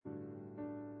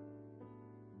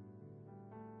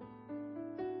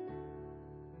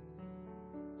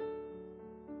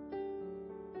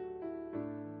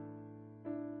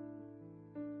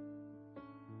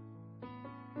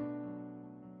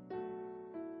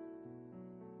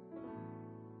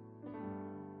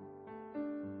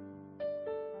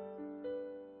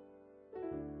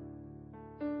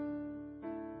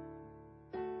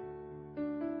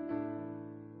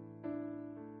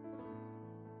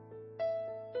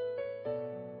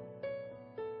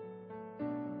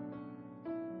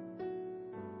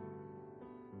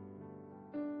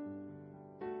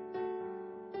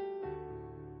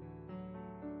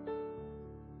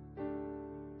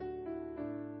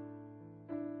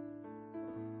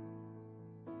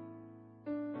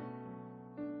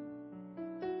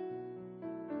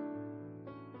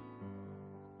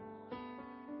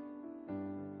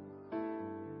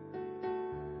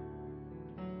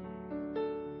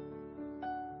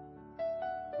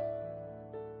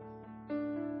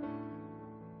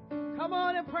Come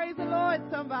on and praise the Lord,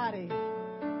 somebody.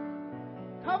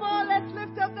 Come on, let's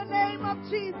lift up the name of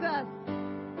Jesus.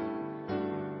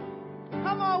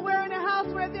 Come on, we're in a house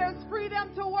where there's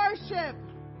freedom to worship.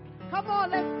 Come on,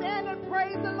 let's stand and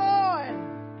praise the Lord.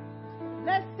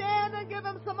 Let's stand and give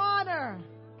him some honor.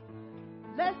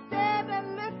 Let's stand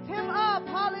and lift him up.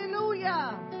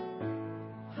 Hallelujah.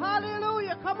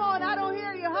 Hallelujah. Come on, I don't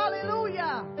hear you.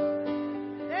 Hallelujah.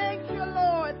 Thank you,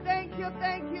 Lord. Thank you,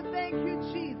 thank you, thank you,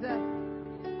 Jesus.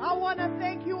 I want to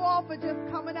thank you all for just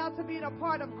coming out to being a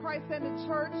part of Christ and the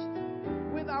church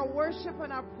with our worship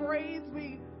and our praise.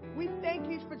 We thank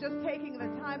you for just taking the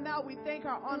time out. We thank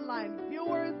our online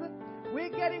viewers. We're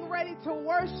getting ready to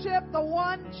worship the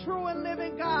one true and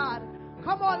living God.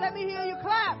 Come on, let me hear you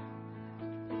clap.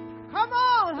 Come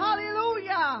on,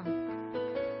 hallelujah.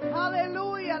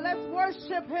 Hallelujah. Let's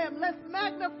worship him. Let's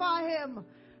magnify him.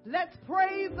 Let's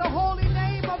praise the holy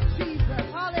name of Jesus.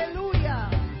 Hallelujah.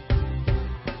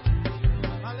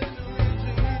 Hallelujah,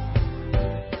 Jesus.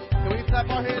 Can we clap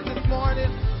our hands this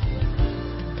morning?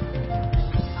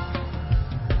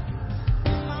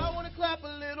 I want to clap a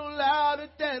little louder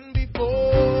than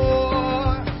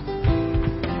before.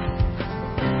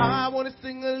 I want to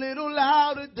sing a little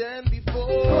louder than before.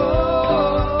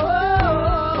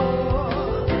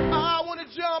 I want to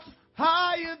jump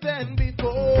higher than before.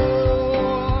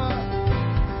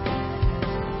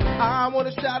 I want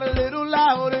to shout a little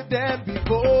louder than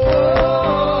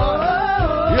before.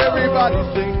 Everybody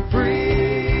sing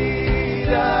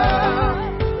freedom,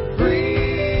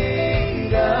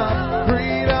 freedom,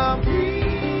 freedom,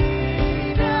 freedom,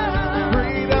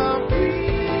 freedom,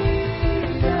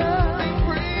 sing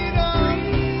freedom,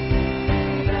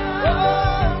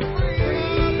 oh,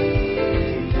 freedom,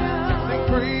 sing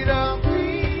freedom,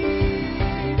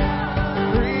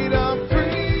 freedom,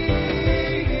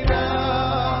 freedom.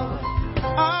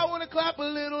 I want to clap a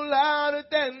little louder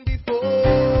than before.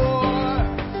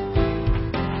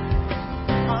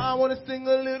 I want to sing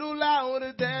a little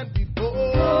louder than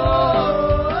before.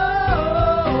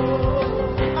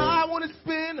 I want to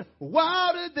spin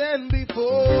wilder than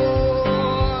before.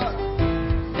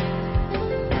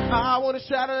 I want to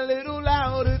shout a little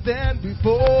louder than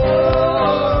before.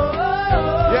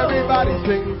 Everybody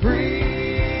sing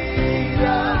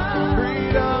freedom,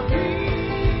 freedom,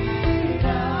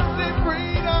 sing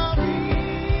freedom,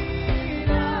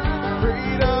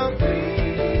 freedom.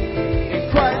 In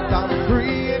Christ I'm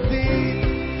free indeed.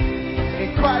 In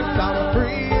Christ I'm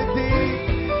free indeed.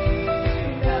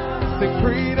 Sing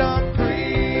freedom, freedom,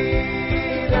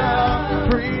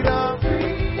 freedom.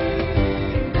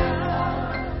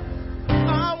 I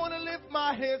want to lift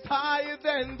my hands higher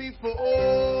than before.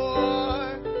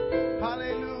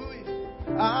 Hallelujah.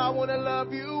 I want to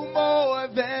love you more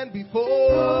than before.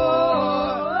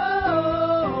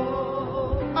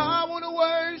 I want to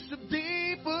worship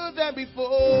deeper than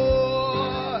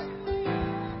before.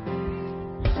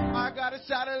 I got to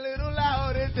shout a little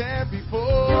louder than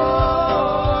before.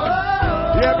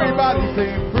 Everybody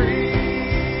sing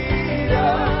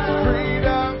freedom,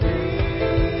 freedom.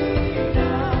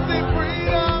 Sing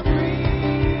freedom.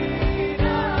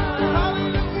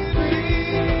 Hallelujah,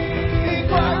 Jesus. In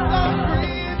Christ I'm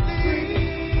free indeed.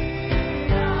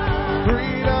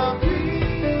 Freedom.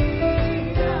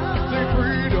 Sing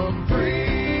freedom,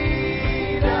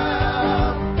 freedom,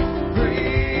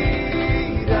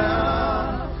 freedom.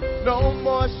 No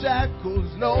more shackles,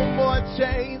 no more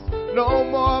chains, no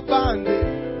more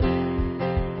bondage.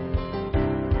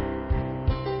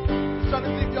 Trying to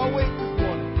see if y'all wait this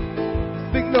morning.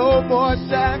 Sing no more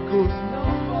shackles, No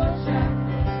more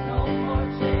shackles, no more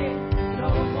chains, no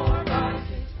more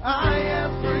bondage. I am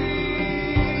free.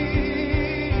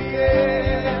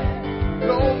 Yeah.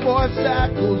 No more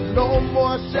shackles, no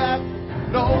more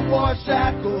shackles, no more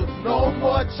shackles, no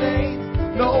more chains,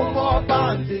 no more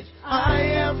bondage. I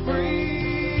am free.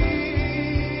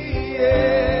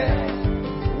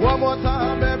 Yeah. One more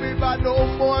time, everybody. No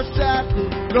more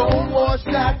shackles, no more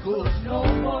shackles. No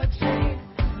more chains,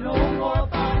 no more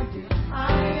bondage.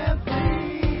 I am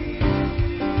free.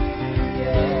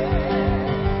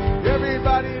 Yeah.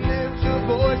 Everybody lift your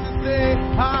voice and say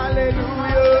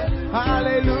hallelujah,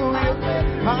 hallelujah,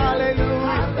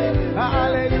 hallelujah,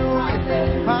 hallelujah,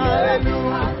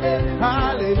 hallelujah,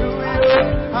 hallelujah,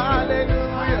 hallelujah,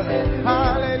 hallelujah,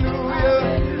 hallelujah,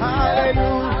 hallelujah,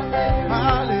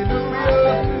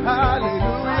 hallelujah,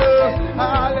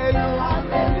 hallelujah,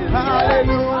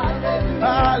 hallelujah, hallelujah,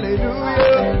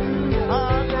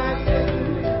 hallelujah.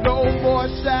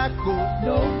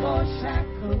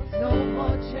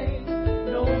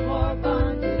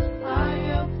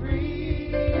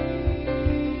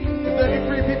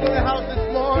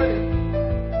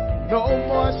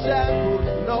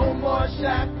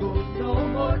 shackles, no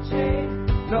more chains,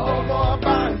 no more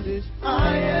bondage.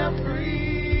 I am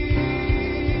free.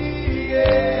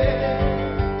 Yeah.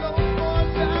 No more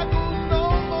shackles, no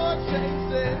more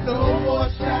chains. No more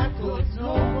shackles,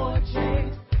 no more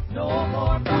chains, no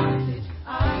more bondage.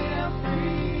 I am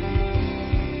free.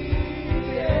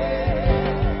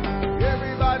 Yeah.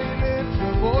 Everybody lift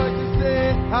your voice and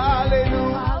say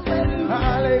hallelujah.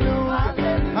 Hallelujah.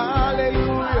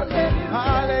 Hallelujah.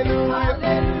 Hallelujah.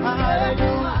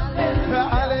 Hallelujah.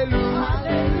 Hallelujah.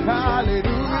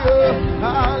 Hallelujah.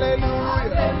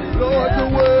 Hallelujah. Lord, the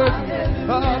word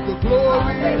of the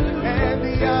glory and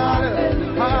the honor.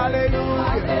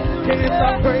 Hallelujah. Can't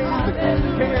stop praising.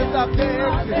 Can't stop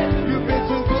dancing. You've been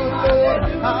too good, Lord.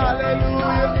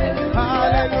 Hallelujah.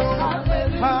 Hallelujah.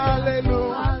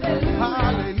 Hallelujah.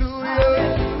 Hallelujah.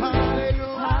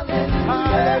 Hallelujah.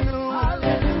 Hallelujah.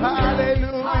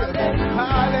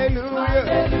 Hallelujah.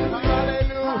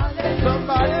 Hallelujah.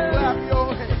 Somebody clap your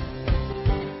hands.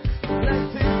 Let's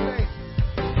sing.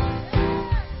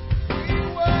 We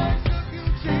worship you,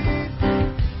 Jesus.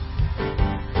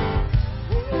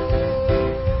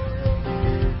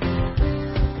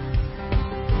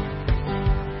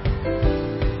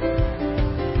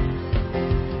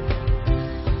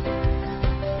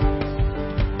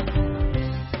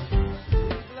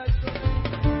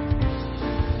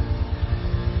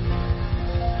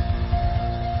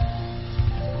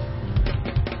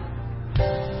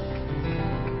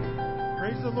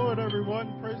 Praise the Lord,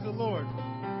 everyone. Praise the Lord.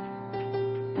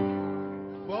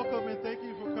 Welcome and thank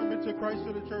you for coming to Christ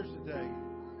for the Church today.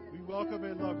 We welcome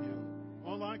and love you.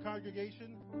 Online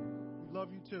congregation, we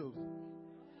love you too.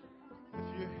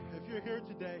 If you're here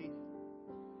today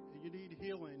and you need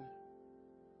healing,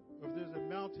 or if there's a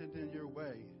mountain in your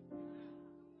way,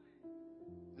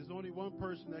 there's only one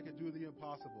person that can do the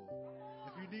impossible.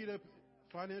 If you need a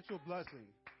financial blessing,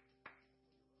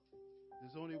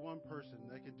 there's only one person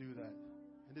that can do that.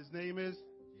 And his name is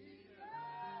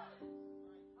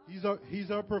Jesus. He's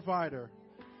our provider.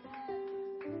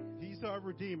 He's our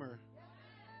redeemer.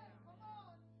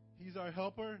 He's our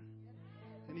helper.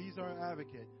 And he's our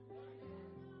advocate.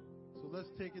 So let's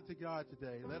take it to God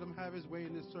today. Let him have his way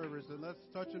in this service. And let's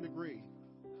touch and agree.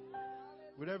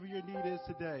 Whatever your need is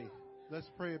today, let's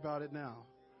pray about it now.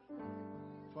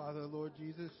 Father, Lord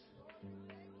Jesus,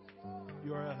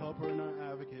 you are a helper and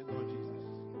our advocate, Lord Jesus.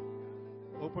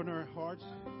 Open our hearts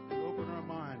and open our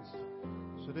minds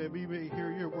so that we may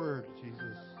hear your word,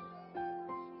 Jesus.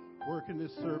 Work in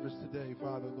this service today,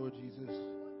 Father, Lord Jesus.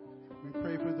 We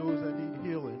pray for those that need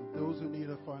healing, those who need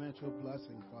a financial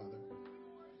blessing, Father.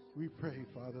 We pray,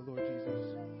 Father, Lord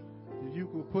Jesus, that you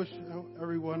will push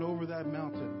everyone over that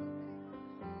mountain,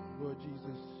 Lord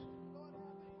Jesus.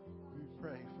 We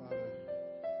pray, Father.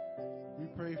 We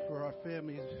pray for our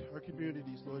families, our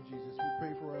communities, Lord Jesus. We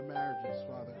pray for our marriages,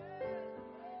 Father.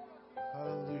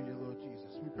 Hallelujah, Lord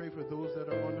Jesus. We pray for those that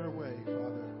are on their way,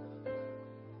 Father.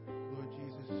 Lord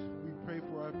Jesus, we pray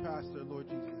for our pastor, Lord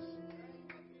Jesus.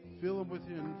 Fill him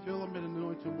and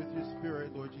anoint him with your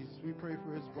spirit, Lord Jesus. We pray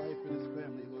for his wife and his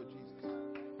family, Lord Jesus.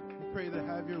 We pray to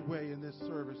have your way in this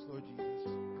service, Lord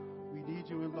Jesus. We need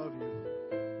you and love you.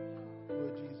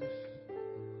 Lord Jesus,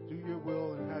 do your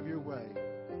will and have your way.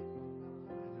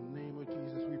 In the name of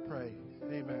Jesus we pray.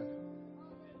 Amen.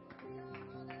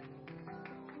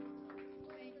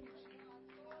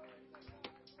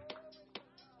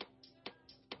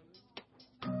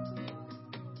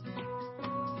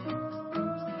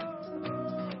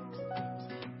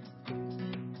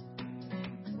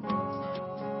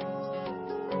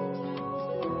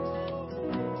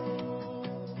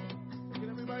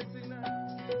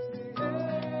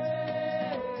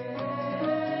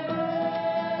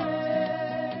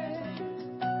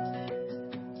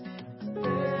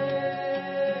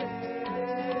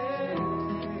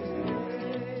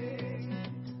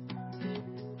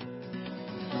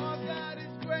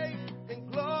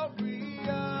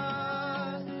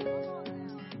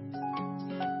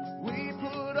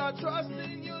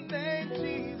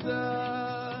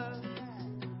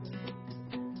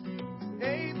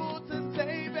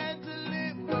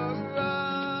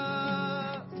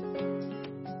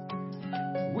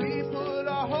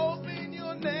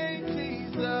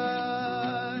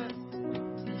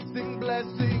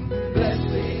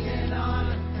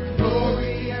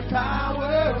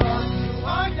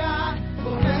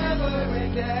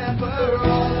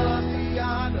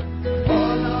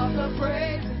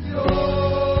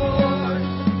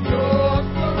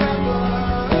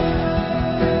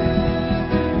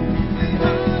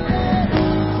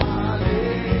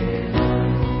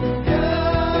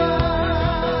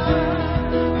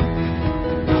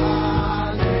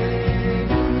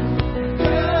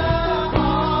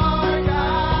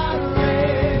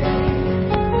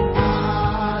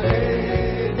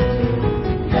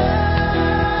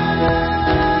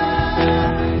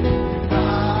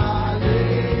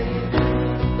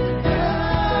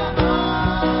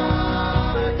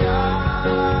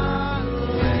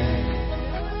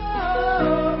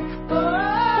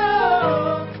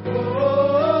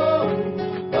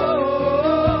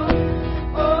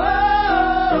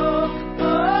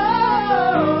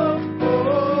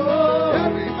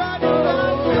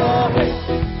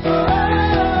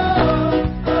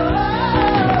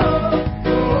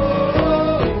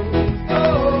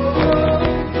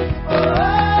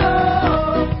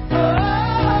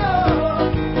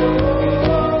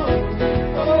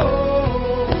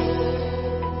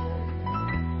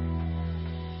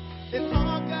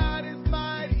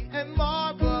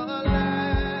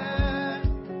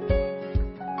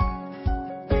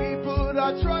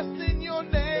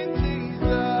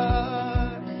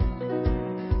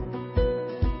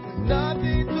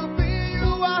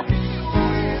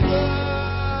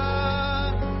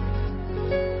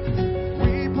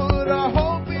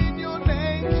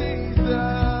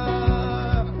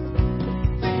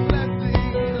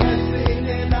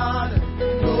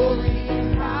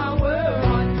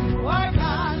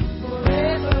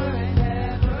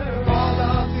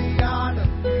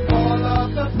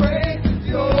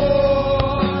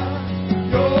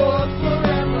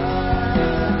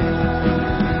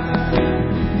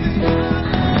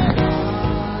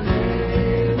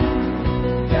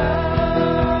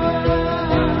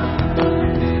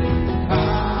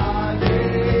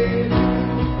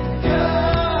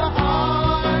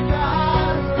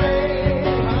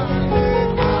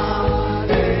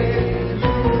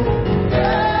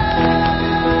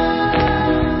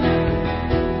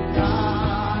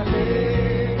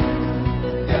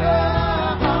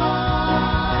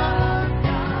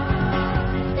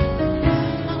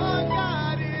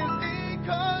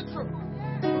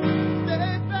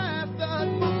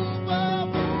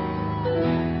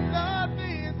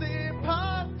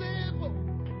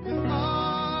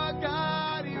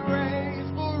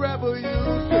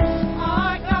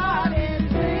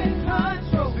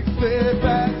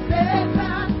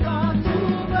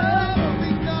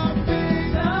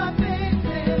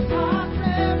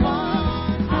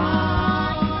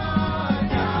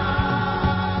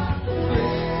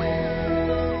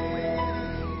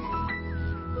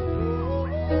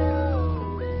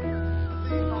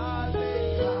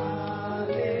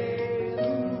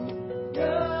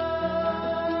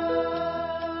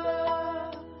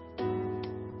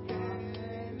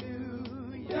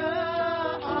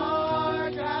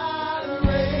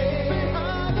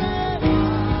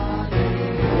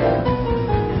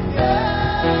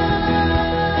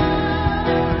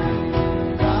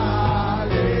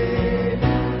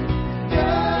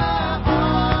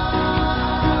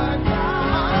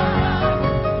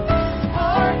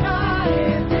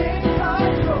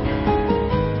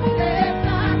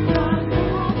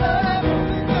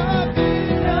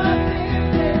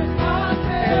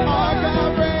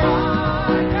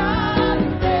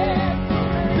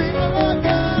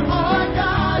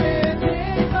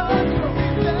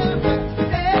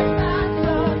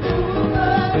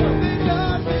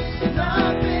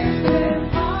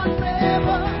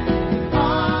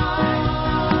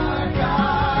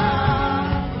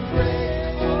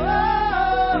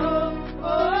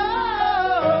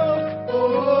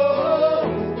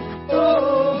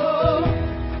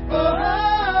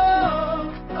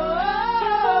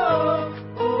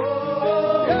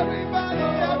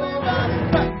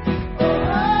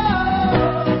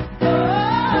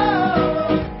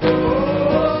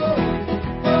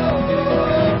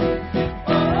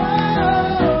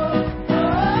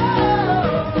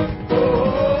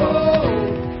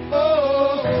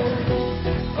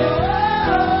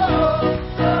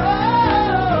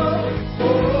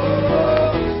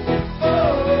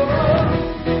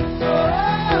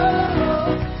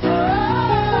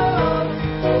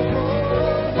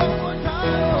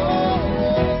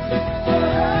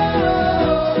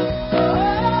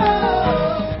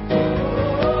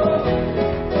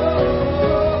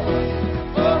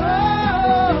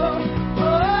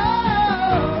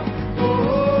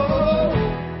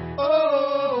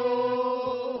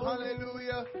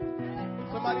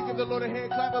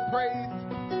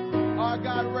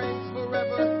 God reigns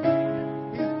forever.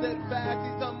 He's steadfast.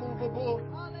 He's unmovable.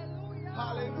 Hallelujah.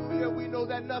 Hallelujah. We know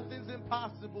that nothing's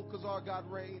impossible because our God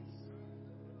reigns.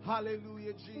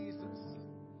 Hallelujah, Jesus.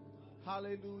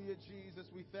 Hallelujah, Jesus.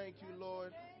 We thank you,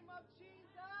 Lord. Name of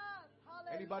Jesus.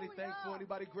 Hallelujah. Anybody thankful?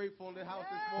 Anybody grateful in the house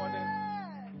this morning?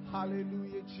 Yes.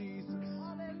 Hallelujah, Jesus.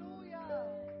 Hallelujah.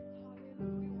 Hallelujah.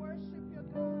 We worship your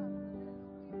God.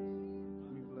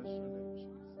 We bless your name,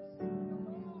 Jesus. Thank you,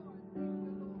 Lord. Thank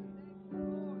you, Lord.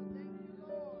 Thank you,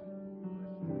 Lord.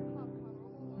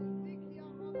 Thank you,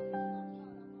 Lord.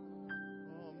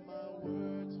 All my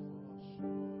words fall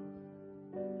short.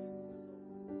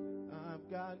 I've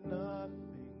got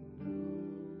nothing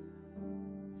new.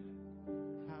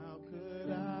 How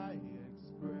could I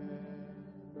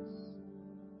express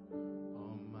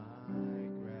all my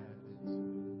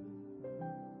gratitude?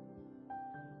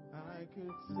 I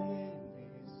could sing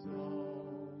these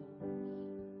songs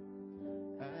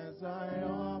as I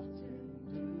often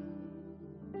do.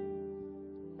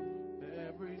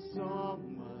 Every song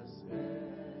must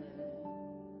end,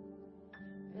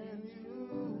 and you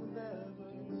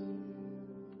never do.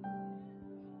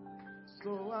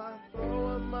 So I throw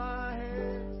up my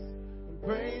hands and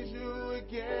praise you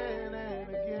again and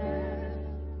again.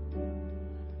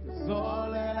 'Cause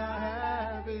all that I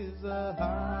have is a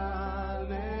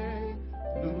hallelujah,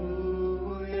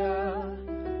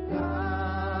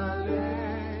 hallelujah.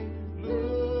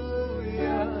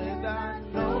 And I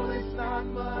know it's not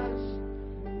much,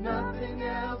 nothing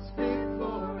else fit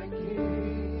for a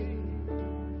king,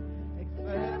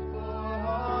 except for a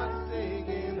heart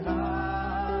singing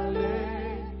hallelujah,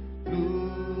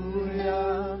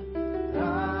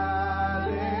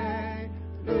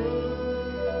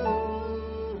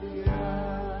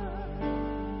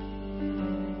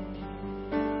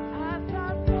 I've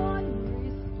got one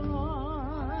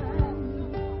response.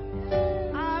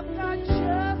 I've got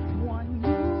just one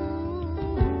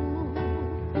move.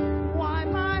 Why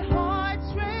my heart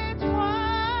stretched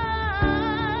wide,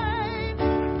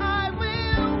 I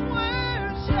will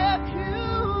worship you.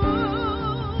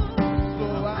 So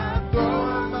I throw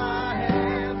up my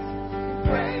hands,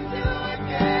 praise you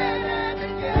again and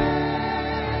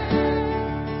again.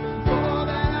 All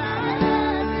that I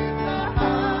have is a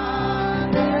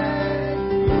hallelujah,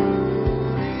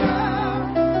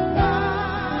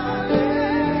 hallelujah.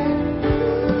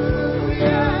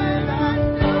 And I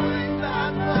know it's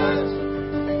not much,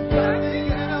 nothing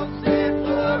else fit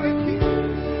for a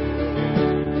king,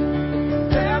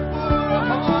 except for a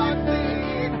heart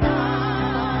singing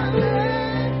hallelujah,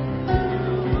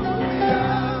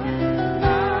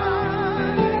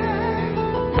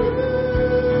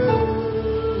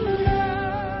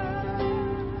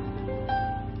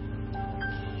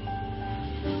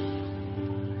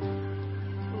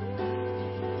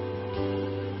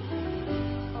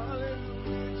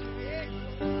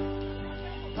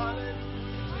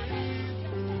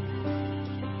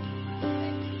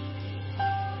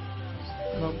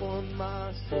 Come on,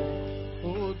 my soul.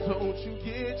 Oh, don't you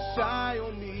get shy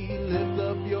on me. Lift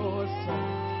up your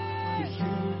song. 'Cause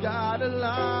you got a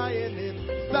lion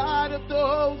inside of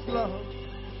those lungs.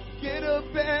 Get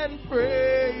up and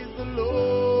praise the Lord.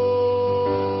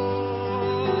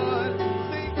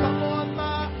 Sing, come on,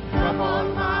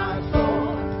 my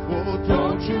soul. Oh,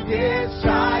 don't you get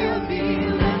shy on me.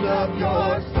 Lift up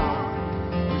your song.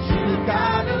 'Cause you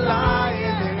got a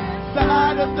lion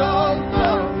inside of those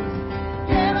lungs.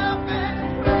 Get up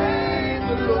and praise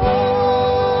the Lord.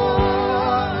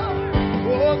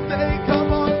 Oh, say,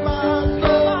 come on, my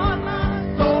soul.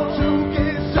 Don't you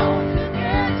get shy.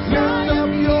 Lift up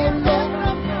your song.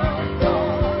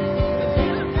 'Cause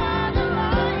you got a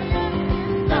lion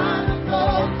inside of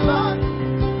those lungs.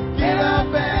 Get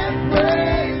up and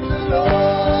praise the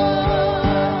Lord.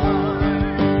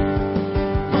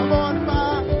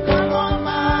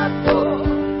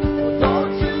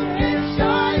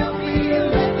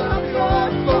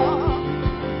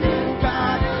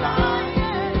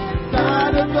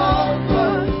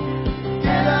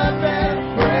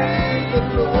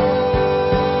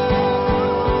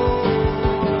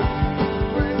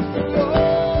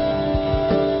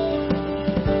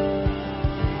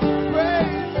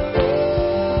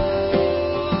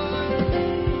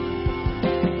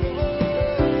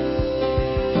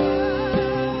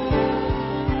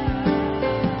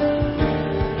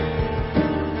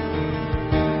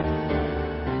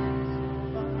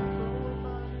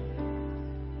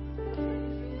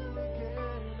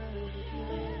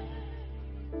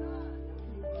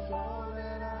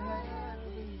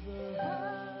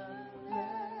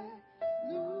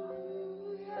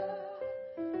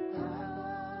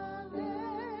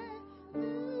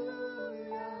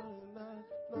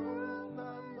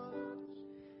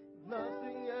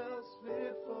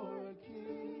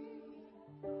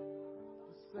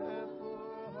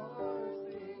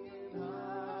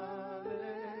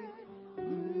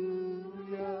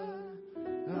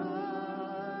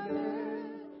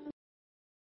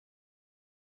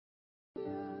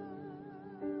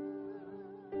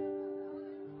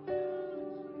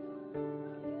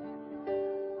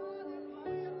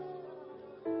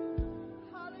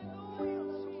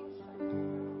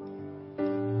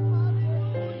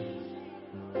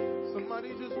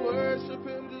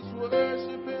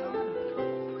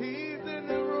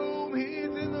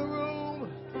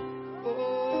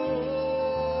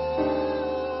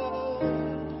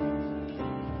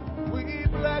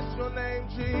 name,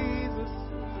 Jesus.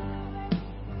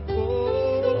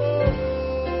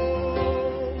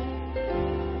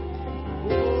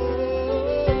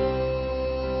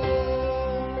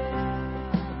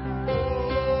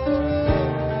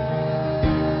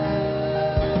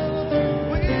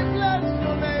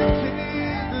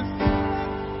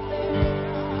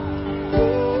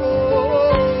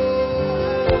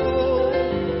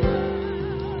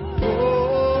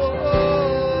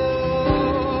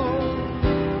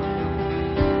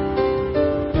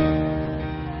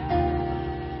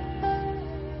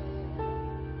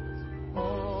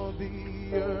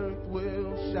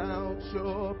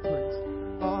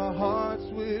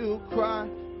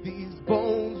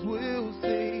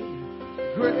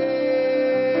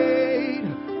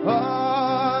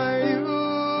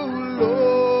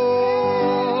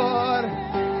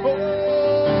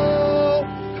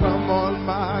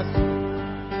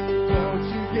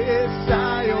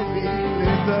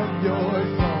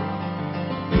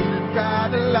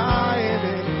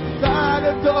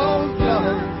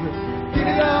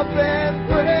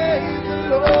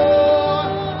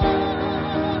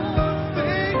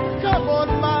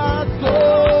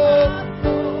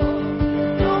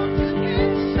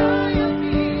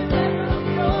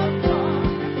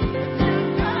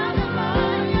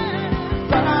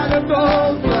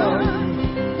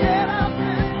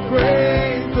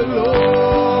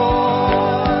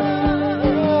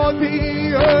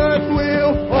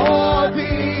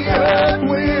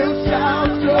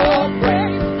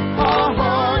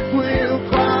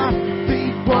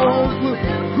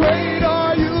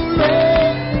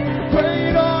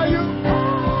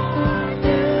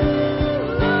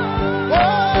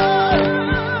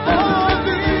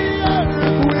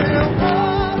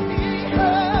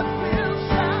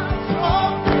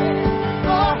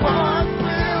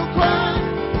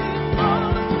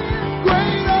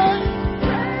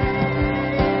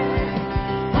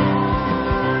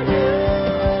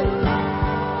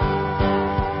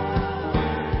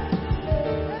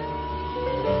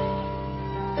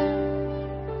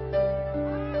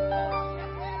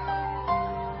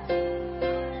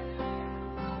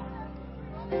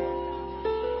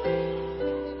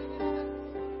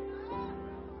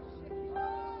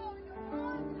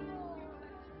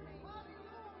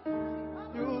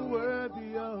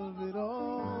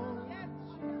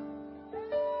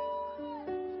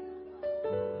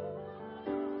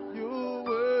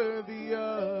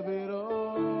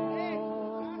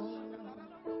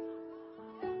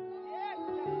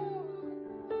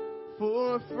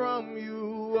 From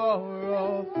you are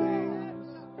all things,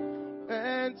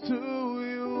 and to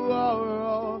you are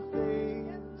all things.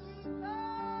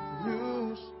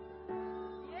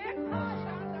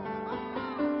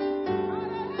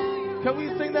 Can we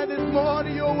sing that this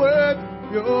morning? You're worthy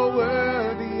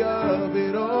of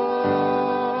it all.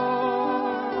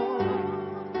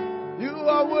 You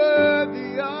are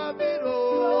worthy of it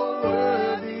all,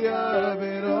 worthy of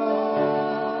it all.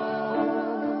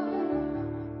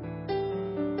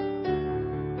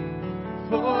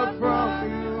 For from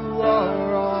you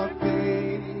are all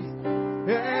things,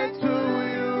 and to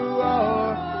you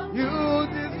you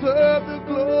deserve the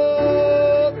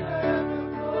glory.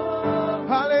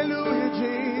 Hallelujah,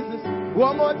 Jesus.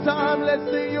 One more time, let's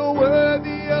sing. You're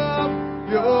worthy of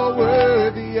it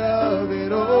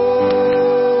all.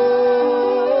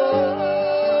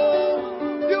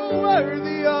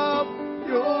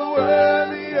 You're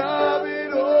worthy of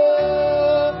it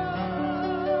all.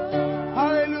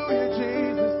 Hallelujah,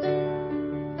 Jesus.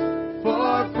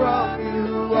 For from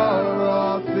you are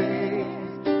all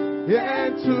things,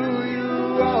 and to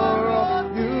you are all.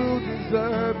 You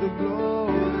deserve the glory.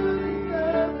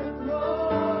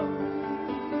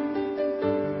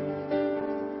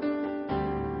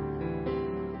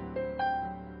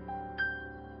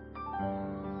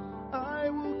 I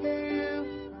will give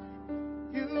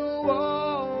you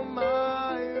all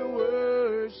my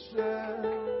worship.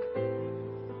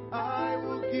 I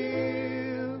will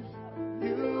give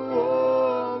you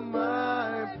all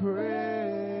my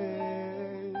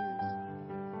praise.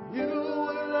 You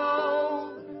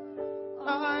alone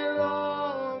I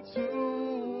long to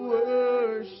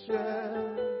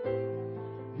worship.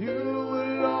 You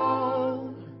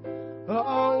alone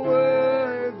are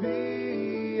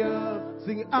worthy of.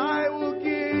 Sing, I will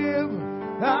give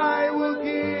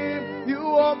you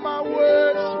all my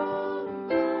worship.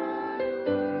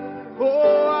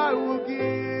 Oh, I will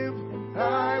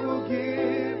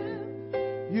give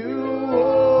you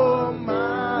all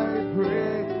my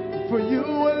praise. For you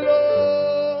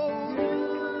alone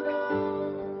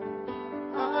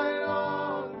I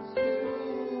long to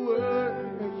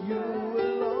worship. You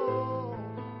alone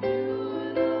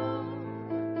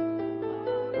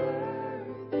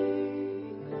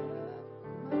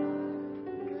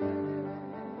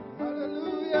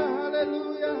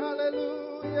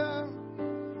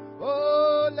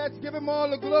Him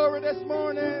all the glory this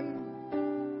morning.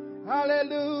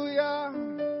 Hallelujah.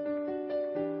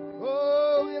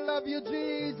 Oh, we love you,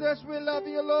 Jesus. We love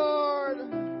you, Lord.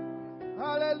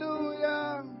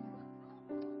 Hallelujah.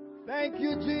 Thank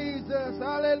you, Jesus.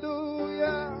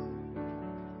 Hallelujah.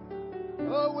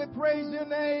 Oh, we praise your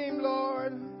name,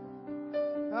 Lord.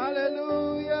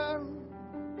 Hallelujah.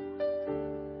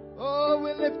 Oh,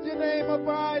 we lift your name up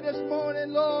high this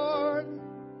morning, Lord.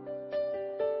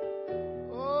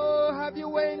 Oh, have your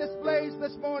way in this place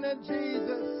this morning,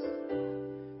 Jesus.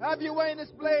 Have your way in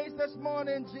this place this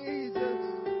morning, Jesus.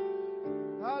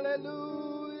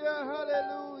 Hallelujah,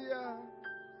 hallelujah,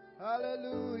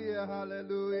 hallelujah,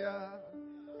 hallelujah.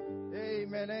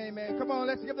 Amen, amen. Come on,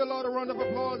 let's give the Lord a round of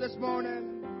applause this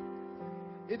morning.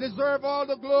 He deserves all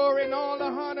the glory and all the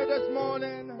honor this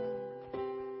morning.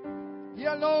 He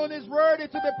alone is worthy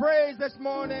to be praised this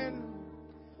morning.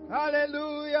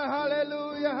 Hallelujah,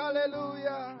 hallelujah,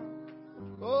 hallelujah.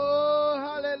 Oh,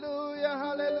 hallelujah,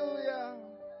 hallelujah.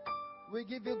 We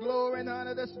give you glory and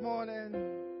honor this morning.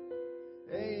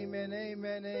 Amen,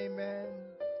 amen, amen.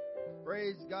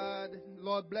 Praise God.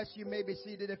 Lord bless you. You may be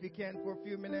seated if you can for a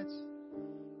few minutes.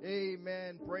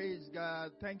 Amen. Praise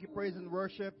God. Thank you, praise and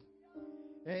worship.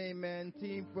 Amen.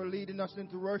 Team, for leading us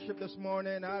into worship this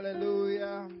morning.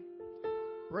 Hallelujah.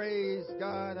 Praise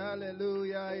God.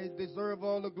 Hallelujah. You deserve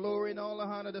all the glory and all the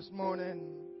honor this morning.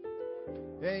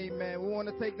 Amen. We want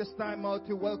to take this time out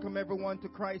to welcome everyone to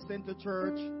Christ Center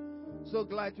Church. So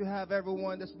glad to have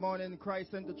everyone this morning in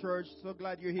Christ Center Church. So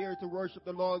glad you're here to worship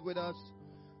the Lord with us.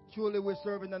 Truly, we're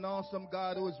serving an awesome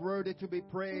God who is worthy to be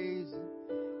praised.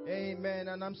 Amen.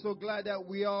 And I'm so glad that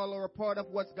we all are a part of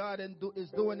what God is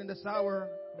doing in this hour.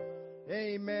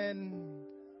 Amen.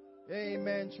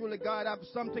 Amen. Truly, God has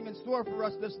something in store for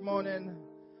us this morning.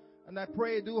 And I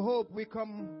pray, do hope we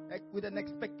come with an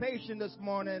expectation this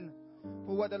morning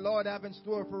for what the Lord has in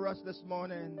store for us this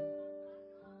morning.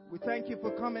 We thank you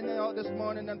for coming out this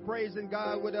morning and praising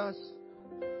God with us.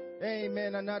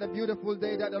 Amen. Another beautiful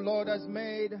day that the Lord has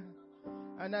made.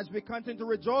 And as we continue to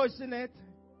rejoice in it,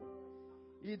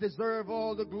 He deserves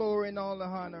all the glory and all the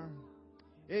honor.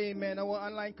 Amen. Our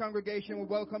online congregation, we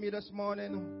welcome you this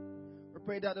morning. We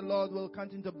pray that the Lord will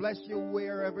continue to bless you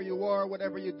wherever you are,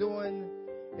 whatever you're doing.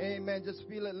 Amen. Just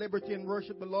feel at liberty and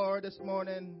worship the Lord this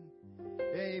morning.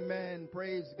 Amen.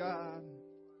 Praise God.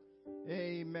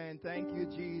 Amen. Thank you,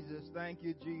 Jesus. Thank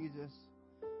you, Jesus.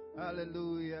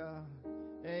 Hallelujah.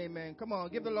 Amen. Come on,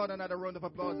 give the Lord another round of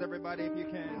applause, everybody, if you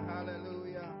can.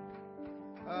 Hallelujah.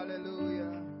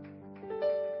 Hallelujah.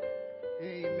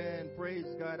 Amen. Praise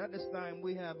God. At this time,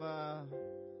 we have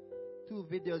 2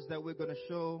 videos that we're going to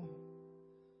show.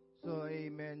 So,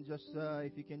 amen. Just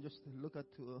if you can just look at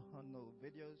 2 on the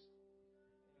videos.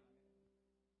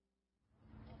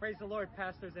 Praise the Lord,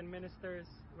 pastors and ministers.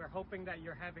 We're hoping that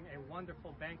you're having a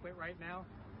wonderful banquet right now,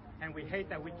 and we hate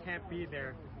that we can't be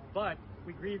there, but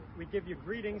we give you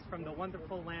greetings from the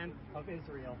wonderful land of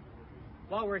Israel.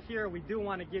 While we're here, we do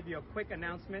want to give you a quick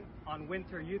announcement on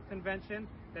Winter Youth Convention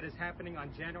that is happening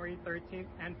on January 13th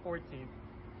and 14th.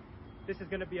 This is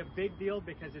going to be a big deal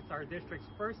because it's our district's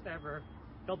first ever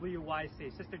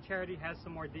WYC. Sister Charity has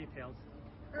some more details.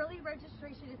 Early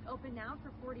registration is open now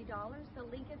for $40. The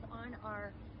link is on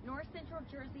our North Central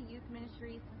Jersey Youth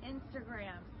Ministries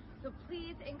Instagram. So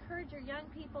please encourage your young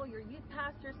people, your youth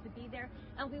pastors to be there,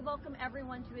 and we welcome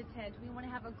everyone to attend. We want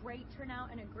to have a great turnout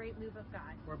and a great move of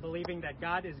God. We're believing that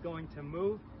God is going to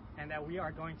move and that we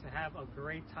are going to have a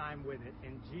great time with it.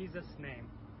 In Jesus' name.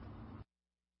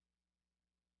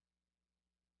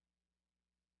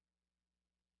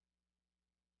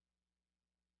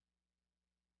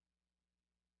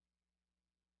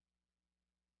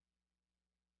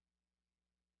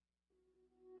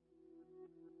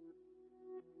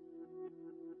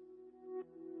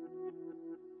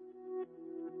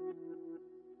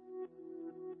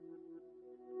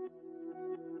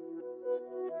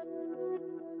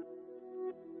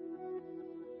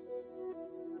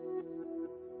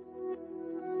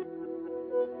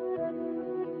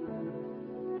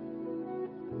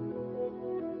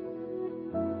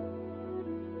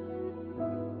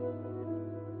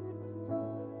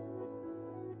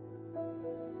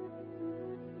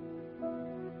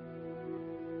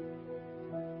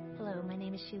 Hello, my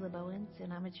name is Sheila Bowens,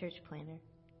 and I'm a church planner.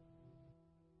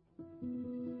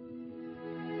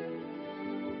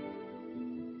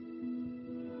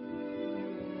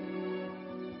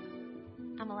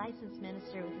 I'm a licensed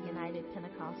minister with the United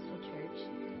Pentecostal Church.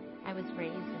 I was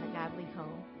raised in a godly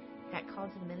home, got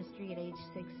called to the ministry at age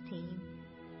 16.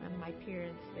 And my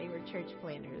parents, they were church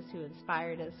planners who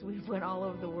inspired us. We went all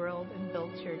over the world and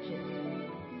built churches.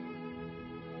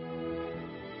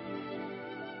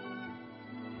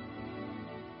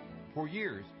 For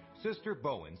years, Sister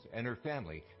Bowens and her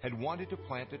family had wanted to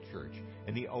plant a church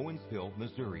in the Owensville,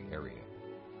 Missouri area.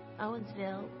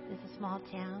 Owensville is a small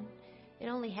town. It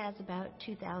only has about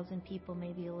 2,000 people,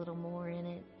 maybe a little more in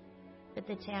it. But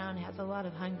the town has a lot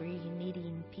of hungry and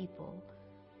needing people.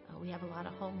 We have a lot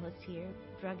of homeless here.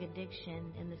 Drug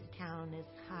addiction in this town is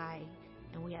high,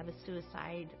 and we have a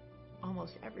suicide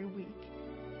almost every week.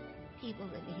 People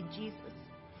that need Jesus.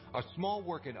 A small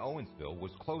work in Owensville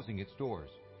was closing its doors,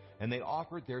 and they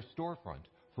offered their storefront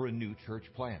for a new church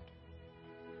plant.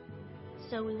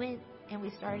 So we went and we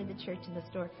started the church in the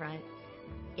storefront.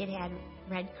 It had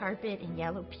red carpet and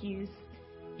yellow pews,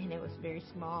 and it was very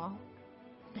small.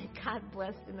 And God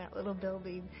blessed in that little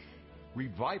building.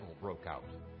 Revival broke out,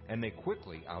 and they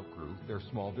quickly outgrew their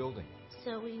small building.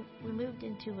 So we moved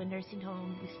into a nursing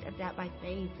home. We stepped out by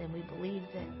faith, and we believed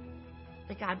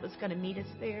that God was going to meet us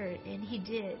there, and He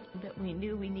did. But we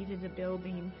knew we needed a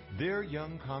building. Their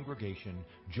young congregation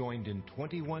joined in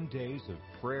 21 days of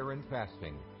prayer and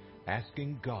fasting,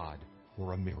 asking God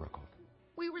for a miracle.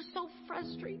 We were so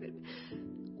frustrated.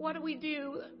 What do we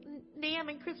do? NAM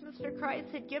and Christmas for Christ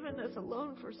had given us a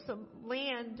loan for some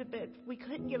land, but we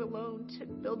couldn't get a loan to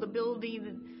build a building.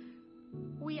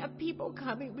 And we have people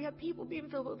coming. We have people being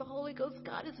filled with the Holy Ghost.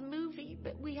 God is moving,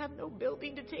 but we have no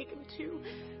building to take them to.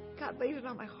 God laid it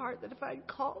on my heart that if I'd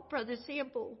call Brother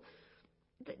Sample,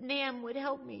 that NAM would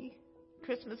help me.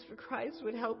 Christmas for Christ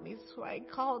would help me. So I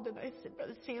called and I said,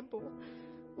 Brother Sample,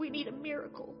 we need a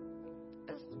miracle.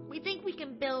 We think we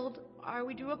can build, or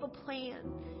we drew up a plan,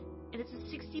 and it's a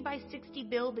 60 by 60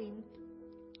 building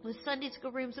with Sunday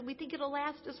school rooms, and we think it'll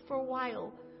last us for a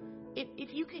while.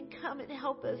 If you can come and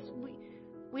help us,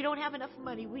 we don't have enough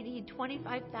money. We need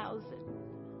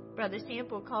 $25,000. Brother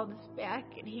Sample called us back,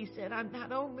 and he said, I'm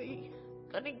not only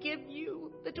going to give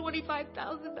you the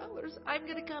 $25,000, I'm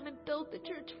going to come and build the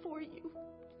church for you.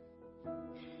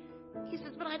 He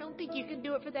says, but I don't think you can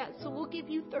do it for that, so we'll give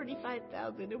you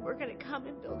 $35,000, and we're going to come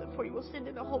and build it for you. We'll send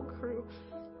in a whole crew.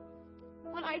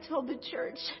 When I told the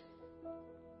church,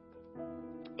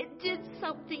 it did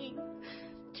something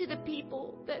to the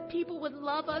people, that people would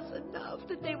love us enough,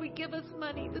 that they would give us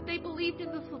money, that they believed in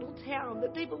this little town,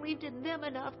 that they believed in them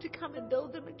enough to come and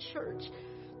build them a church.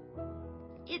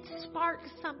 It sparked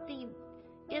something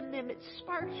in them. It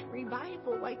sparked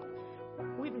revival like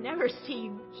we've never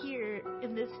seen here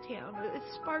in this town. It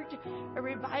sparked a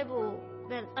revival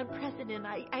that's unprecedented.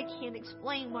 I can't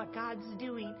explain what God's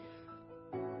doing.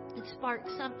 It sparked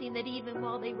something that even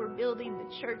while they were building the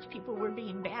church, people were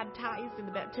being baptized in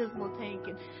the baptismal tank,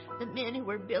 and the men who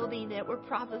were building it were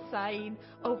prophesying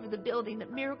over the building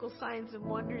that miracle signs and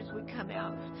wonders would come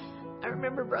out. I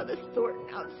remember Brother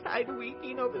Thornton outside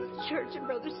weeping over the church, and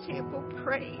Brother Sample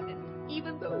praying, and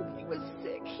even though he was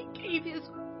sick, he gave his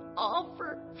all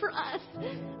for us.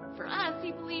 For us,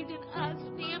 he believed in us.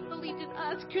 NAM believed in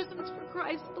us. Christmas for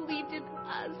Christ believed in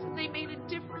us. And they made a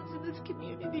difference in this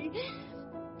community.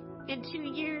 In 2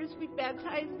 years, we've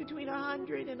baptized between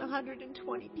 100 and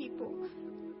 120 people.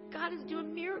 God is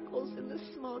doing miracles in this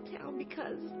small town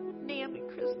because NAM and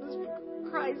Christmas for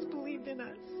Christ believed in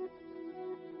us.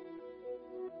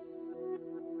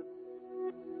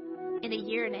 In a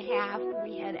year and a half,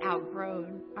 we had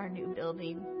outgrown our new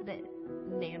building that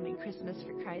NAM and Christmas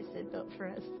for Christ had built for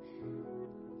us.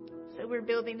 So we're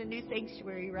building a new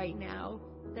sanctuary right now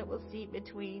that will seat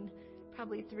between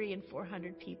probably 300 and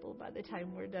 400 people by the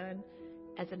time we're done,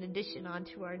 as an addition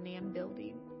onto our NAM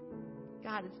building.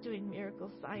 God is doing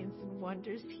miracle signs and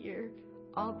wonders here,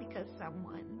 all because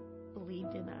someone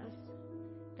believed in us.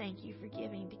 Thank you for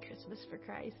giving to Christmas for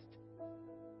Christ.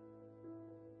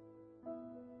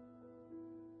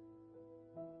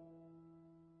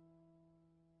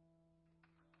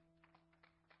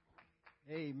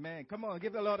 Amen. Come on,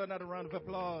 give the Lord another round of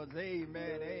applause.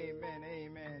 Amen, amen,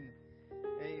 amen,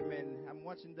 amen. I'm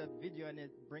watching that video and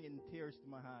it's bringing tears to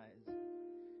my eyes.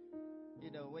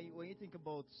 You know, when you think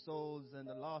about souls and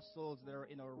the lost souls that are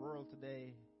in our world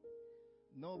today,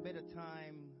 no better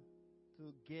time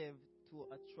to give to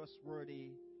a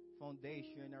trustworthy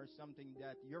foundation or something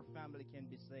that your family can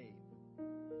be saved.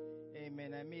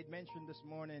 Amen. I made mention this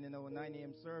morning in our 9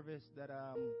 a.m. service that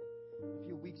a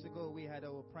few weeks ago we had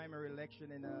our primary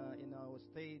election in our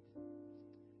state,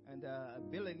 and a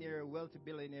billionaire, wealthy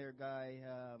billionaire guy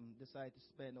decided to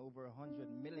spend over $100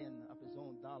 million of his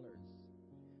own dollars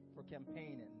for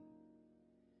campaigning.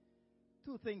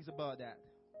 Two things about that.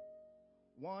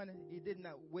 One, he did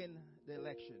not win the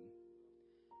election.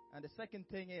 And the second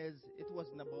thing is, it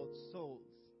wasn't about souls.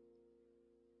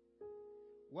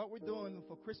 What we're doing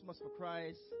for Christmas for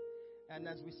Christ, and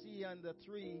as we see on the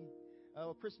tree,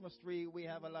 our Christmas tree, we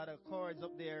have a lot of cards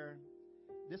up there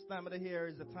This time of the year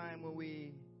is a time when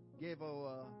we give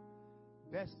our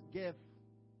best gift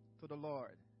to the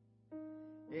Lord.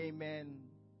 Amen.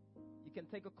 You can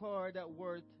take a car that's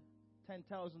worth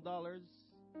 $10,000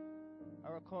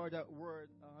 or a car that's worth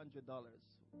 $100.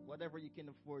 Whatever you can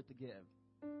afford to give.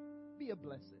 Be a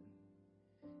blessing.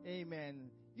 Amen.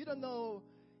 You don't know,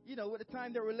 with the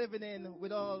time that we're living in,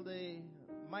 with all the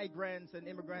migrants and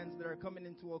immigrants that are coming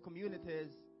into our communities,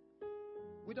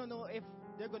 we don't know if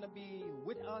they're going to be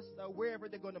with us or wherever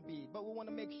they're going to be. But we want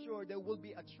to make sure there will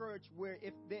be a church where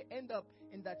if they end up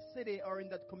in that city or in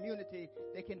that community,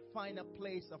 they can find a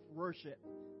place of worship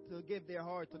to give their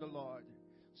heart to the Lord.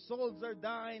 Souls are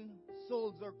dying,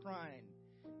 souls are crying.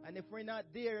 And if we're not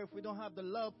there, if we don't have the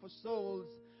love for souls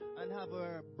and have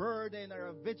a burden or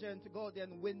a vision to go there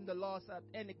and win the lost at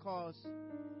any cost,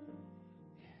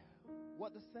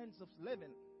 what the sense of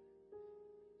living?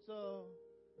 So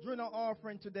during our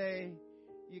offering today,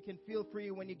 you can feel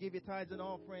free when you give your tithes and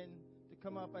offering to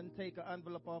come up and take an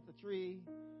envelope off the tree,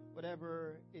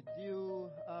 whatever it's due.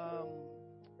 I'll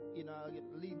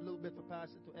leave a little bit for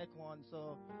Pastor to echo on.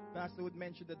 So Pastor would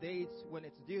mention the dates when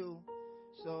it's due.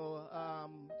 So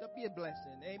that'll be a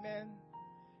blessing. Amen.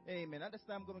 Amen. At this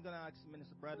time, I'm going to ask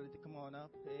Minister Bradley to come on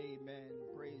up. Amen.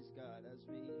 Praise God as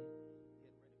we get ready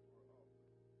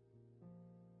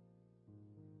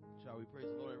for Shall we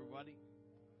praise the Lord, everybody?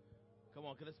 Come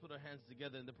on, let's put our hands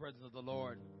together in the presence of the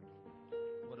Lord.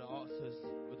 With an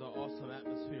awesome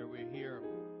atmosphere, we're here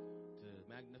to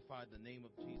magnify the name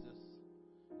of Jesus.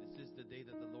 This is the day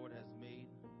that the Lord has made.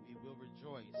 We will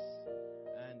rejoice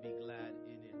and be glad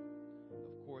in it.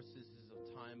 Of course, this is a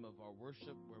time of our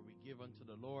worship where we give unto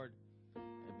the Lord,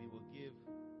 and we will give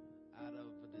out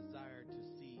of a desire to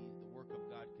see the work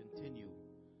of God continue.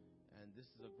 And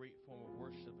this is a great form of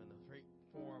worship and a great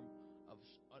form of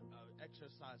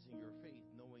exercising your faith,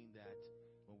 knowing that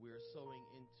when we're sowing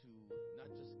into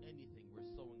not just anything, we're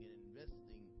sowing and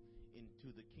investing into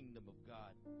the kingdom of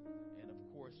God. And of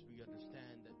course, we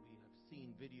understand that we have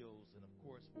seen videos, and of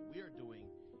course, what we are doing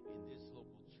in this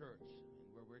local church, and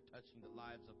where we're touching the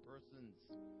lives of persons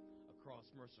across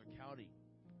Mercer County.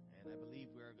 And I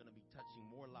believe we're going to be touching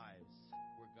more lives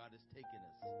where God has taken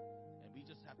us. And we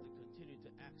just have to continue to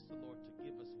ask the Lord to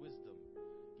give us wisdom,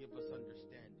 give us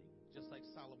understanding. Just like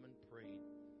Solomon prayed.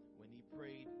 When he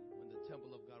prayed, when the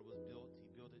temple of God was built,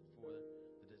 he built it for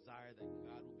the desire that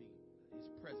God will be, his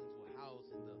presence will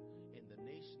house in the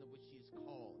nation of which he is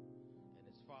called. And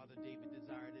his father David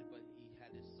desired it, but he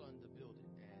had his son to build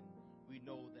it. And we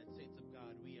know that, saints of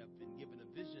God, we have been given a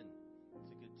vision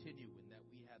to continue, and that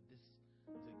we have this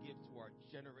to give to our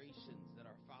generations that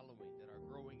are following, that are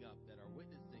growing up, that are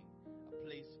witnessing, a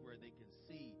place where they can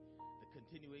see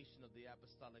continuation of the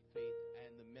apostolic faith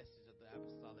and the message of the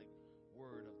apostolic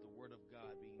word of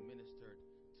God being ministered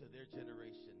to their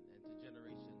generation and to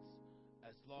generations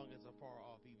as long as afar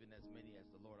off, even as many as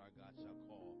the Lord our God shall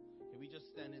call. Can we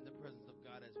just stand in the presence of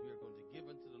God as we are going to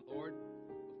give unto the Lord?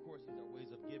 Of course, these are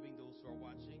ways of giving. Those who are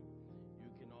watching,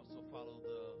 you can also follow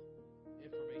the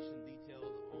information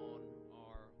detailed on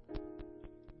our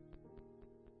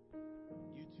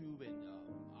YouTube and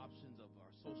options of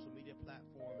our social media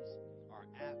platforms, our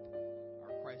app,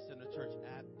 our Christ Center Church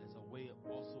app as a way of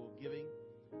also of giving.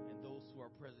 And those who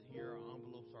are present here, our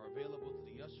envelopes are available to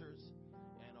the ushers.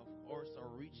 And of course, our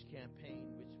Reach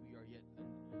campaign, which we are yet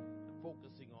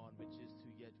focusing on, which is to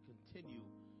yet continue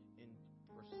in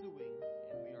pursuing.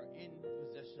 And we are in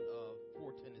possession of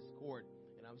 4 tennis court.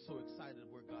 And I'm so excited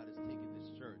where God has taken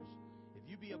this church. If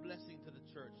you be a blessing to the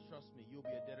church, trust me, you'll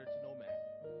be a debtor to no man.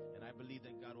 And I believe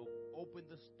that God will open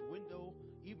this window,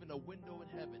 even a window in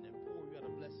heaven, and pour you out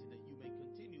a blessing that you may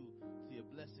continue to be a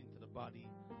blessing to the body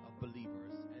of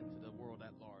believers and to the world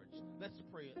at large. Let's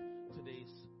pray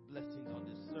today's blessings on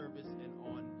this service and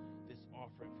on this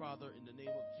offering. Father, in the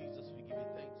name of Jesus, we give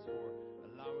you thanks for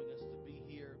allowing us to be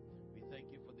here. We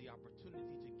thank you for the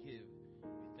opportunity to give.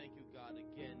 We thank you, God,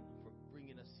 again for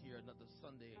bringing us here another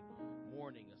Sunday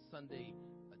morning, a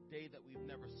day that we've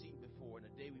never seen before, and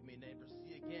a day we may never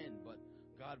see again. But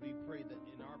God, we pray that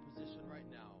in our position right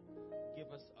now, give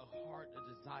us a heart, a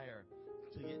desire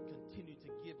to yet continue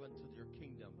to give unto your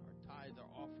kingdom, our tithe,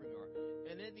 our offering, or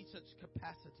in any such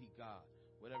capacity, God.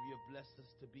 Whatever you have blessed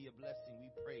us to be a blessing, we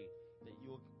pray that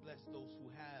you will bless those who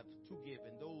have to give,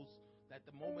 and those that at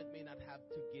the moment may not have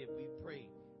to give. We pray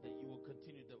that you will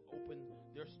continue to open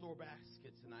their store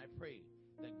baskets, and I pray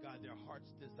that, God, their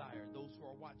heart's desire, those who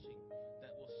are watching,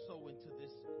 that will sow into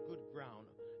this good ground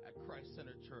at Christ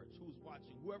Center Church. Who's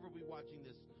watching, whoever be watching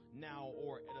this now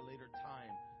or at a later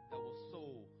time, that will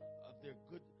sow of their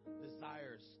good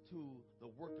desires to the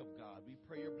work of God. We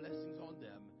pray your blessings on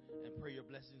them and pray your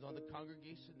blessings on the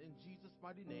congregation. In Jesus'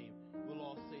 mighty name, we'll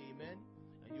all say amen.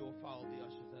 And you will follow the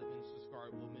ushers as Minister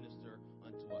Scarlett will minister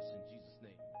unto us in Jesus'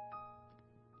 name.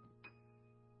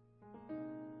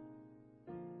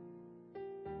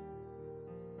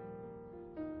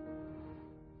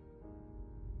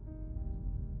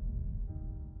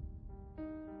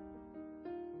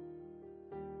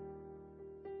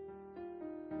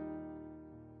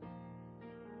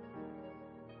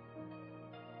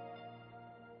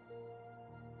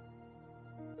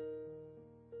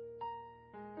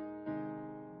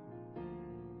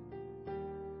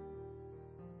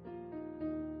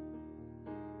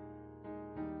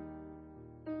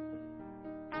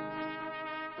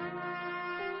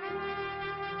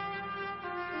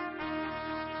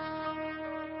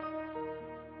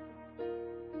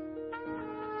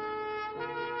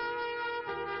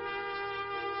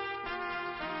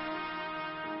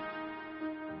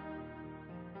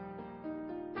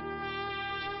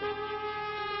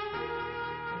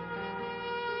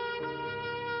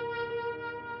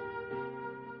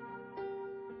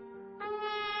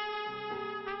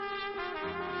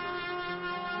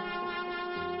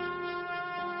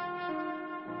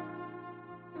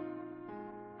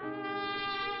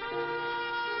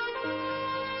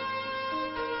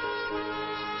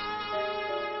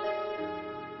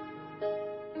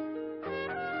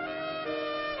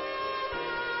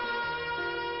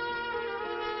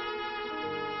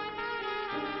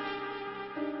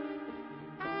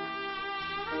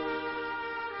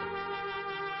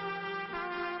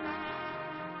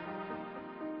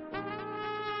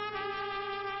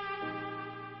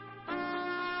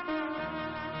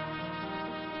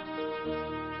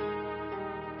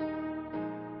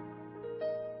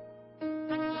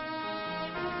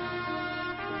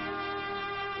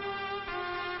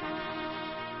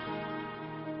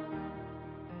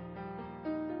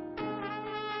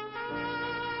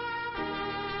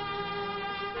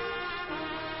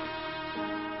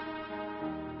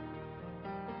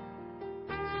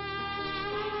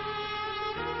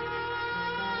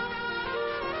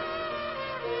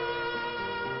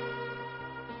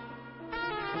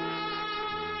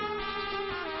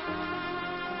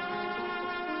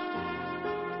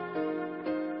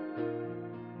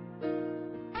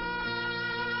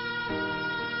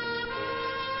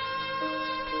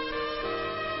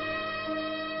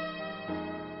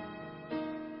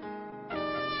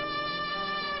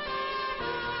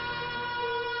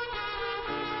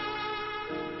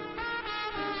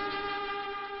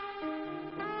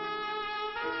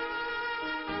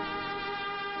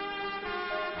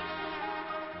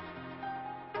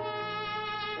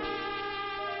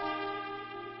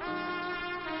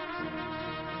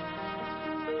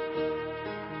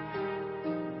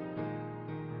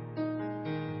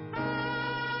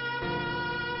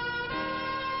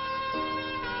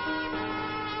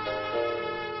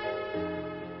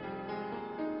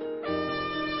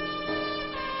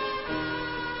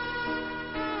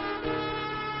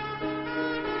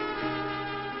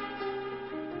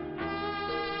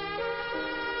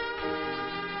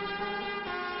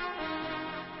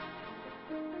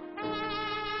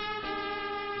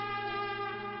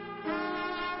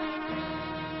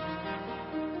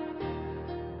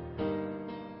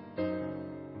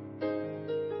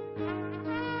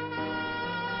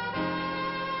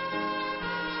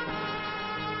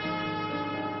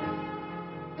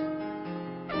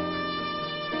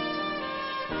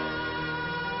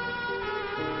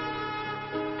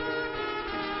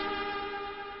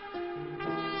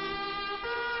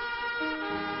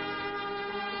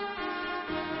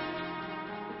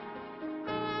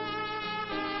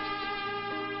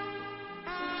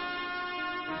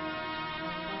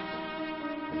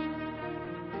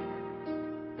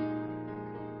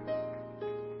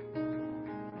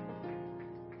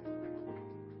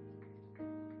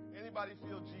 Anybody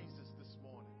feel Jesus this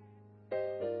morning?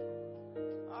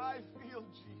 I feel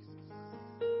Jesus.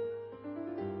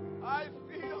 I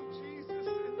feel Jesus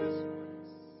in this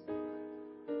place.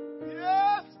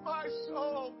 Yes, my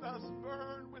soul does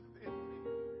burn within me.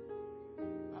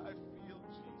 I feel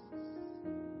Jesus.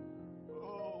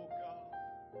 Oh God,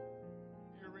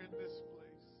 you're in this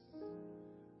place.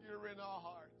 You're in our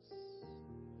hearts.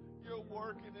 You're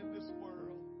working in this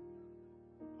world.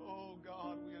 Oh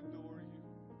God, we adore you.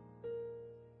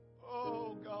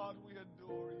 Oh God, we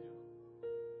adore you.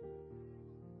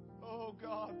 Oh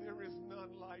God, there is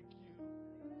none like you.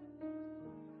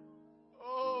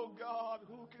 Oh God,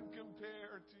 who can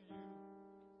compare to you?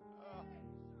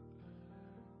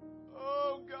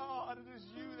 Oh God, it is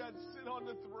you that sit on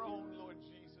the throne, Lord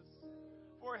Jesus.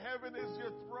 For heaven is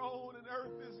your throne and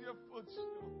earth is your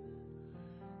footstool.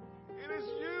 It is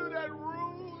you that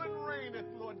rule and reigneth,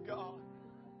 Lord God.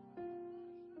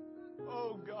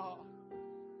 Oh God,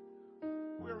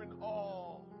 we're in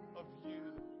awe of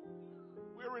you.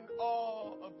 We're in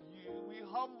awe of you. We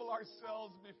humble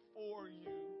ourselves before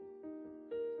you.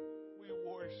 We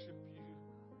worship you.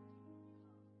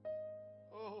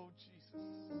 Oh Jesus,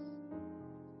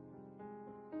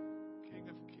 King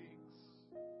of kings,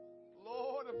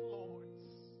 Lord of lords.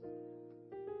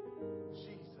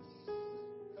 Jesus.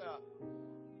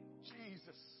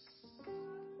 Jesus.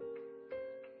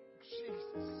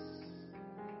 Jesus.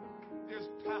 There's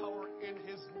power in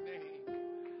his name.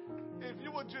 If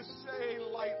you would just say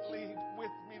lightly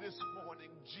with me this morning,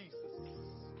 Jesus.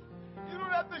 You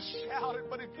don't have to shout it,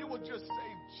 but if you would just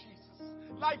say Jesus,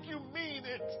 like you mean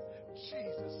it,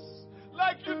 Jesus.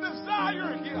 Like you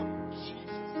desire him,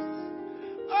 Jesus.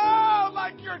 Oh,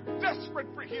 like you're desperate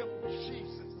for him,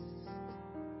 Jesus.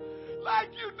 Like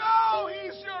you know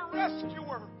he's your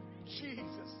rescuer,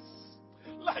 Jesus.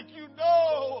 Like you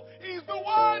know he's the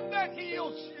one that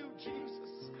heals you,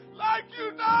 Jesus. Like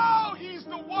you know he's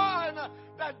the one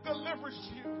that delivers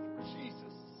you,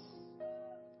 Jesus.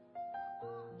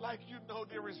 Like you know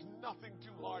there is nothing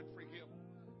too hard for him,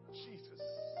 Jesus.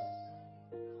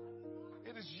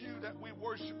 It is you that we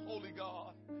worship, Holy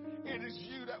God. It is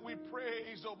you that we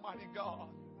praise, Almighty God.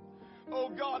 Oh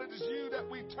God, it is you that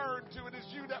we turn to. It is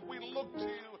you that we look to.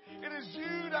 It is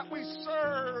you that we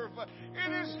serve.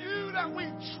 It is you that we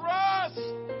trust,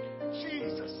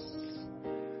 Jesus.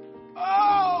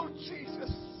 Oh,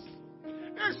 Jesus.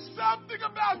 There's something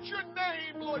about your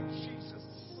name, Lord Jesus.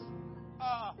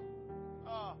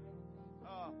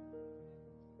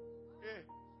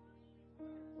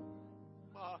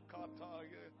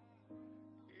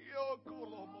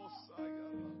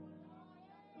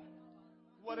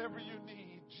 Whatever you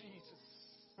need, Jesus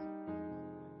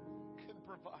can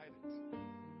provide it.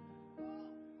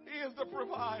 He is the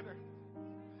provider.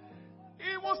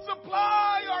 He will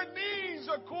supply our needs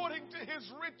according to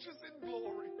his riches and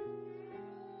glory.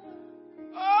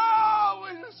 Oh,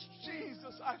 it is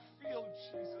Jesus. I feel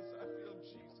Jesus. I feel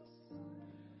Jesus.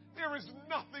 There is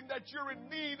nothing that you're in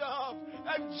need of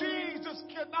that Jesus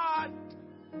cannot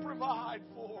provide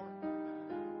for.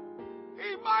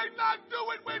 He might not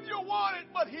do it when you want it,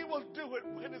 but he will do it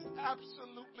when it's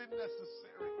absolutely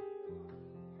necessary.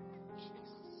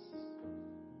 Jesus.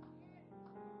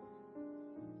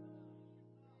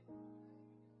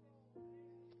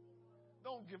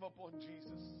 Don't give up on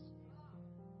Jesus.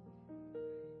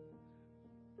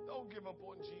 Don't give up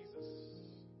on Jesus.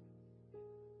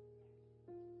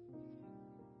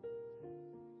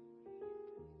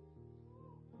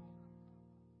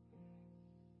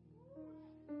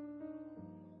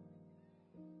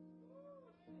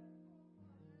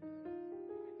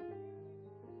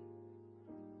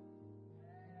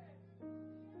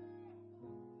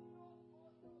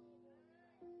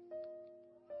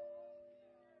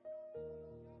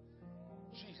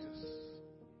 Jesus.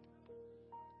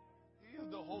 He is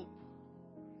the hope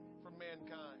for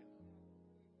mankind.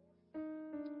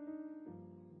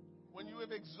 When you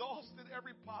have exhausted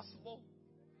every possible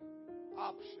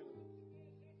option,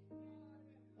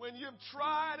 when you've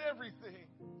tried everything,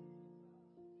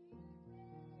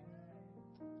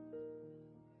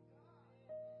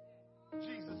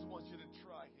 Jesus wants you to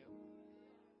try him.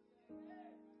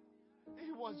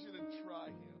 He wants you to try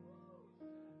him.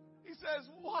 He says,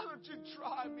 why don't you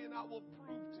try me and I will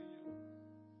prove to you.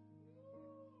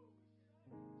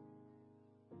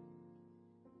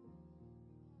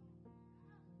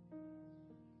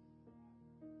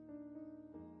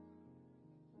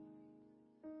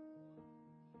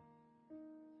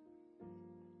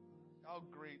 How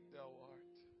great thou art.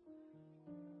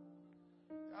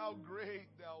 How great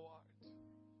thou art.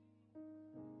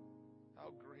 How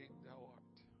great thou art.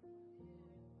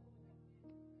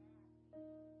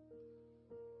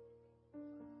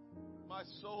 My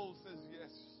soul says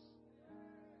yes.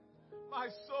 My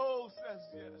soul says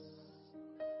yes.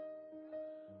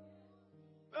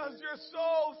 Does your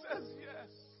soul says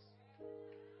yes?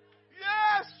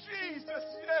 Yes, Jesus.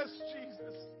 Yes,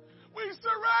 Jesus. We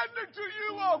surrender to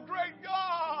you, oh great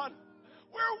God.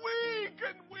 We're weak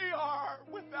and we are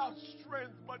without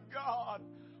strength, but God,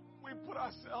 we put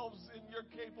ourselves in your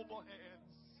capable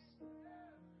hands.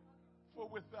 For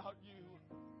without you,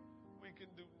 we can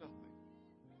do nothing.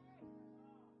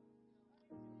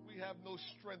 We have no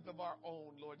strength of our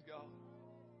own, Lord God.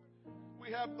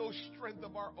 We have no strength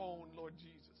of our own, Lord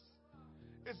Jesus.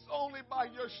 It's only by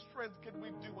your strength can we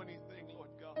do anything, Lord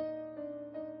God.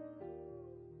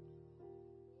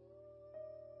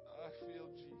 I feel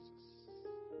Jesus.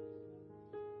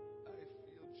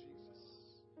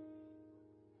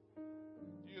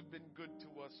 been good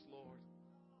to us, Lord.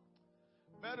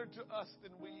 Better to us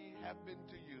than we have been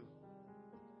to you.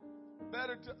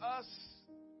 Better to us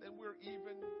than we're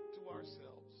even to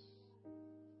ourselves.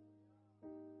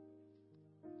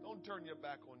 Don't turn your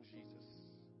back on Jesus.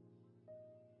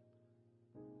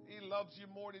 He loves you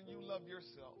more than you love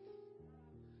yourself.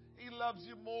 He loves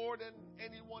you more than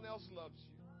anyone else loves you.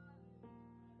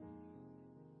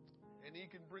 And He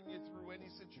can bring you through any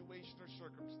situation or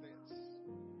circumstance.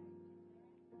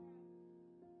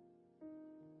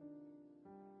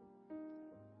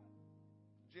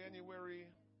 January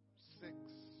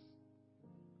 6th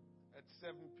at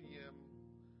 7 p.m.,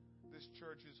 this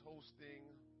church is hosting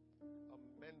a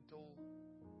mental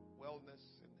wellness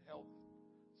and health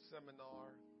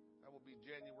seminar. That will be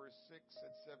January 6th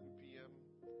at 7 p.m.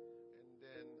 and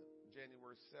then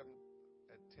January 7th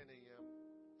at 10 a.m.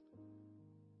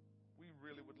 We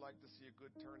really would like to see a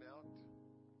good turnout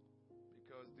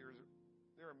because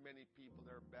there are many people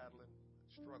that are battling,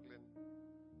 struggling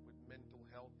with mental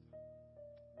health.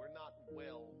 We're not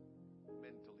well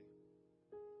mentally.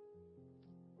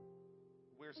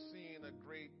 We're seeing a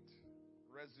great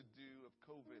residue of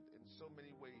COVID in so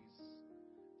many ways.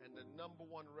 And the number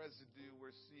one residue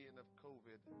we're seeing of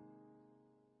COVID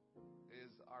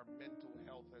is our mental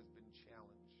health has been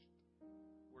challenged.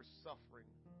 We're suffering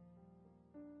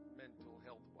mental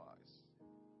health-wise.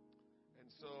 And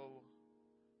so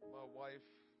my wife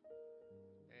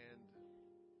and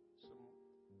some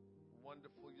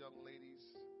wonderful young ladies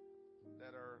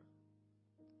that are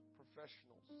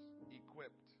professionals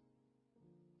equipped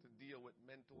to deal with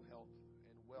mental health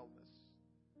and wellness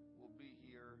will be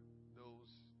here those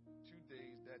 2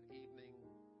 days, that evening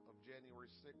of January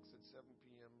 6th at 7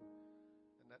 p.m.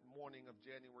 and that morning of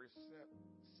January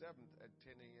 7th at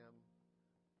 10 a.m.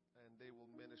 And they will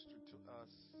minister to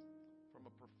us from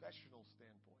a professional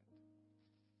standpoint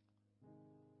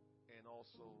and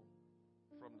also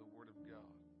from the Word of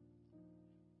God.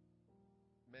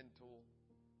 Mental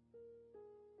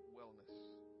wellness.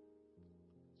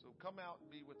 So come out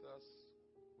and be with us.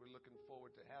 We're looking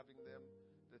forward to having them.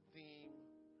 The theme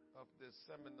of this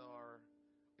seminar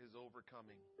is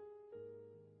overcoming.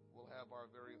 We'll have our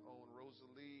very own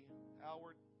Rosalie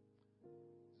Howard,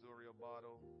 Zuri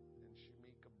Abato, and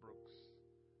Shamika Brooks.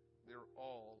 They're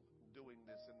all doing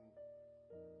this in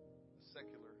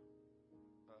secular,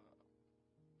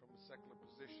 from a secular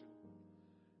position,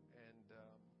 and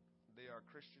they are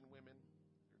Christian women.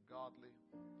 They're godly,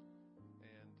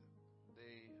 and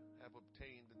they have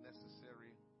obtained the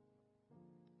necessary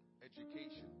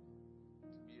education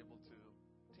to be able to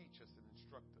teach us and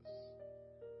instruct us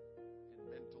in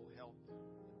mental health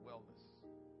and wellness.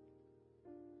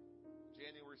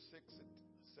 January 6th at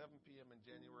 7 p.m. and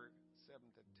January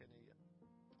 7th at 10 a.m.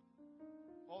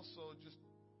 Also, just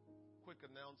quick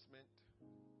announcement.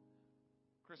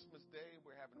 Christmas Day,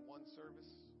 we're having one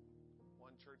service,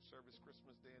 one church service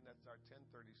Christmas Day, and that's our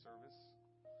 10:30 service.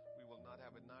 We will not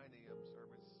have a 9 a.m.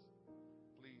 service.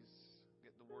 Please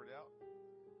get the word out.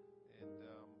 And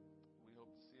we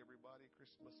hope to see everybody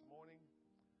Christmas morning.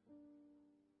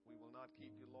 We will not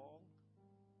keep you long,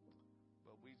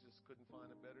 but we just couldn't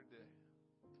find a better day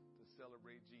to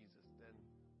celebrate Jesus than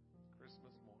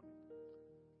Christmas morning.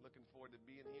 Looking forward to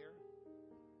being here.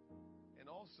 And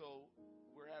also,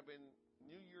 we're having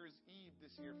New Year's Eve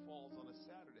this year falls on a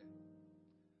Saturday.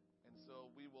 And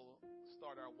so we will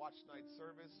start our watch night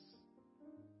service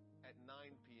at 9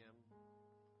 p.m.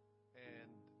 and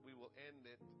we will end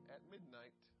it at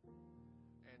midnight.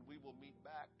 And we will meet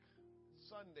back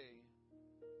Sunday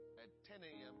at 10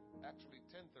 a.m., actually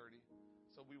 10:30.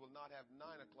 So we will not have 9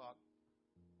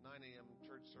 a.m.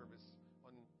 church service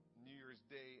on New Year's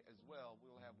Day as well. We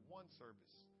will have one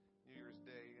service New Year's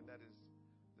Day, and that is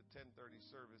the 10:30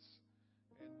 service.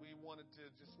 And we wanted to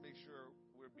just make sure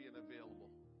we're being available.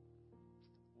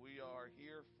 We are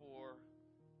here for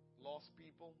lost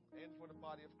people and for the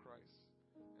body of Christ.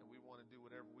 And we want to do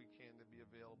whatever we can to be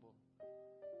available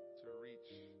to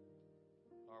reach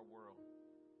our world.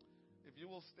 If you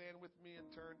will stand with me and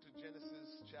turn to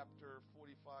Genesis chapter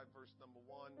 45, verse number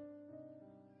 1.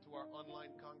 To our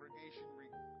online congregation,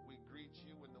 we greet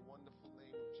you in the wonderful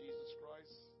name of Jesus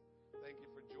Christ. Thank you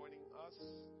for joining us.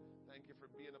 Thank you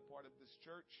for being a part of this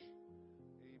church.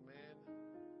 Amen.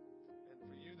 And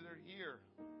for you that are here,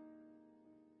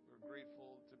 we're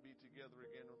grateful to be together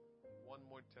again one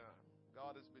more time.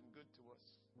 God has been good to us.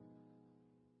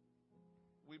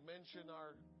 We mention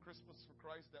our Christmas for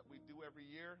Christ that we do every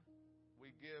year.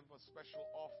 We give a special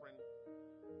offering.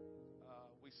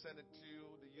 We send it to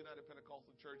the United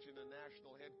Pentecostal Church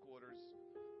International headquarters.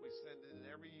 We send it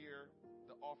every year,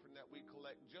 the offering that we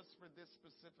collect just for this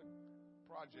specific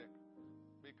project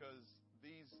because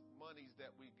these monies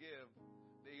that we give,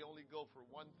 they only go for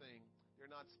one thing.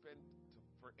 They're not spent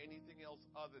for anything else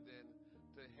other than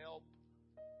to help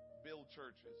build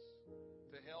churches,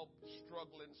 to help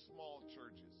struggling small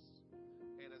churches.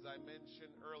 And as I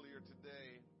mentioned earlier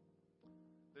today,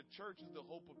 the church is the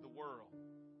hope of the world.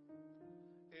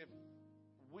 If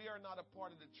we are not a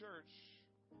part of the church,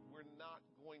 we're not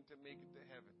going to make it to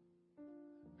heaven.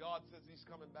 God says He's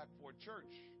coming back for a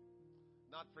church,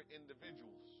 not for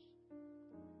individuals.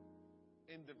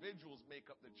 Individuals make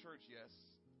up the church, yes,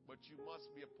 but you must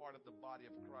be a part of the body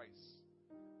of Christ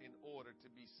in order to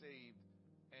be saved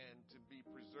and to be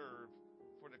preserved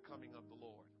for the coming of the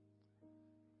Lord.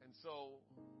 And so,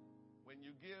 when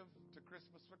you give to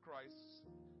Christmas for Christ,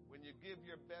 when you give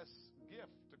your best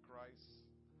gift to Christ,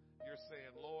 you're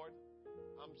saying, Lord,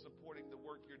 I'm supporting the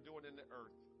work you're doing in the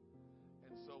earth.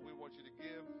 And so we want you to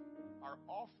give. Our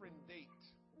offering date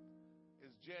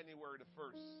is January the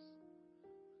 1st.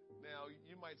 Now,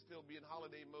 you might still be in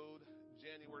holiday mode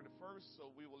January the 1st,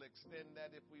 so we will extend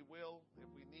that if we will, if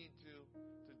we need to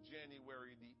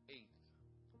January the 8th.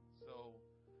 So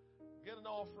get an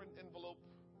offering envelope,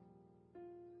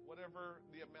 whatever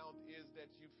the amount is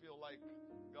that you feel like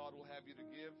God will have you to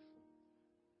give.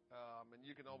 And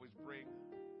you can always bring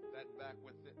that back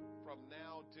with it from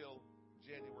now till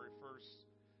January 1st,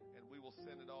 and we will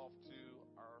send it off to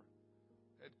our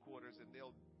headquarters, and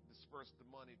they'll disperse the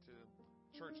money to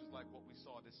churches like what we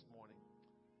saw this morning.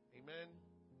 Amen.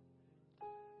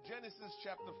 Genesis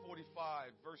chapter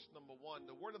 45, verse number 1.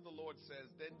 The word of the Lord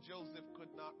says, Then Joseph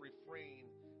could not refrain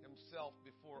himself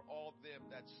before all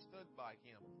them that stood by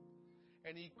him.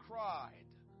 And he cried,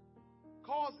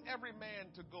 Cause every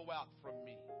man to go out from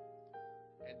me.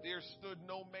 And there stood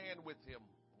no man with him,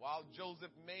 while Joseph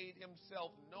made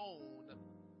himself known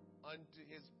unto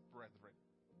his brethren.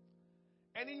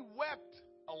 And he wept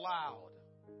aloud.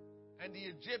 And the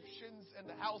Egyptians and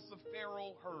the house of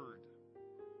Pharaoh heard.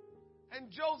 And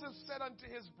Joseph said unto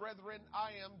his brethren,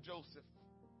 I am Joseph,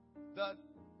 that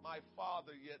my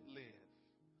father yet live.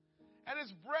 And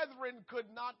his brethren could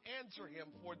not answer him,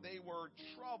 for they were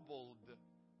troubled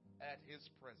at his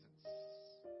presence.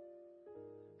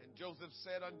 And Joseph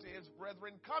said unto his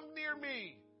brethren, Come near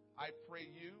me, I pray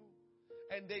you.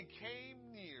 And they came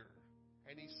near.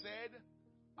 And he said,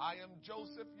 I am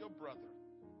Joseph your brother,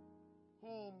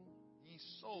 whom ye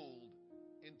sold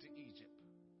into Egypt.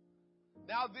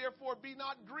 Now therefore be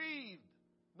not grieved,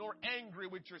 nor angry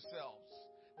with yourselves,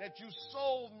 that you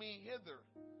sold me hither.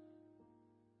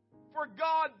 For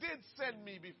God did send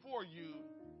me before you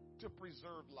to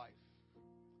preserve life.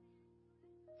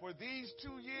 For these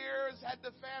 2 years had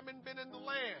the famine been in the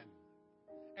land,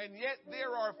 and yet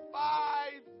there are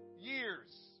 5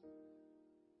 years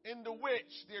in the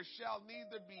which there shall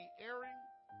neither be airing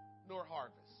nor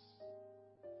harvest.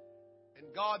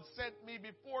 And God sent me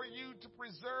before you to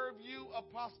preserve you a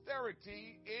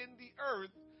posterity in the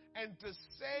earth and to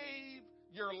save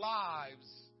your lives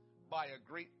by a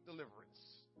great deliverance.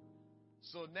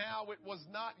 So now it was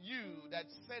not you that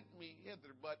sent me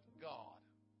hither, but God.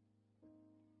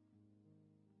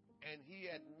 And he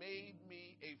had made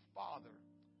me a father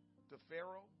to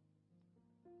Pharaoh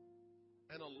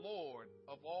and a lord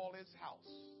of all his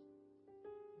house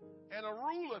and a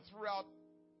ruler throughout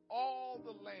all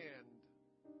the land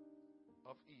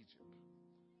of Egypt.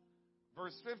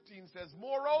 Verse 15 says,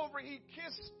 Moreover, he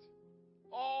kissed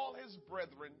all his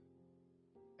brethren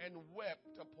and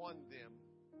wept upon them.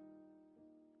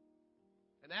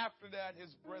 And after that,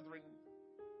 his brethren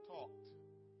talked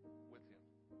with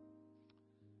him.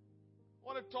 I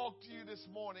want to talk to you this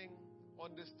morning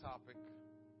on this topic,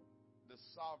 the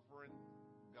sovereign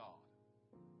God.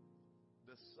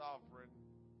 The sovereign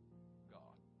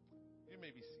God. You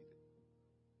may be seated.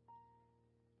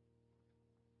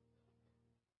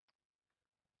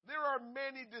 There are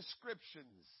many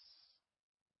descriptions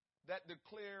that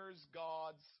declares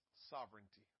God's sovereignty.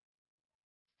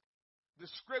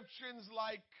 Descriptions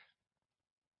like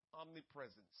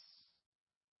omnipresence,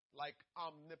 like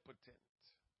omnipotent,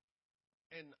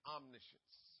 and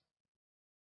omniscience.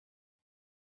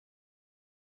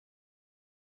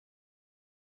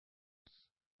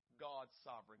 God's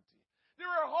sovereignty. There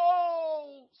are a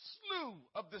whole slew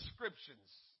of descriptions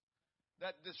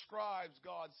that describes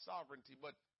God's sovereignty,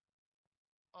 but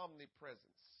omnipresence,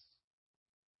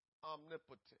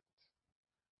 omnipotent,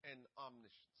 and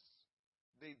omniscience,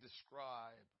 they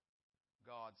describe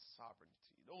God's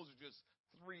sovereignty. Those are just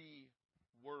 3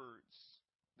 words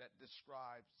that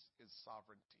describes his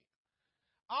sovereignty.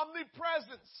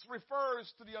 Omnipresence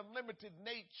refers to the unlimited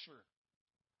nature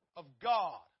of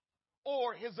God,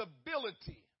 or his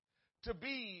ability to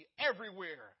be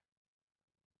everywhere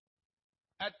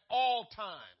at all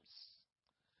times.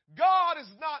 God is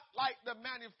not like the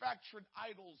manufactured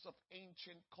idols of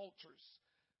ancient cultures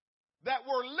that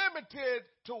were limited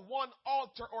to one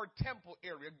altar or temple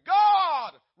area.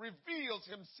 God reveals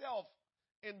himself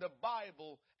in the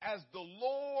Bible as the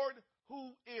Lord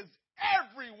who is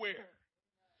everywhere.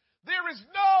 There is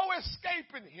no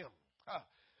escaping him.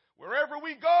 Wherever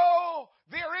we go,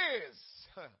 there is.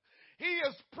 He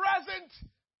is present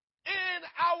in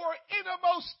our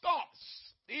innermost thoughts.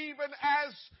 Even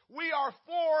as we are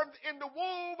formed in the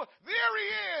womb, there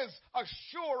he is,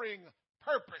 assuring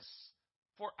purpose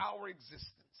for our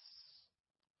existence.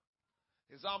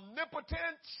 His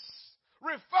omnipotence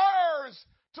refers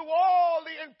to all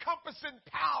the encompassing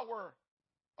power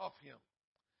of him.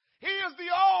 He is the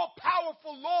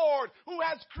all-powerful Lord who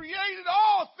has created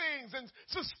all things and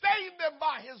sustained them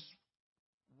by his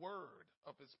word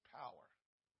of his power.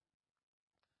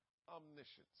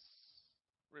 Omniscience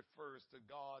refers to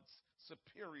God's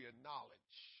superior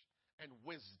knowledge and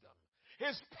wisdom,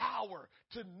 his power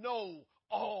to know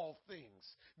all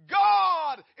things.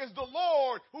 God is the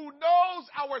Lord who knows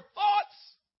our thoughts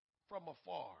from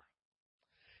afar.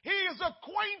 He is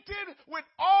acquainted with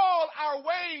all our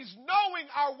ways, knowing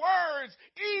our words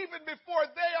even before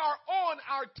they are on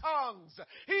our tongues.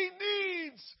 He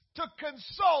needs to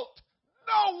consult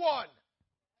no one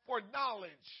for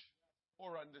knowledge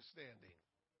or understanding.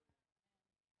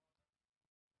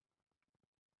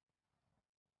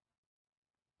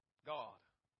 God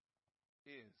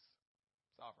is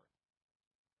sovereign.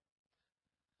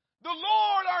 The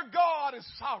Lord our God is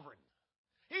sovereign.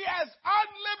 He has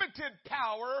unlimited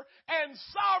power and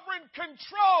sovereign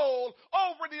control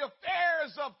over the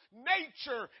affairs of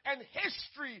nature and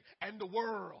history and the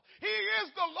world. He is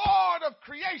the Lord of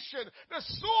creation, the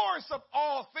source of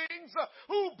all things,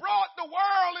 who brought the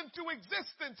world into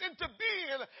existence, into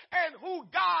being, and who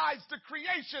guides the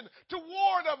creation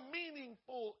toward a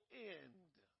meaningful end.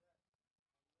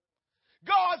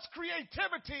 God's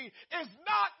creativity is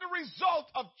not the result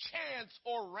of chance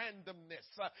or randomness.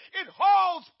 It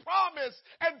holds promise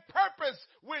and purpose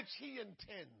which he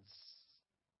intends.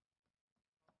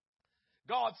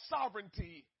 God's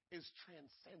sovereignty is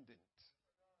transcendent.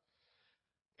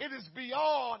 It is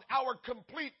beyond our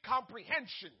complete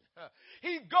comprehension.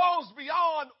 He goes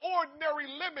beyond ordinary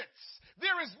limits.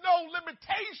 There is no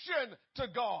limitation to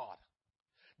God.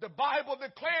 The Bible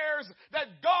declares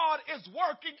that God is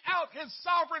working out his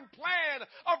sovereign plan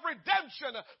of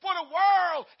redemption for the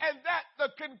world and that the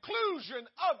conclusion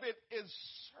of it is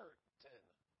certain.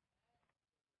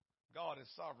 God is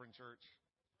sovereign, church.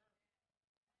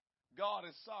 God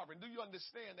is sovereign. Do you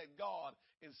understand that God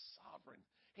is sovereign?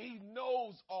 He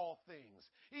knows all things.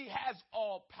 He has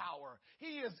all power.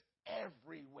 He is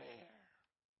everywhere.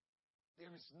 There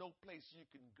is no place you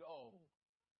can go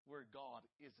where God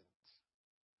isn't.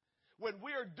 When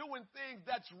we are doing things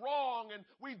that's wrong and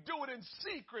we do it in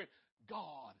secret,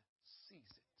 God sees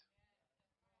it.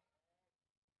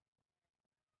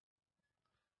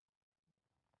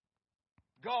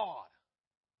 God,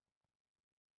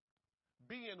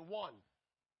 being one,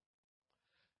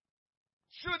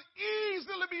 should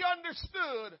easily be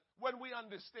understood when we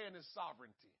understand his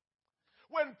sovereignty.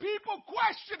 When people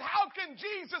question how can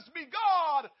Jesus be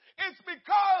God, it's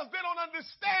because they don't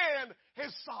understand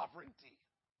his sovereignty.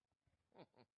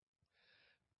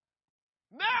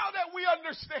 Now that we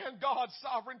understand God's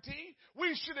sovereignty,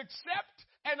 we should accept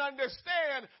and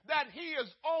understand that he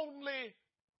is only,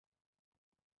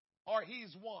 or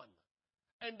he's one,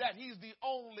 and that he's the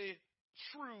only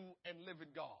true and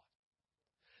living God.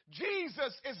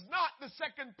 Jesus is not the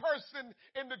second person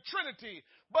in the Trinity,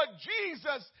 but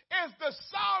Jesus is the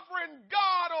sovereign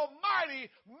God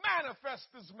Almighty manifest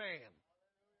as man.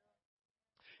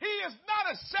 He is not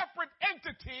a separate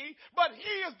entity, but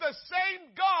he is the same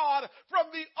God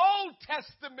from the Old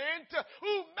Testament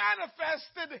who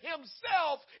manifested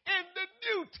himself in the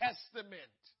New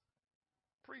Testament.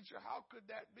 Preacher, how could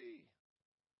that be?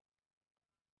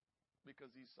 Because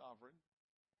he's sovereign.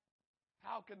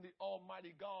 How can the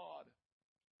Almighty God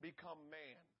become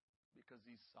man? Because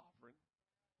he's sovereign.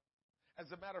 As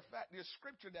a matter of fact, there's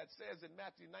scripture that says in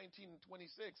Matthew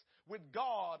 19:26, with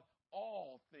God,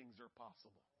 all things are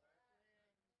possible.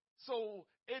 So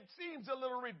it seems a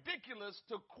little ridiculous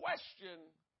to question,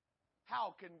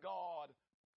 how can God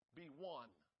be one?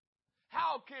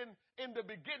 How can, in the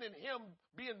beginning, him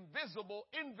be invisible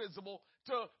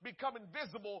to become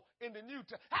invisible in the New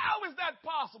Testament? How is that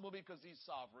possible? Because he's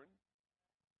sovereign.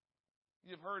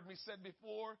 You've heard me said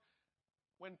before,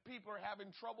 when people are having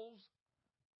troubles,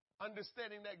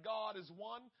 understanding that God is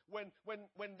one, when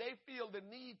they feel the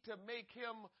need to make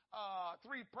him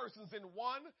three persons in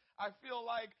one, I feel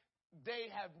like they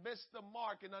have missed the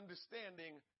mark in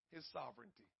understanding his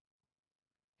sovereignty.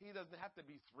 He doesn't have to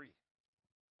be three.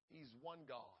 He's one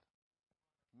God,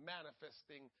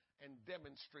 manifesting and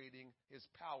demonstrating his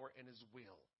power and his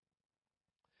will.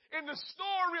 In the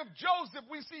story of Joseph,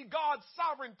 we see God's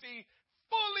sovereignty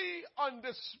fully on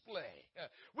display.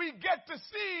 We get to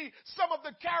see some of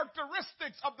the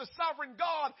characteristics of the sovereign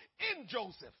God in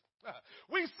Joseph.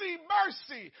 We see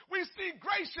mercy, we see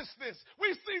graciousness,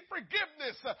 we see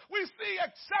forgiveness, we see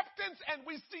acceptance, and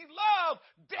we see love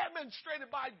demonstrated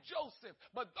by Joseph.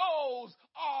 But those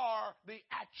are the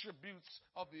attributes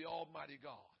of the Almighty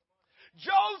God.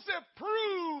 Joseph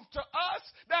proved to us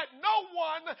that no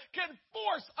one can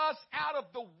force us out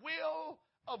of the will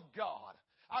of God.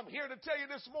 I'm here to tell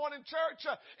you this morning, church,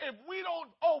 if we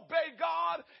don't obey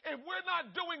God, if we're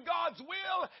not doing God's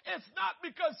will, it's not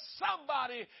because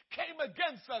somebody came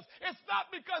against us. It's not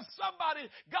because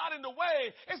somebody got in the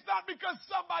way. It's not because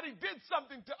somebody did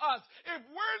something to us. If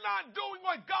we're not doing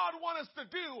what God wants us to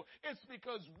do, it's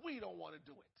because we don't want to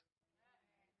do it.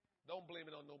 Don't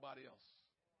blame it on nobody else.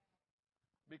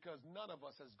 Because none of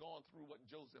us has gone through what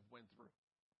Joseph went through.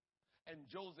 And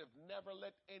Joseph never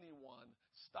let anyone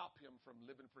stop him from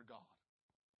living for God.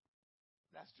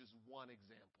 That's just one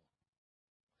example.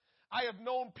 I have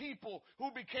known people who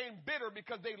became bitter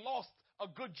because they lost a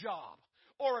good job,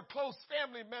 or a close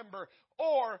family member,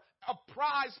 or a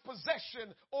prized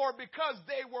possession, or because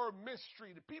they were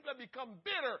mistreated. People have become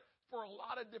bitter for a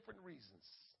lot of different reasons.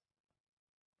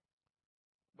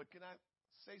 But can I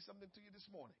say something to you this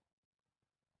morning?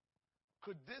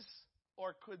 Could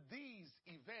these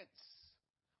events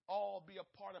all be a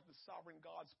part of the sovereign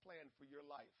God's plan for your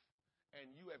life,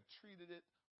 and you have treated it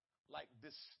like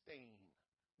disdain,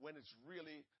 when it's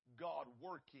really God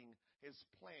working his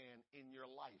plan in your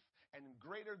life, and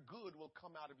greater good will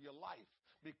come out of your life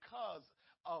because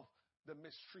of the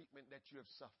mistreatment that you have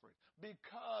suffered,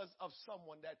 because of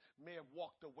someone that may have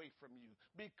walked away from you,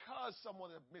 because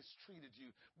someone has mistreated you,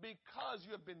 because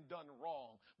you have been done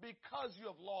wrong, because you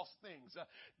have lost things.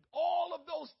 All of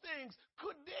those things,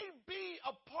 could they be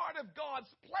a part of God's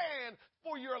plan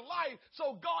for your life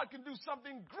so God can do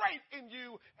something great in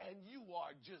you, and you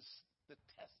are just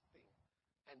detesting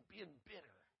and being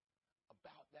bitter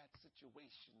about that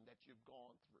situation that you've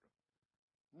gone through,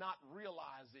 not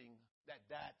realizing that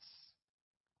that's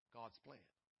God's plan.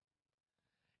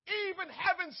 Even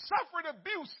having suffered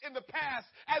abuse in the past,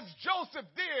 as Joseph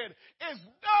did, is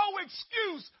no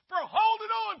excuse for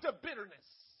holding on to bitterness.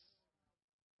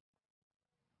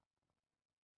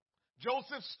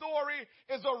 Joseph's story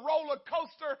is a roller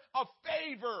coaster of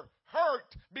favor, hurt,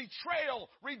 betrayal,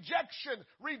 rejection,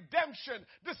 redemption,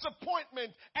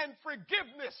 disappointment, and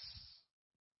forgiveness.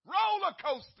 Roller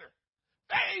coaster.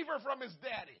 Favor from his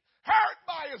daddy, hurt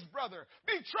by his brother,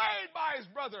 betrayed by his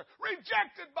brother,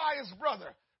 rejected by his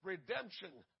brother.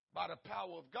 Redemption by the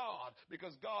power of God,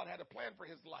 because God had a plan for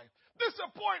his life.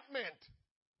 Disappointment,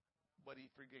 but he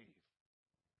forgave.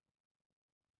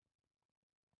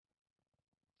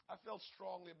 I felt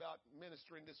strongly about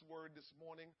ministering this word this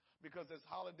morning because as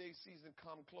holiday season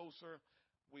come closer,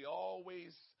 we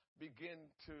always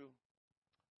begin to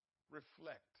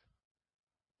reflect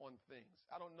on things.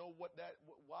 I don't know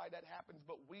why that happens,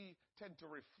 but we tend to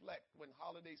reflect when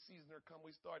holiday season come.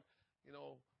 We start,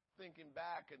 thinking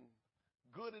back, and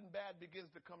good and bad begins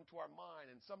to come to our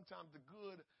mind. And sometimes the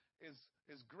good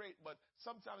is great, but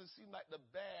sometimes it seems like the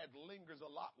bad lingers a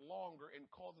lot longer and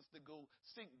causes us to go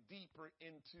sink deeper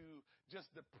into just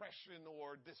depression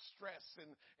or distress,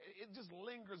 and it just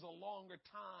lingers a longer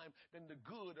time than the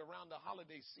good around the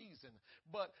holiday season.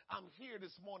 But I'm here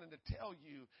this morning to tell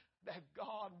you that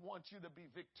God wants you to be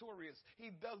victorious. He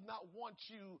does not want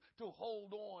you to hold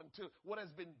on to what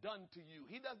has been done to you.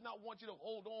 He does not want you to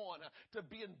hold on to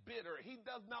being bitter. He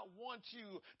does not want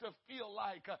you to feel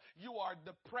like you are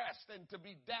depressed and to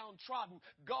be downtrodden.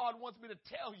 God wants me to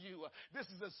tell you this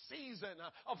is a season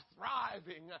of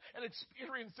thriving and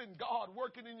experiencing God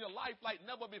working in your life like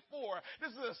never before.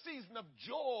 This is a season of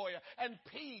joy and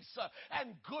peace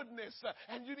and goodness,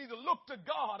 and you need to look to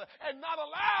God and not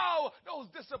allow those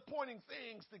disappointing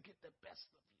things to get the best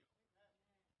of you.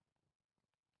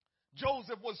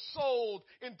 Joseph was sold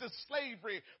into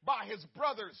slavery by his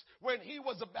brothers when he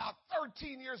was about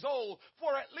 13 years old.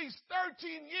 For at least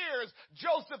 13 years,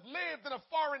 Joseph lived in a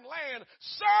foreign land,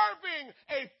 serving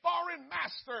a foreign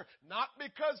master, not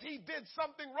because he did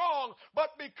something wrong,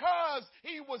 but because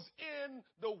he was in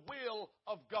the will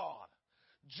of God.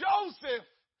 Joseph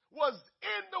was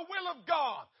in the will of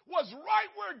God, was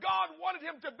right where God wanted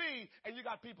him to be, and you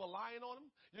got people lying on him.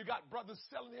 You got brothers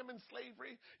selling him in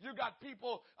slavery. You got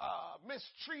people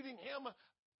mistreating him.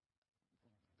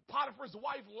 Potiphar's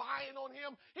wife lying on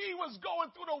him. He was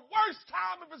going through the worst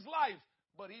time of his life,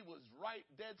 but he was right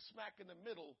dead smack in the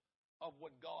middle of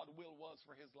what God's will was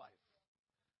for his life.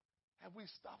 Have we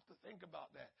stopped to think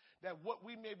about that? That what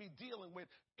we may be dealing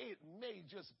with, it may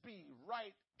just be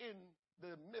right in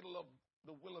the middle of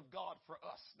the will of God for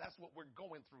us. That's what we're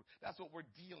going through. That's what we're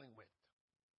dealing with.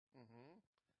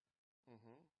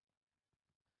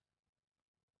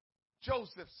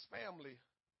 Joseph's family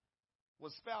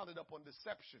was founded upon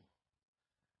deception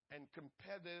and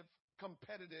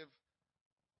competitive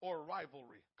or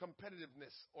rivalry,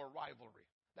 competitiveness or rivalry.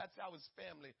 That's how his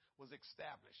family was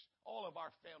established. All of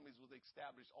our families was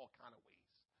established all kind of ways.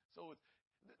 So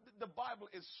the Bible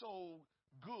is so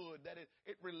good that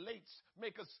it relates,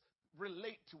 make us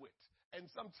relate to it. And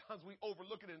sometimes we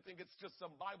overlook it and think it's just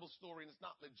some Bible story and it's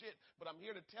not legit. But I'm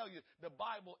here to tell you the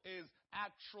Bible is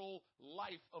actual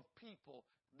life of people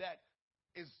that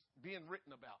is being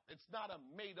written about. It's not a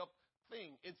made up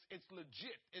thing. It's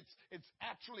legit. It's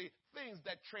actually things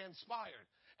that transpired.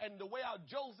 And the way our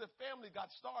Joseph family got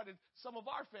started, some of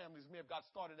our families may have got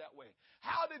started that way.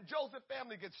 How did Joseph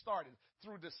family get started?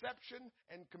 Through deception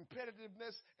and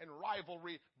competitiveness and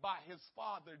rivalry by his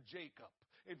father Jacob.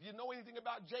 If you know anything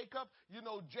about Jacob, you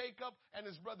know Jacob and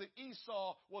his brother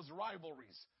Esau was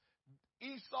rivalries.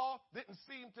 Esau didn't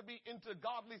seem to be into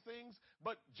godly things,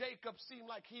 but Jacob seemed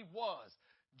like he was.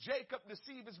 Jacob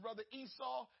deceived his brother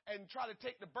Esau and tried to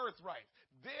take the birthright.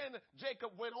 Then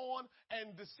Jacob went on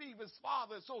and deceived his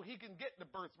father so he can get the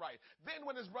birthright. Then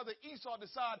when his brother Esau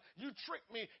decided, you tricked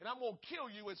me and I'm going to kill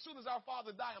you. As soon as our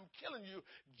father died, I'm killing you.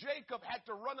 Jacob had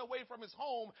to run away from his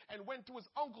home and went to his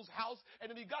uncle's house.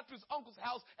 And then he got to his uncle's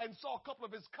house and saw a couple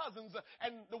of his cousins.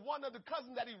 And the one of the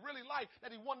cousins that he really liked, that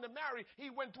he wanted to marry,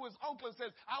 he went to his uncle and says,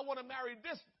 I want to marry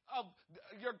this of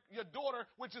your daughter,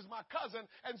 which is my cousin.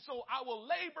 And so I will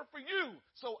labor for you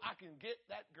so I can get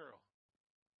that girl.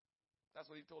 That's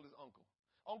what he told his uncle.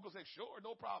 Uncle said, sure,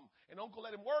 no problem. And uncle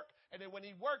let him work. And then when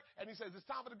he worked and he says, it's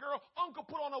time for the girl, uncle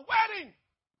put on a wedding.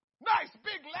 Nice,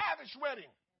 big, lavish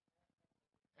wedding.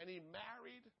 And he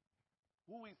married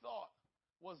who he thought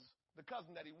was the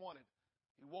cousin that he wanted.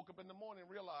 He woke up in the morning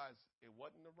and realized it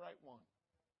wasn't the right one.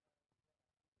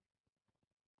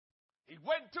 He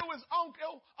went to his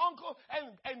uncle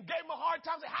and gave him a hard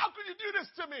time. Said, how could you do this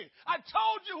to me? I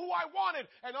told you who I wanted.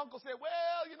 And uncle said,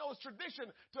 well, you know, it's tradition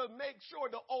to make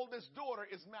sure the oldest daughter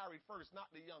is married first,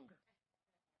 not the younger.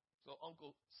 So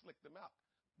uncle slicked him out.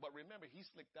 But remember, he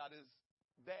slicked out his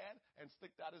dad and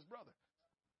slicked out his brother.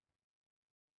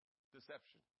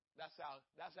 Deception. That's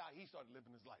how he started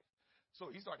living his life.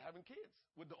 So he started having kids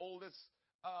with the oldest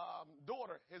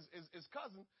daughter, his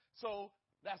cousin. So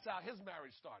that's how his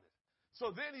marriage started. So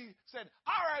then he said,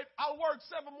 all right, I'll work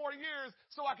 7 more years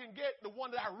so I can get the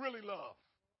one that I really love.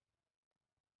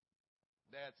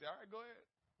 Dad said, all right, go ahead.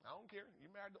 I don't care.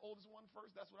 You married the oldest one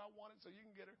first. That's what I wanted, so you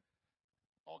can get her.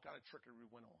 All kind of trickery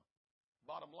went on.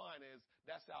 Bottom line is,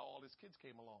 that's how all his kids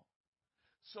came along.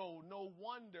 So no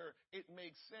wonder it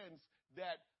makes sense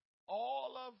that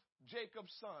all of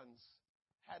Jacob's sons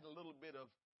had a little bit of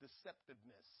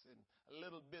deceptiveness and a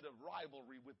little bit of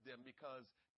rivalry with them because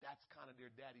that's kind of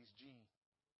their daddy's gene.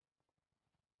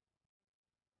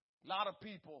 A lot of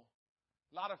people,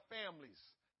 a lot of families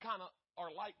kind of are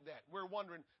like that. We're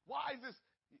wondering, why is this?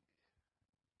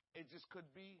 It just could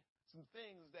be some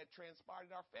things that transpired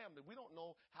in our family. We don't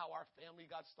know how our family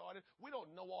got started. We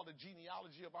don't know all the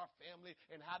genealogy of our family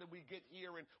and how did we get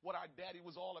here and what our daddy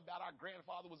was all about, our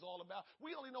grandfather was all about.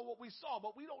 We only know what we saw,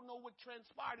 but we don't know what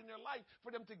transpired in their life for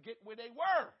them to get where they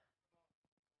were.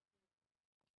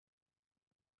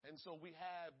 And so we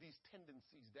have these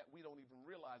tendencies that we don't even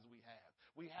realize we have.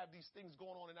 We have these things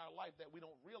going on in our life that we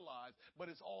don't realize,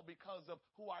 but it's all because of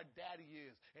who our daddy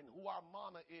is and who our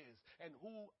mama is and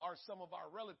who are some of our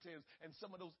relatives, and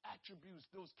some of those attributes,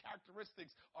 those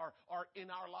characteristics are in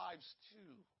our lives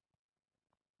too.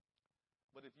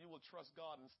 But if you will trust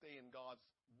God and stay in God's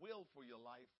will for your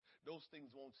life, those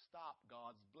things won't stop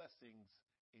God's blessings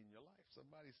in your life.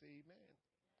 Somebody say amen.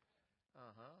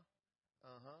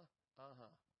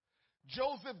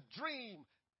 Joseph's dream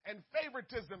and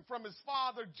favoritism from his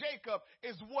father Jacob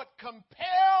is what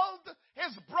compelled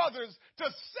his brothers to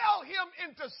sell him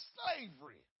into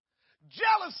slavery.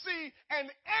 Jealousy and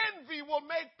envy will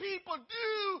make people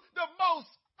do the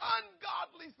most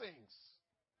ungodly things.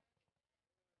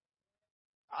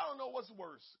 I don't know what's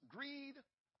worse, greed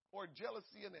or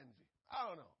jealousy and envy. I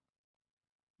don't know.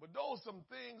 But those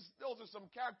are some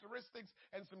characteristics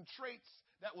and some traits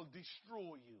that will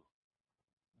destroy you.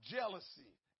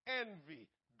 Jealousy, envy,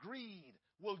 greed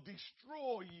will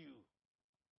destroy you.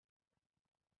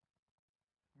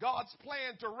 God's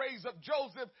plan to raise up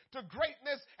Joseph to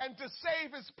greatness and to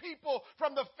save his people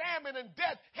from the famine and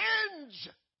death hinge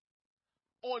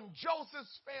on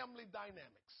Joseph's family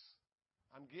dynamics.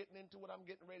 I'm getting into what I'm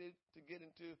getting ready to get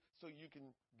into so you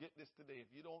can get this today.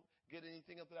 If you don't get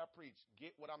anything else that I preach,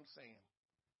 get what I'm saying.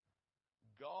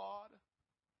 God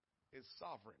is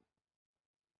sovereign.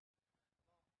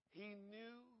 He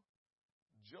knew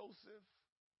Joseph's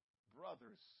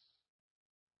brothers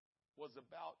was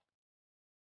about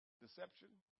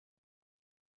deception,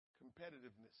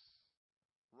 competitiveness,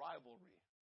 rivalry.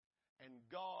 And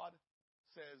God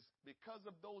says, because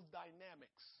of those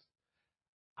dynamics,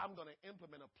 I'm going to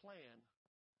implement a plan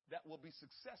that will be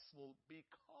successful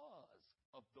because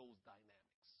of those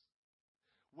dynamics.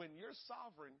 When you're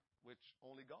sovereign, which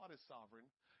only God is sovereign,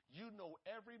 you know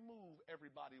every move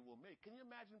everybody will make. Can you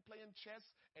imagine playing chess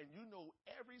and you know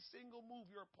every single move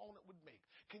your opponent would make?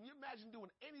 Can you imagine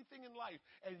doing anything in life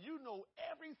and you know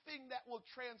everything that will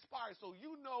transpire, so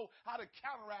you know how to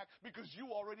counteract because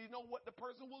you already know what the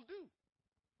person will do?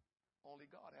 Only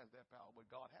God has that power, but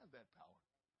God has that power.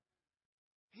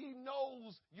 He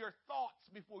knows your thoughts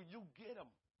before you get them.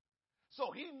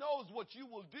 So he knows what you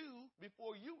will do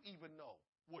before you even know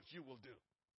what you will do.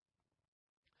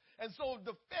 And so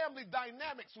the family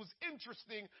dynamics was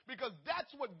interesting because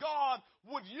that's what God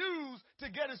would use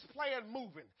to get his plan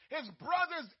moving. His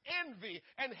brothers' envy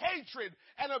and hatred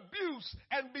and abuse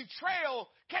and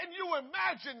betrayal. Can you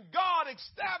imagine God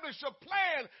establish a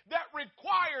plan that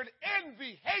required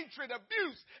envy, hatred,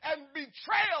 abuse, and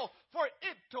betrayal for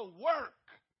it to work?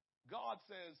 God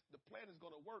says the plan is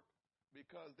going to work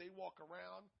because they walk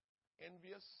around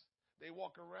envious. They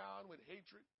walk around with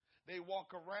hatred. They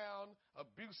walk around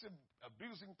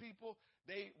abusing people.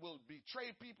 They will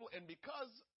betray people. And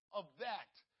because of that,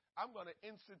 I'm going to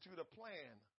institute a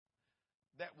plan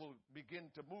that will begin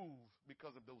to move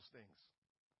because of those things.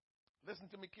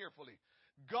 Listen to me carefully.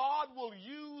 God will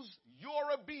use your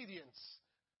obedience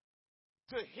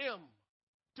to him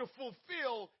to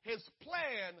fulfill his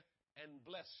plan and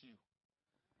bless you.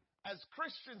 As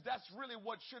Christians, that's really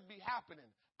what should be happening.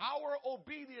 Our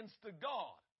obedience to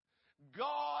God.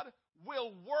 God will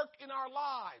work in our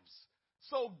lives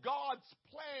so God's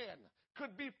plan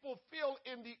could be fulfilled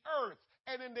in the earth.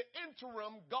 And in the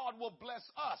interim, God will bless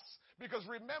us. Because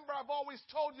remember, I've always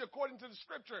told you, according to the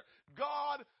scripture,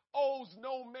 God owes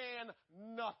no man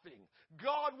nothing.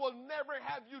 God will never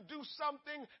have you do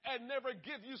something and never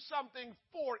give you something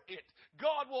for it.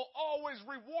 God will always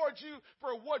reward you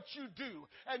for what you do.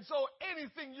 And so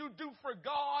anything you do for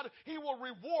God, he will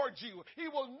reward you. He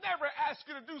will never ask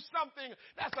you to do something.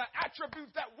 That's an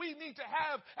attribute that we need to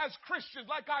have as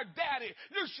Christians, like our daddy.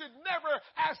 You should never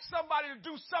ask somebody to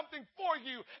do something for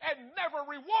you and never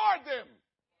reward them.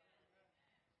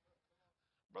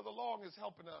 Brother Long is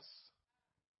helping us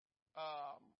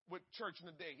with Church in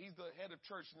the Day. He's the head of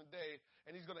Church in the Day,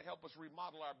 and he's going to help us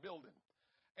remodel our building.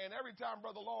 And every time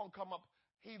Brother Long come up,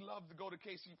 he loved to go to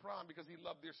KC Prime because he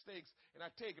loved their steaks, and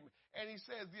I take him. And he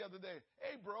says the other day,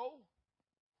 hey, bro,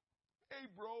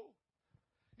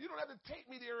 you don't have to take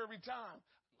me there every time.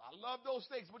 I love those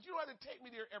steaks, but you don't have to take me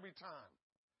there every time.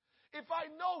 If I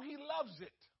know he loves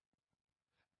it,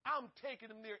 I'm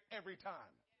taking him there every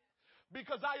time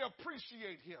because I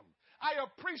appreciate him. I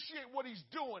appreciate what he's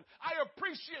doing. I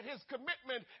appreciate his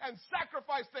commitment and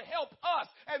sacrifice to help us.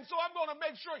 And so I'm going to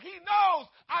make sure he knows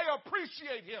I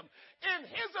appreciate him. In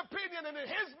his opinion and in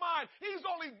his mind, he's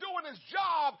only doing his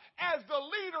job as the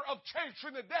leader of Church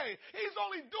in the Day. He's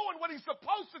only doing what he's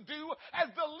supposed to do as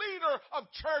the leader of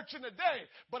Church in the Day.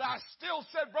 But I still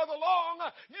said, Brother Long,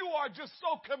 you are just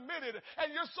so committed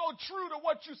and you're so true to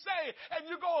what you say and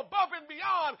you go above and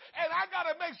beyond. And I got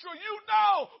to make sure you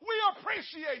know we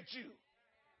appreciate you.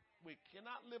 We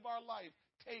cannot live our life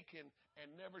taking and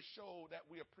never show that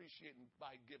we appreciate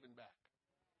by giving back.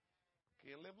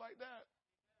 Can't live like that.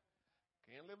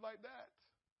 Can't live like that.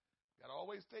 Got to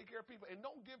always take care of people. And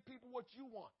don't give people what you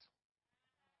want.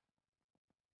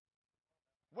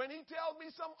 When he tells me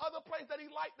some other place that he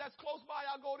likes that's close by,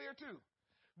 I'll go there too.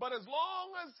 But as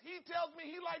long as he tells me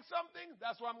he likes something,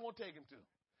 that's where I'm going to take him to.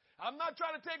 I'm not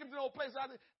trying to take him to no place I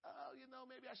think,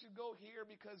 maybe I should go here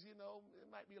because, it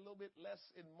might be a little bit less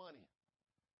in money.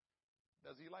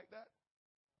 Does he like that?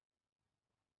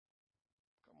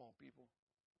 Come on, people.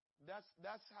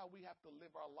 That's how we have to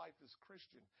live our life as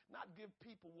Christians. Not give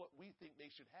people what we think they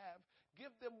should have.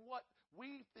 Give them what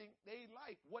we think they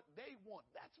like, what they want.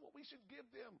 That's what we should give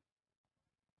them.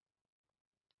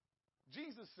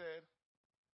 Jesus said,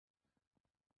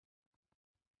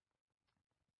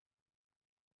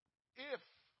 if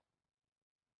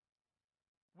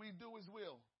we do his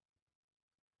will,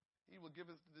 he will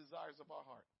give us the desires of our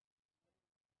heart.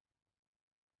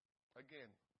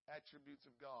 Again, attributes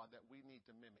of God that we need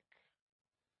to mimic.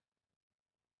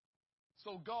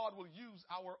 So God will use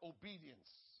our obedience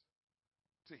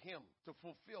to him to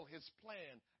fulfill his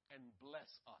plan and bless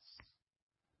us.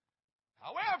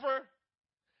 However,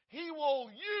 he will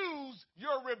use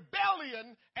your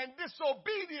rebellion and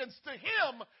disobedience to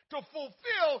him to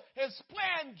fulfill his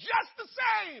plan just the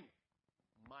same,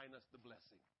 minus the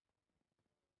blessing.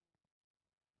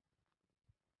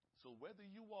 So whether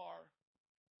you are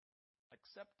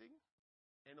accepting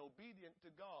and obedient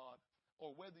to God,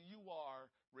 or whether you are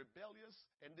rebellious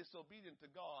and disobedient to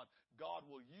God, God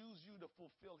will use you to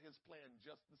fulfill his plan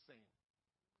just the same.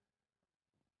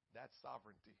 That's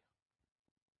sovereignty.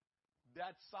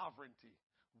 That's sovereignty.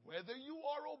 Whether you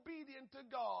are obedient to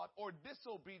God or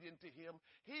disobedient to him,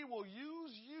 he will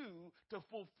use you to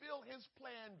fulfill his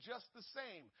plan just the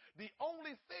same. The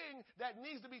only thing that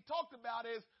needs to be talked about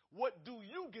is, what do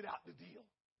you get out the deal?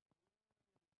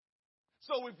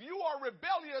 So if you are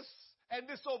rebellious and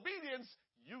disobedience,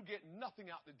 you get nothing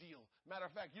out the deal. Matter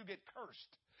of fact, you get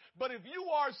cursed. But if you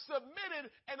are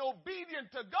submitted and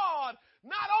obedient to God,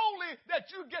 not only that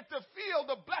you get to feel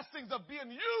the blessings of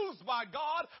being used by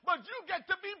God, but you get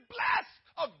to be blessed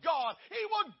of God. He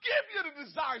will give you the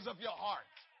desires of your heart.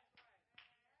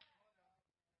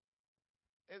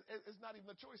 It's not even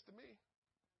a choice to me.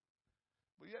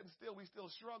 But yet and still, we still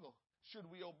struggle. Should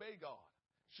we obey God?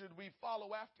 Should we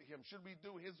follow after him? Should we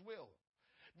do his will?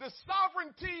 The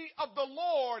sovereignty of the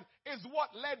Lord is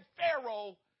what led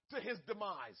Pharaoh to his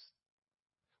demise.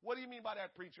 What do you mean by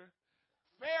that, preacher?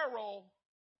 Pharaoh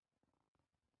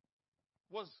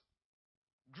was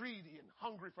greedy and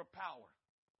hungry for power.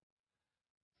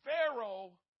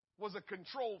 Pharaoh was a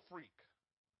control freak.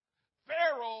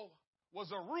 Pharaoh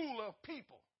was a ruler of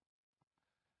people.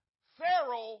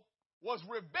 Pharaoh was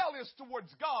rebellious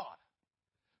towards God.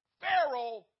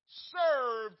 Pharaoh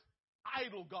served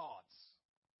idol gods.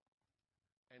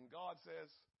 And God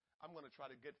says, I'm going to try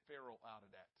to get Pharaoh out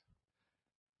of that.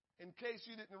 In case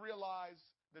you didn't realize,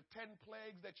 the 10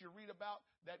 plagues that you read about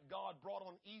that God brought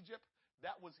on Egypt,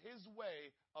 that was his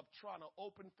way of trying to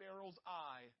open Pharaoh's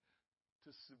eye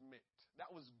to submit.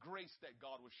 That was grace that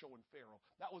God was showing Pharaoh.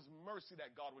 That was mercy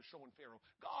that God was showing Pharaoh.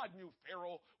 God knew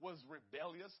Pharaoh was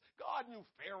rebellious. God knew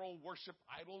Pharaoh worshiped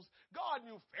idols. God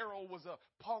knew Pharaoh was a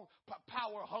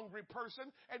power-hungry person,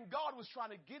 and God was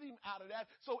trying to get him out of that.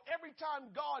 So every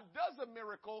time God does a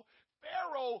miracle,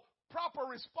 Pharaoh's proper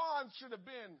response should have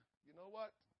been, you know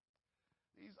what?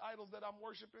 These idols that I'm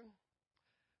worshiping,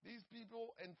 these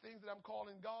people and things that I'm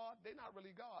calling God, they're not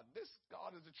really God. This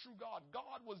God is a true God.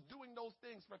 God was doing those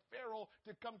things for Pharaoh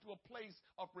to come to a place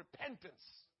of repentance.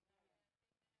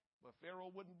 But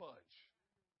Pharaoh wouldn't budge.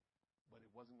 But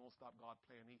it wasn't going to stop God's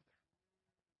plan either.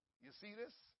 You see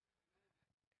this?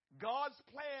 God's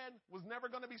plan was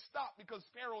never going to be stopped because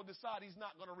Pharaoh decided he's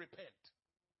not going to repent.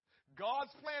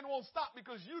 God's plan won't stop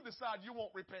because you decide you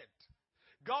won't repent.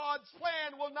 God's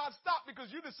plan will not stop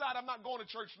because you decide I'm not going to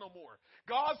church no more.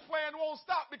 God's plan won't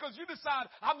stop because you decide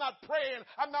I'm not praying,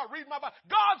 I'm not reading my Bible.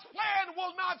 God's plan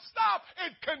will not stop.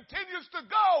 It continues to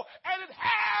go, and it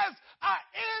has an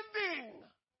ending.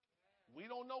 We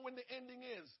don't know when the ending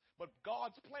is, but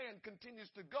God's plan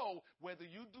continues to go whether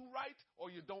you do right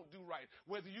or you don't do right,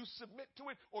 whether you submit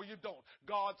to it or you don't.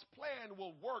 God's plan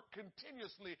will work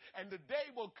continuously, and the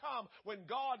day will come when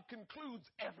God concludes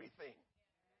everything.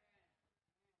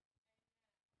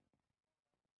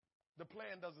 The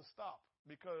plan doesn't stop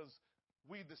because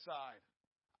we decide,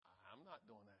 I'm not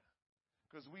doing that.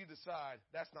 Because we decide,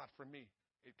 that's not for me.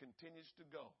 It continues to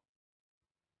go.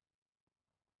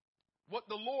 What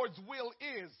the Lord's will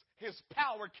is, his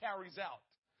power carries out.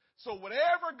 So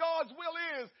whatever God's will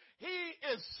is, he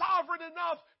is sovereign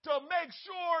enough to make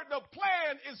sure the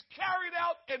plan is carried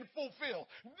out and fulfilled.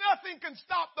 Nothing can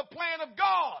stop the plan of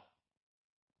God.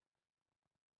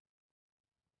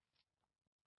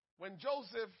 When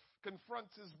Joseph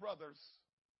confronts his brothers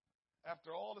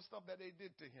after all the stuff that they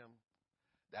did to him,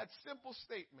 that simple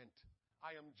statement,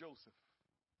 I am Joseph,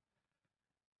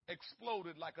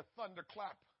 exploded like a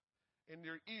thunderclap in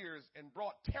their ears and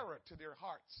brought terror to their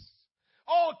hearts.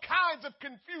 All kinds of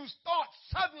confused thoughts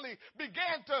suddenly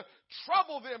began to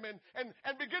trouble them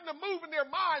and begin to move in their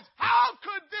minds. How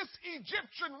could this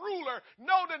Egyptian ruler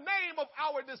know the name of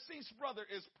our deceased brother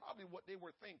is probably what they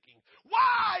were thinking.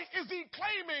 Why is he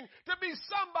claiming to be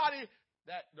somebody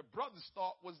that the brothers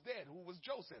thought was dead, who was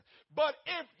Joseph. But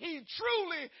if he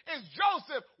truly is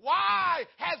Joseph, why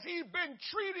has he been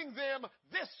treating them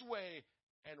this way?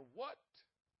 And what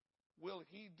will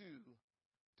he do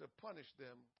to punish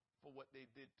them for what they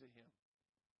did to him?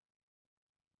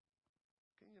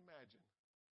 Can you imagine?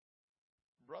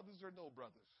 Brothers or no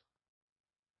brothers,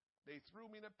 they threw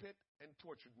me in a pit and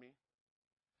tortured me.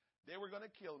 They were going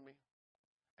to kill me.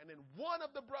 And then one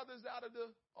of the brothers out of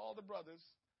all the brothers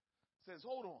says,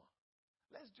 hold on,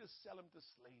 let's just sell him to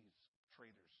slave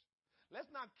traders. Let's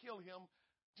not kill him.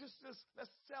 Just let's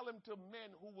sell him to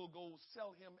men who will go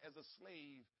sell him as a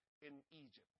slave in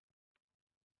Egypt.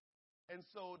 And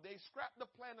so they scrapped the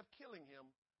plan of killing him,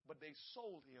 but they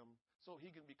sold him so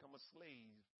he can become a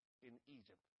slave in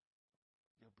Egypt.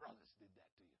 Your brothers did that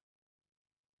to you.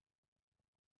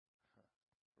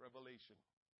 Revelation.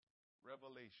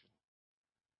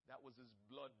 That was his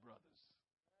blood brothers.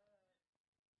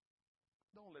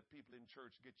 Don't let people in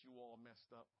church get you all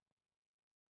messed up.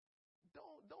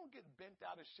 Don't get bent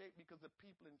out of shape because of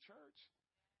people in church.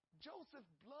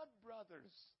 Joseph's blood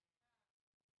brothers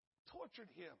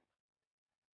tortured him,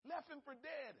 left him for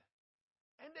dead,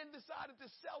 and then decided to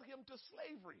sell him to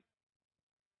slavery.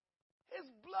 His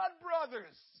blood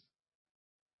brothers.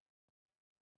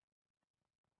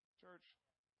 Church,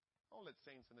 don't let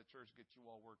saints in the church get you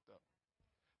all worked up.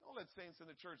 Don't let saints in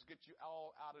the church get you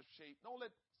all out of shape. Don't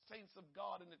let saints of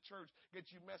God in the church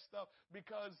get you messed up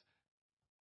because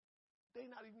they're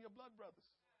not even your blood brothers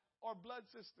or blood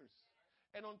sisters.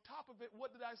 And on top of it, what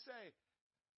did I say?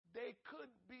 They could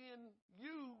be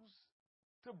used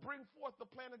to bring forth the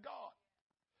plan of God.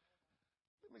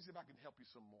 Let me see if I can help you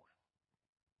some more.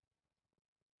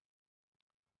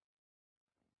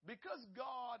 Because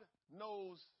God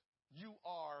knows you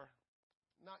are,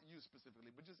 not you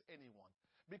specifically, but just anyone.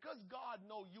 Because God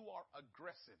knows you are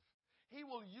aggressive, he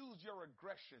will use your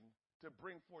aggression to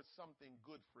bring forth something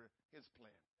good for his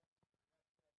plan.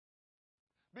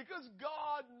 Because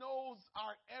God knows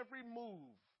our every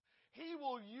move, he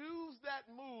will use that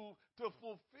move to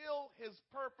fulfill his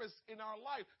purpose in our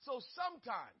life. So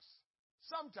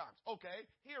sometimes, okay,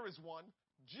 here is one,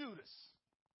 Judas.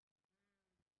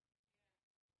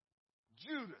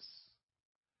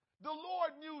 The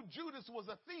Lord knew Judas was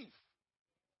a thief.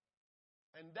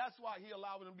 And that's why he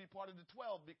allowed him to be part of the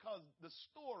 12, because the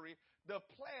story, the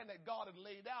plan that God had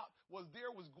laid out was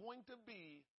there was going to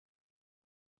be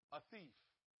a thief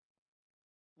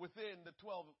within the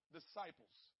 12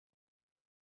 disciples.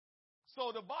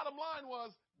 So the bottom line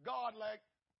was God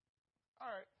all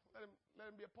right,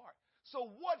 let him be a part.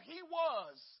 So what he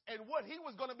was and what he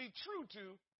was going to be true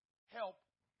to helped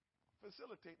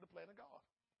facilitate the plan of God.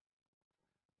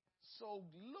 So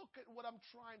look at what I'm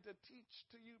trying to teach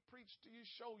to you, preach to you,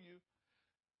 show you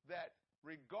that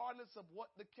regardless of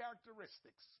what the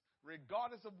characteristics,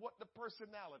 regardless of what the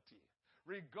personality,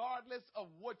 regardless of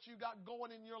what you got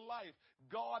going in your life,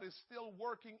 God is still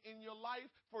working in your life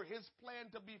for his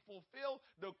plan to be fulfilled.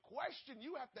 The question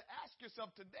you have to ask yourself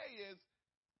today is,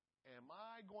 am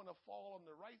I going to fall on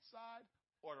the right side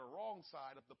or the wrong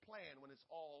side of the plan when it's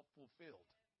all fulfilled?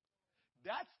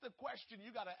 That's the question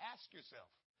you got to ask yourself.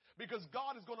 Because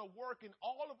God is going to work in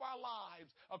all of our lives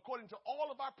according to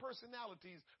all of our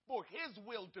personalities for his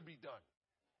will to be done.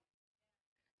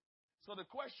 So the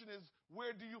question is,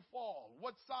 where do you fall?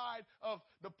 What side of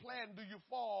the plan do you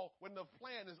fall when the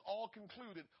plan is all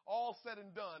concluded, all said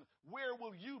and done? Where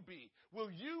will you be?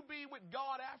 Will you be with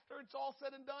God after it's all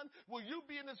said and done? Will you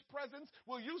be in his presence?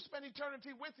 Will you spend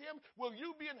eternity with him? Will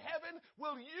you be in heaven?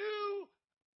 Will you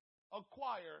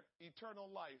acquire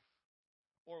eternal life?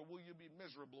 Or will you be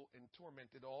miserable and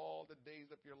tormented all the days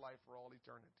of your life for all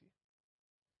eternity?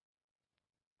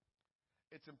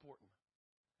 It's important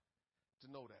to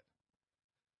know that.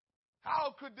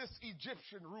 How could this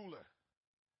Egyptian ruler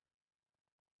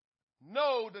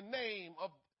know the name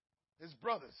of his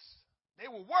brothers? They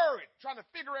were worried, trying to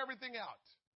figure everything out.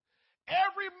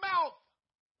 Every mouth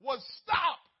was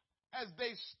stopped as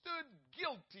they stood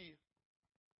guilty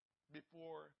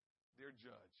before their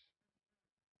judge.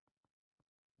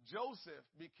 Joseph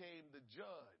became the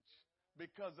judge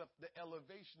because of the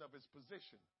elevation of his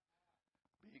position.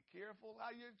 Be careful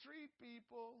how you treat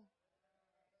people.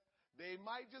 They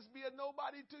might just be a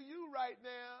nobody to you right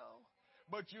now,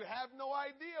 but you have no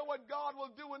idea what God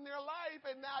will do in their life,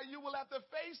 and now you will have to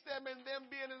face them and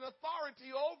them being an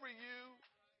authority over you.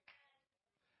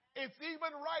 It's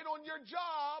even right on your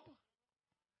job.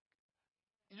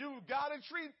 You got to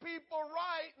treat people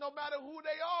right no matter who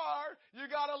they are. You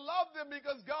got to love them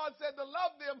because God said to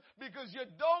love them, because you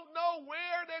don't know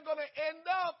where they're going to end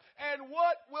up and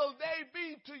what will they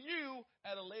be to you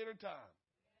at a later time.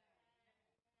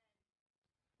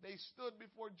 they stood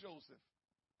before Joseph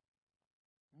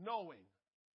knowing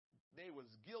they was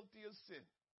guilty of sin.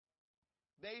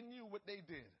 They knew what they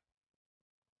did.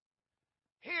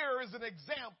 Here is an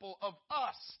example of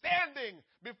us standing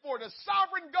before the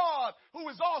sovereign God who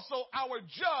is also our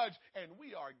judge, and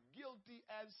we are guilty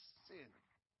as sin.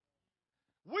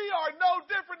 We are no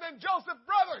different than Joseph's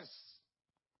brothers.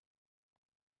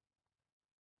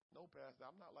 No, Pastor,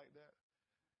 I'm not like that.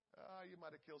 You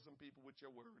might have killed some people with your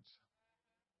words.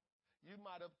 You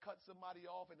might have cut somebody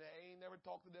off and they ain't never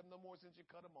talked to them no more since you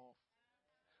cut them off.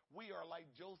 We are like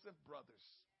Joseph's brothers.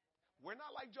 We're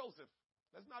not like Joseph.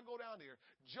 Let's not go down here.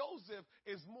 Joseph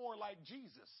is more like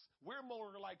Jesus. We're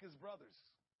more like his brothers.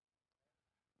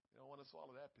 You don't want to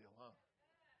swallow that pill, huh?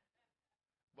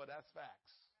 But that's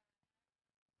facts.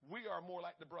 We are more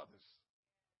like the brothers.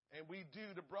 And we do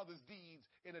the brothers' deeds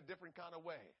in a different kind of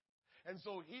way. And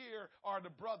so here are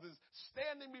the brothers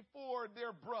standing before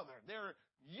their brother, their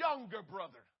younger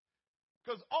brother.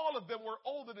 Because all of them were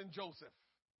older than Joseph.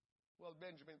 Well,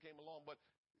 Benjamin came along, but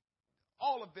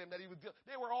all of them that he was dealing,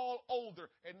 they were all older,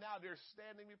 and now they're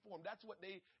standing before him. That's what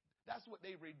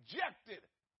they rejected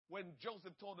when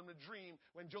Joseph told them the dream.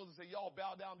 When Joseph said, y'all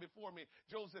bow down before me.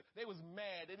 Joseph, they was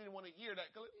mad. They didn't want to hear that.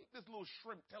 This little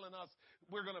shrimp telling us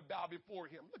we're going to bow before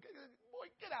him. Look, boy,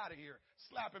 get out of here.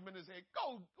 Slap him in his head.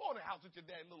 Go in the house with your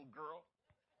dad, little girl.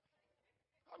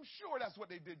 I'm sure that's what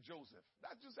they did, Joseph.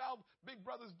 That's just how big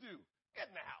brothers do. Get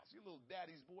in the house, you little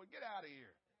daddy's boy. Get out of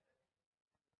here.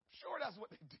 I'm sure that's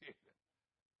what they did.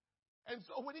 And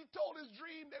so when he told his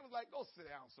dream, they was like, go sit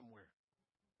down somewhere.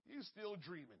 You still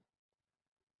dreaming.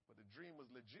 But the dream was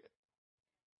legit.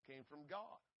 Came from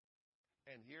God.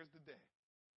 And here's the day.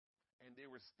 And they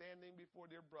were standing before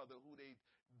their brother who they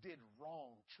did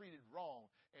wrong, treated wrong.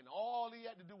 And all he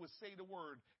had to do was say the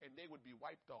word and they would be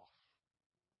wiped off.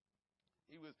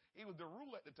 He was the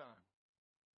ruler at the time.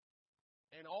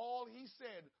 And all he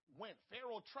said went.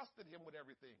 Pharaoh trusted him with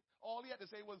everything. All he had to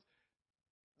say was,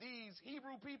 these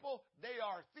Hebrew people, they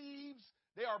are thieves.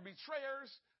 They are betrayers.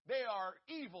 They are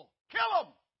evil. Kill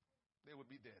them. They would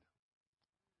be dead.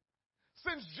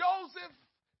 Since Joseph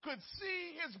could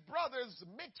see his brothers'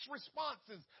 mixed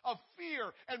responses of fear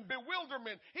and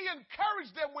bewilderment, he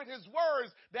encouraged them with his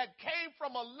words that came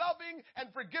from a loving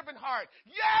and forgiving heart.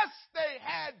 Yes, they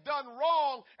had done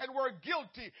wrong and were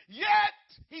guilty. Yet,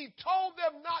 he told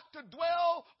them not to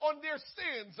dwell on their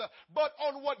sins, but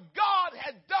on what God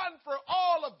had done for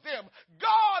all of them.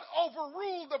 God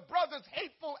overruled the brothers'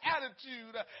 hateful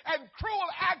attitude and cruel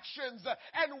actions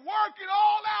and worked it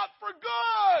all out for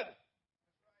good.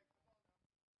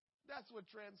 That's what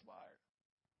transpired.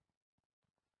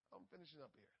 I'm finishing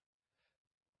up here.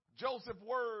 Joseph's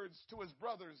words to his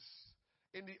brothers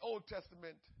in the Old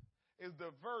Testament is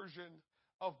the version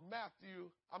of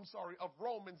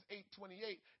Romans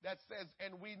 8:28 that says,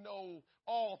 and we know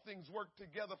all things work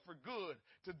together for good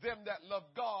to them that love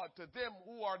God, to them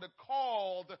who are the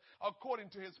called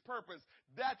according to his purpose.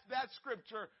 That's that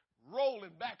scripture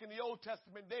rolling back in the Old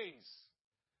Testament days.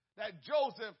 That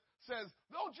Joseph says,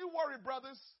 don't you worry,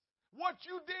 brothers. What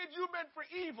you did, you meant for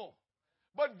evil.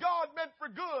 But God meant for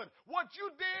good. What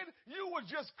you did, you were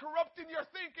just corrupting your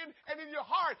thinking and in your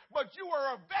heart. But you were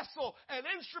a vessel, an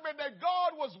instrument that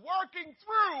God was working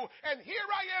through. And here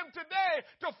I am today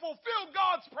to fulfill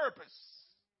God's purpose.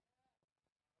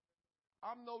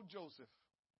 I'm no Joseph.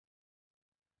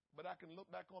 But I can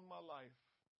look back on my life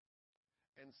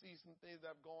and see some things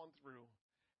I've gone through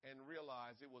and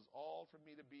realize it was all for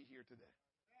me to be here today.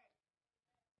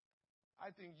 I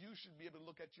think you should be able to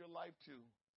look at your life too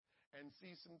and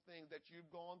see some things that you've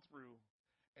gone through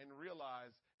and realize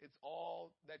it's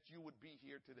all that you would be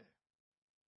here today.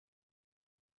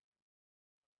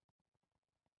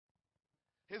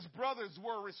 His brothers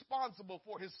were responsible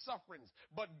for his sufferings,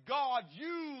 but God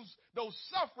used those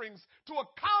sufferings to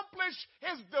accomplish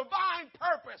his divine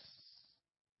purpose.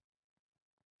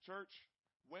 Church,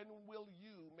 when will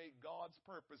you make God's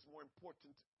purpose more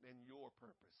important than your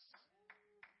purpose?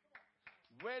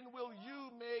 When will you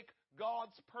make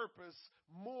God's purpose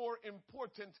more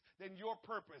important than your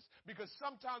purpose? Because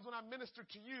sometimes when I minister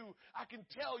to you, I can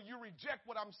tell you reject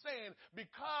what I'm saying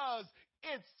because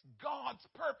it's God's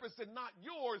purpose and not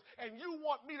yours. And you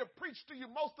want me to preach to you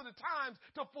most of the times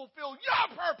to fulfill your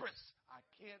purpose. I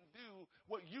can't do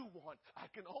what you want. I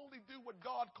can only do what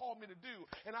God called me to do.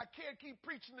 And I can't keep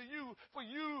preaching to you for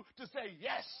you to say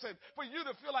yes and for you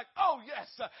to feel like, oh,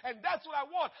 yes, and that's what I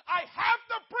want. I have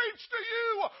to preach to you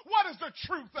what is the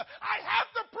truth. I have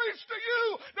to preach to you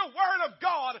the Word of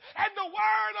God. And the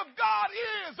Word of God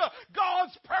is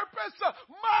God's purpose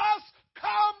must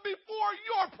come before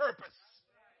your purpose.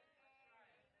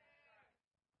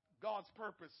 God's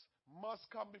purpose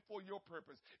come before your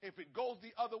purpose. If it goes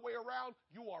the other way around,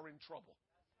 you are in trouble.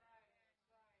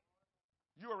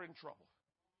 You are in trouble.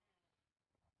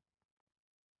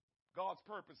 God's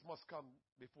purpose must come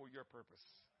before your purpose.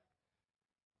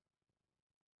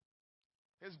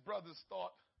 His brothers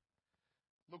thought,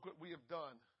 look what we have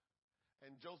done.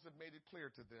 And Joseph made it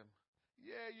clear to them,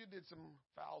 yeah, you did some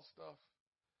foul stuff,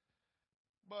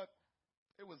 but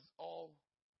it was all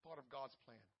part of God's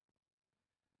plan.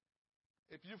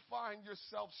 If you find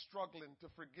yourself struggling to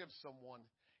forgive someone,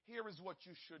 here is what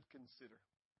you should consider.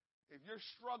 If you're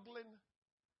struggling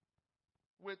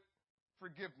with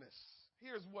forgiveness,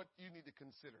 here's what you need to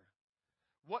consider.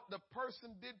 What the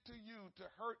person did to you to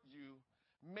hurt you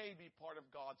may be part of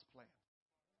God's plan.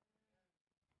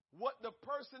 What the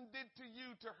person did to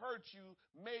you to hurt you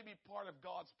may be part of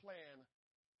God's plan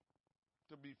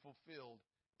to be fulfilled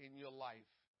in your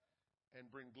life and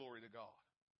bring glory to God.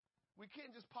 We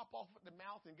can't just pop off at the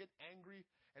mouth and get angry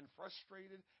and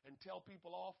frustrated and tell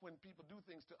people off when people do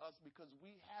things to us because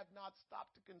we have not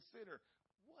stopped to consider,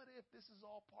 what if this is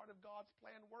all part of God's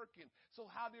plan working?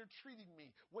 So how they're treating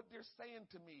me, what they're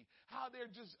saying to me, how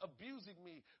they're just abusing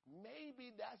me,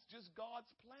 maybe that's just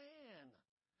God's plan.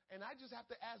 And I just have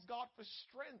to ask God for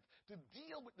strength to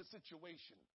deal with the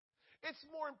situation. It's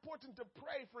more important to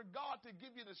pray for God to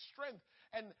give you the strength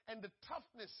and the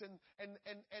toughness and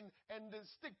the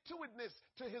stick-to-itness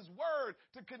to His word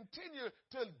to continue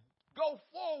to go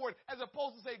forward as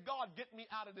opposed to say, God, get me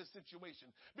out of this situation.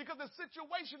 Because the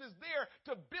situation is there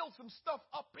to build some stuff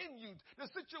up in you. The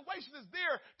situation is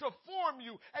there to form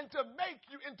you and to make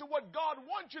you into what God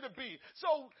wants you to be.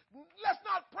 So let's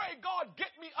not pray, God,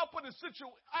 get me up in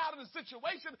out of the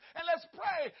situation. And let's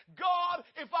pray, God,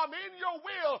 if I'm in your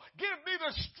will, give me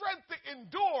the strength to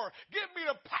endure. Give me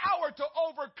the power to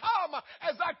overcome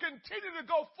as I continue to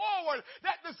go forward,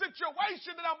 that the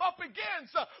situation that I'm up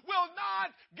against will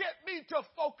not get me to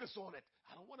focus on it.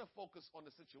 I don't want to focus on the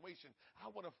situation.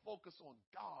 I want to focus on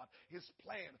God, His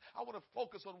plan. I want to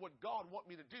focus on what God wants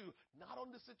me to do, not on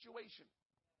the situation.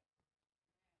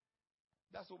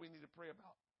 That's what we need to pray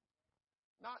about.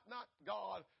 Not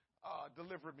God,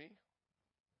 deliver me.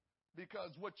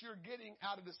 Because what you're getting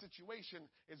out of the situation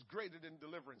is greater than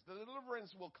deliverance. The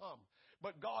deliverance will come.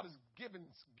 But God has given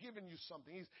you something.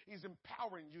 He's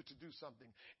empowering you to do something.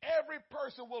 Every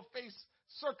person will face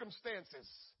circumstances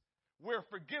where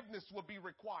forgiveness will be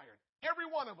required. Every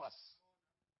one of us.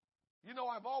 You know,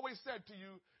 I've always said to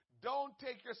you, don't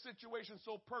take your situation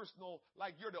so personal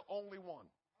like you're the only one.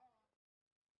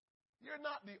 You're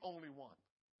not the only one.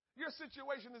 Your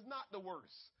situation is not the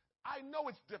worst. I know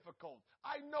it's difficult.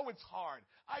 I know it's hard.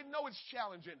 I know it's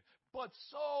challenging. But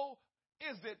so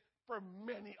is it for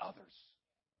many others.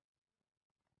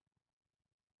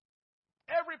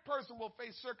 Every person will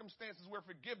face circumstances where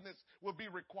forgiveness will be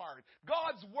required.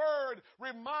 God's word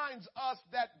reminds us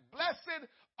that blessed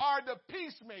are the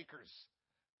peacemakers,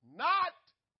 not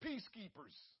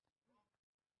peacekeepers.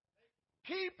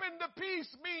 Keeping the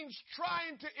peace means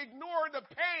trying to ignore the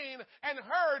pain and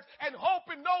hurt and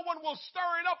hoping no one will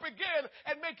stir it up again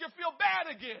and make you feel bad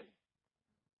again.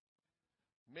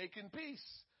 Making peace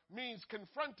means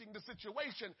confronting the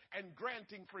situation and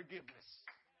granting forgiveness.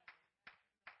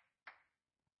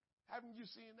 Haven't you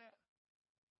seen that?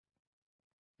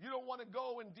 You don't want to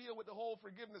go and deal with the whole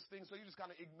forgiveness thing, so you just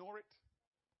kind of ignore it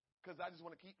because I just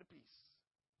want to keep the peace.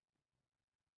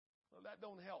 Well, that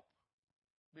don't help.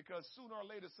 Because sooner or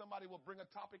later, somebody will bring a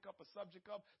topic up, a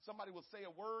subject up. Somebody will say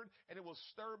a word, and it will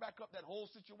stir back up that whole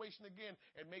situation again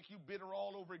and make you bitter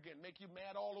all over again, make you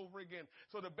mad all over again.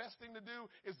 So the best thing to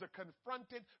do is to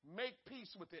confront it, make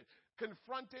peace with it.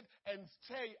 Confront it and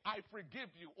say, I forgive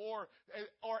you, or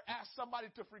ask somebody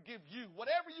to forgive you.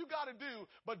 Whatever you got to do,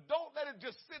 but don't let it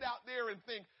just sit out there and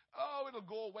think, oh, it'll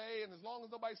go away, and as long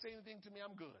as nobody says anything to me,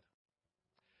 I'm good.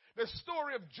 The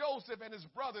story of Joseph and his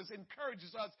brothers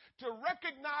encourages us to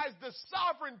recognize the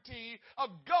sovereignty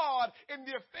of God in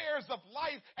the affairs of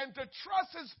life and to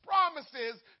trust His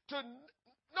promises to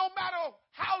no matter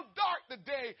how dark the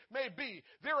day may be.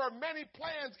 There are many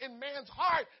plans in man's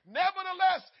heart.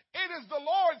 Nevertheless, it is the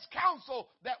Lord's counsel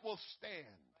that will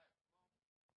stand.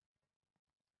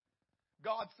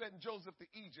 God sent Joseph to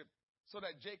Egypt so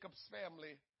that Jacob's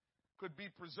family could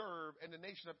be preserved and the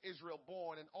nation of Israel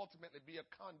born and ultimately be a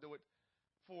conduit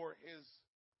for His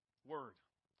word.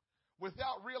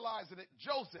 Without realizing it,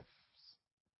 Joseph's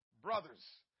brothers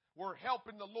were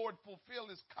helping the Lord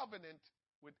fulfill His covenant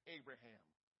with Abraham.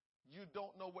 You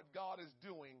don't know what God is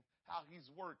doing, how He's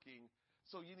working,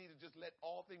 So you need to just let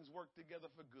all things work together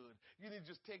for good. You need to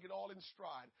just take it all in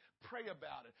stride. Pray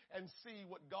about it and see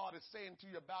what God is saying to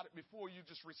you about it before you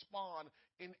just respond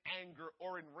in anger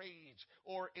or in rage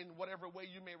or in whatever way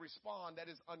you may respond that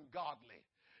is ungodly.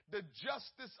 The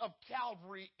justice of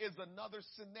Calvary is another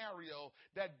scenario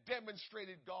that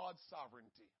demonstrated God's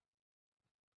sovereignty.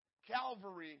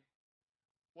 Calvary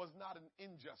was not an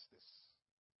injustice.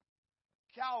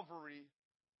 Calvary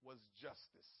was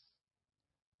justice.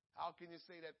 How can you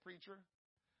say that, preacher?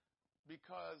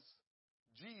 Because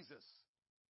Jesus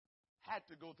had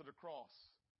to go to the cross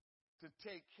to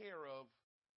take care of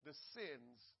the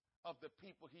sins of the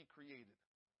people he created.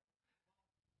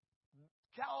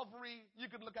 Calvary, you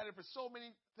can look at it for so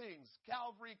many things.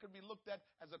 Calvary can be looked at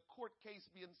as a court case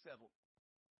being settled.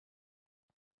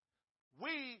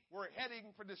 We were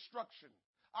heading for destruction.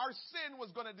 Our sin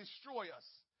was going to destroy us.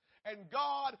 And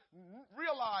God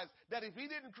realized that if he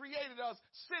didn't create us,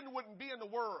 sin wouldn't be in the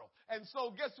world. And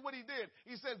so guess what he did?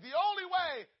 He said the only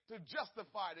way to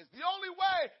justify this, the only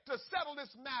way to settle this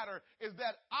matter is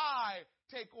that I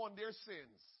take on their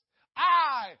sins.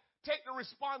 I take the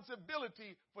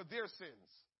responsibility for their sins.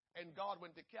 And God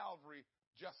went to Calvary,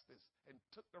 justice, and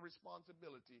took the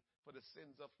responsibility for the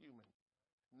sins of human.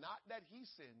 Not that he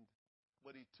sinned,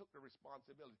 but he took the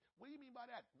responsibility. What do you mean by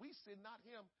that? We sin, not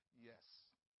him. Yes.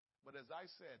 But as I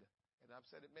said, and I've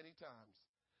said it many times,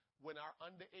 when our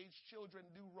underage children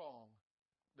do wrong,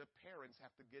 the parents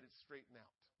have to get it straightened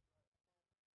out.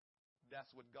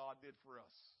 That's what God did for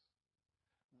us.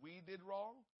 We did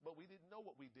wrong, but we didn't know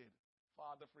what we did.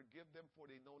 Father, forgive them, for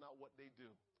they know not what they do.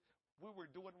 We were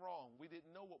doing wrong. We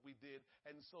didn't know what we did.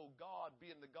 And so God,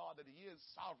 being the God that he is,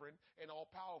 sovereign and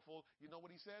all-powerful, you know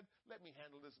what he said? Let me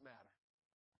handle this matter.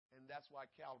 And that's why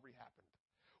Calvary happened.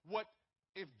 What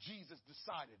if Jesus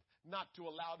decided not to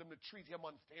allow them to treat him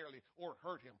unfairly or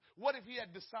hurt him? What if he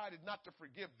had decided not to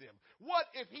forgive them? What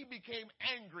if he became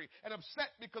angry and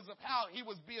upset because of how he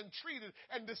was being treated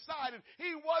and decided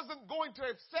he wasn't going to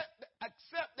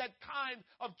accept that kind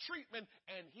of treatment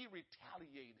and he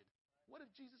retaliated? What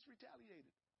if Jesus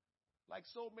retaliated? Like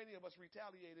so many of us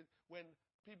retaliated when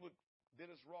people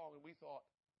did us wrong and we thought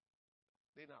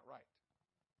they're not right.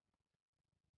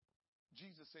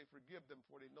 Jesus said, forgive them,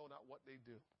 for they know not what they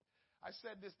do. I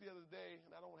said this the other day,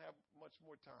 and I don't have much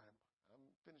more time. I'm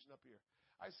finishing up here.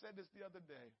 I said this the other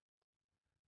day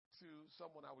to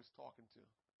someone I was talking to.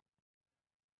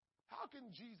 How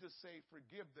can Jesus say,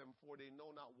 forgive them, for they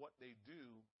know not what they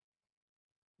do,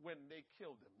 when they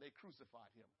killed him, they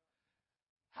crucified him?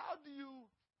 How do you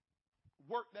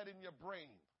work that in your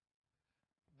brain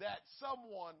that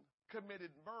someone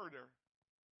committed murder,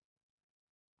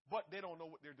 but they don't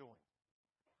know what they're doing?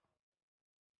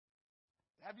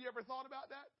 Have you ever thought about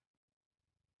that?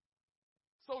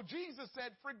 So Jesus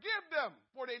said, forgive them,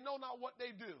 for they know not what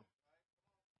they do.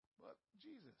 But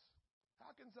Jesus,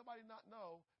 how can somebody not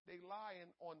know they lying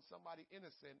on somebody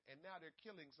innocent and now they're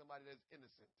killing somebody that's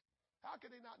innocent? How can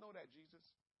they not know that, Jesus?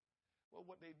 Well,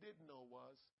 what they didn't know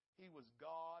was he was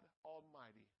God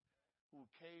Almighty who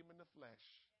came in the flesh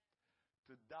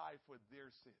to die for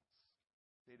their sins.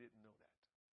 They didn't know that.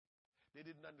 They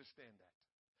didn't understand that.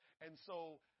 And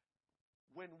so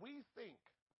when we think,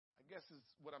 I guess is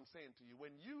what I'm saying to you,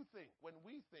 when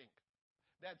we think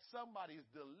that somebody is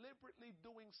deliberately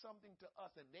doing something to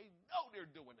us and they know they're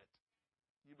doing it,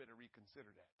 you better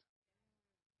reconsider that.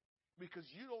 Because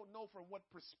you don't know from what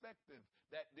perspective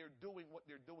that they're doing what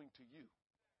they're doing to you.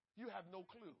 You have no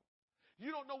clue. You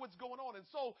don't know what's going on. And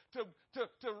so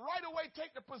to right away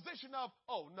take the position of,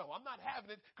 oh, no, I'm not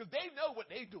having it because they know what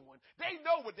they're doing. They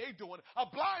know what they're doing. A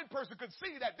blind person could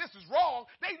see that this is wrong.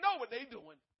 They know what they're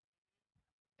doing.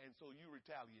 And so you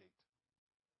retaliate.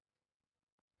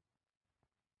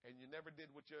 And you never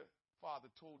did what your father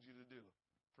told you to do.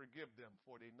 Forgive them,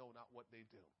 for they know not what they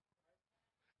do.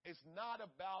 It's not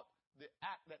about the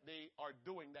act that they are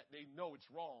doing that they know it's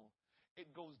wrong.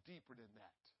 It goes deeper than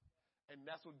that. And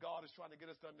that's what God is trying to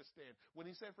get us to understand. When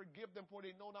he said, forgive them, for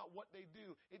they know not what they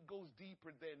do, it goes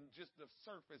deeper than just the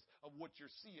surface of what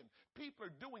you're seeing. People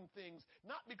are doing things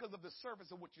not because of the surface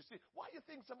of what you see. Why do you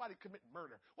think somebody commit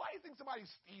murder? Why do you think somebody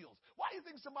steals? Why do you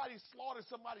think somebody slaughters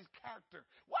somebody's character?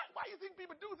 Why do you think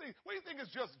people do things? What do you think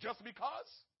it's just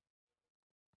because?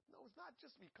 No, it's not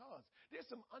just because. There's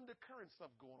some undercurrent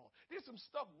stuff going on. There's some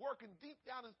stuff working deep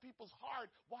down in people's heart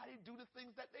why they do the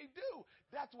things that they do.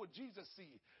 That's what Jesus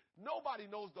sees. Nobody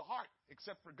knows the heart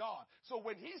except for God. So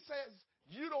when he says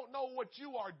you don't know what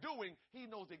you are doing, he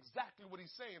knows exactly what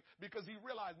he's saying because he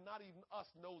realized not even us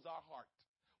knows our heart.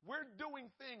 We're doing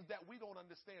things that we don't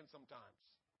understand sometimes.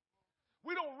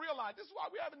 We don't realize. This is why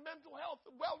we're having mental health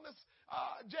and wellness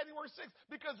January 6th,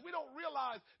 because we don't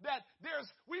realize that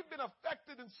we've been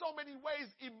affected in so many ways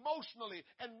emotionally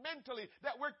and mentally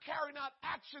that we're carrying out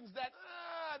actions that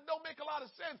don't make a lot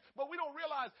of sense, but we don't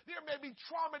realize there may be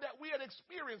trauma that we had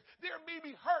experienced. There may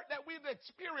be hurt that we've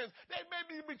experienced. There may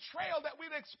be betrayal that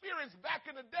we've experienced back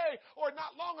in the day or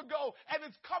not long ago, and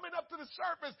it's coming up to the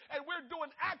surface, and we're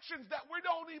doing actions that we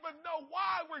don't even know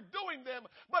why we're doing them,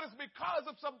 but it's because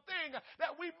of something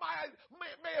that we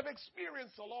may have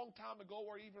experienced a long time ago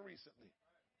or even recently.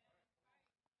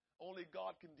 Only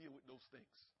God can deal with those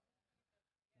things.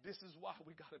 This is why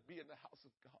we got to be in the house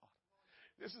of God.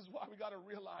 This is why we got to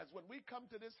realize when we come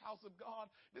to this house of God,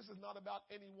 this is not about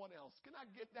anyone else. Can I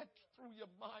get that through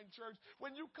your mind, church?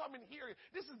 When you come in here,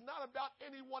 this is not about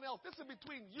anyone else. This is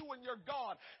between you and your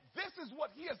God. This is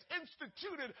what He has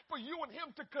instituted for you and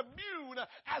Him to commune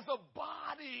as a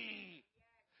body.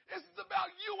 This is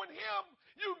about you and Him.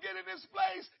 You get in this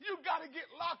place, you got to get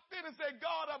locked in and say,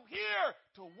 God, I'm here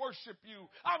to worship you.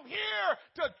 I'm here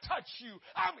to touch you.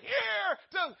 I'm here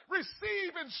to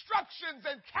receive instructions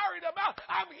and carry them out.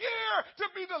 I'm here to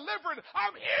be delivered.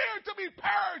 I'm here to be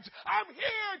purged. I'm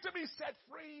here to be set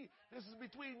free. This is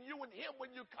between you and Him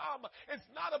when you come. It's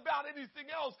not about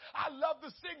anything else. I love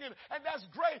the singing, and that's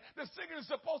great. The singing is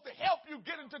supposed to help you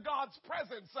get into God's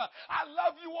presence. I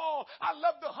love you all. I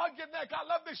love to hug your neck. I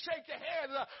love to shake your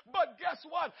hand. But guess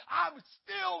what? I'm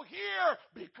still here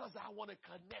because I want to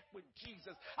connect with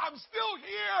Jesus. I'm still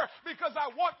here because I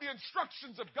want the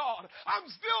instructions of God. I'm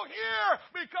still here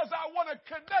because I want to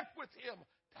connect with Him.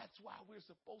 That's why we're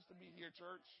supposed to be here,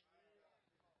 church.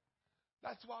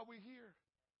 That's why we're here.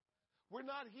 We're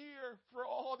not here for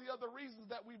all the other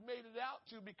reasons that we've made it out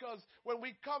to, because when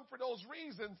we come for those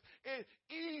reasons, it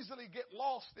easily get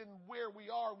lost in where we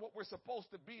are, what we're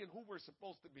supposed to be, and who we're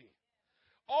supposed to be.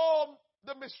 All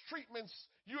the mistreatments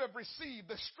you have received,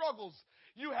 the struggles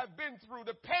you have been through,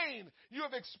 the pain you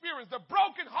have experienced, the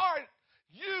broken heart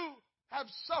you have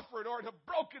suffered, or the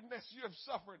brokenness you have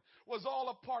suffered, was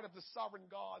all a part of the sovereign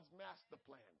God's master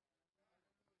plan.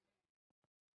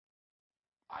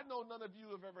 I know none of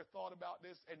you have ever thought about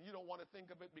this, and you don't want to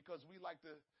think of it because we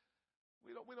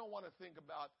don't want to think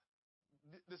about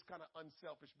this kind of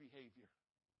unselfish behavior.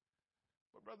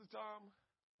 But Brother Tom,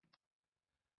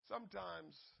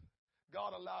 sometimes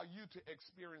God allow you to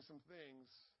experience some things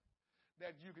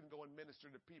that you can go and minister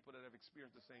to people that have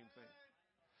experienced the same thing.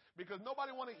 Because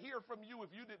nobody want to hear from you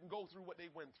if you didn't go through what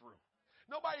they went through.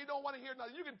 Nobody don't want to hear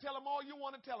nothing. You can tell them all you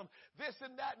want to tell them, this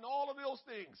and that and all of those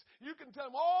things. You can tell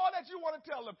them all that you want to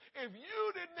tell them. If you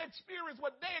didn't experience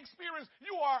what they experienced,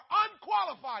 you are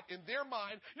unqualified in their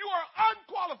mind. You are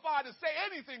unqualified to say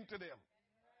anything to them.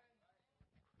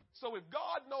 So if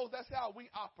God knows that's how we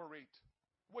operate,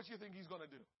 what do you think He's going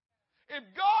to do? If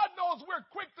God knows we're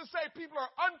quick to say people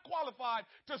are unqualified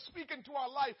to speak into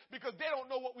our life because they don't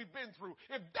know what we've been through,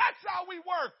 if that's how we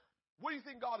work, what do you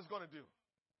think God is going to do?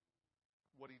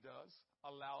 What He does,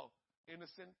 allow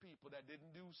innocent people that didn't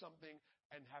do something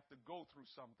and have to go through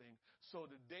something, so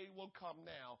the day will come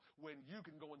now when you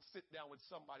can go and sit down with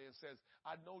somebody and says,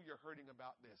 I know you're hurting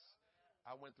about this.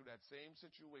 I went through that same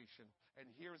situation, and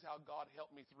here's how God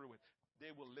helped me through it.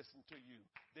 They will listen to you.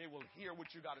 They will hear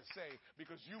what you got to say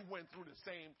because you went through the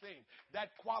same thing.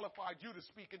 That qualified you to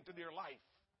speak into their life.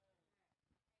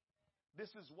 This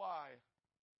is why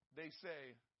they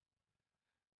say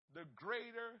the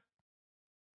greater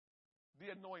the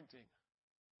anointing,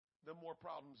 the more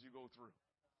problems you go through.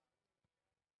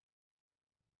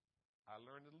 I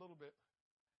learned it a little bit.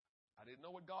 I didn't know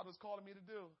what God was calling me to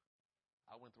do.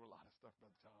 I went through a lot of stuff,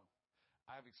 Brother Tom.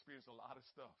 I have experienced a lot of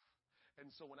stuff. And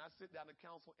so when I sit down to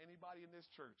counsel anybody in this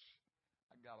church,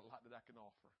 I got a lot that I can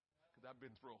offer because I've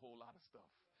been through a whole lot of stuff.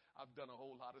 I've done a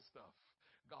whole lot of stuff.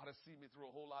 God has seen me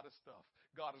through a whole lot of stuff.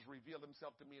 God has revealed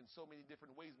Himself to me in so many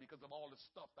different ways because of all the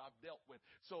stuff that I've dealt with.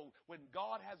 So when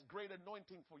God has great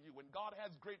anointing for you, when God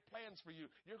has great plans for you,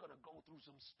 you're going to go through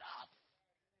some stuff.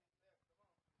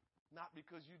 Not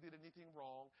because you did anything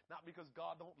wrong, not because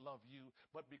God don't love you,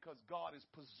 but because God is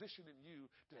positioning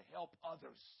you to help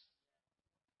others.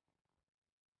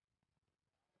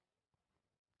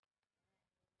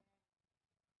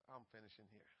 I'm finishing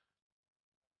here.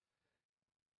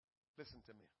 Listen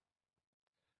to me.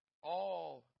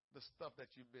 All the stuff that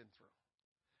you've been through,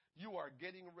 you are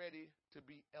getting ready to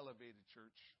be elevated,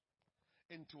 church,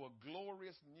 into a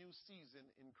glorious new season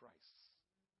in Christ.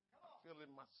 I feel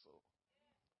it in my soul.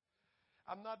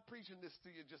 I'm not preaching this to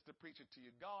you just to preach it to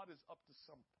you. God is up to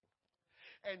something.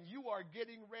 And you are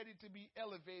getting ready to be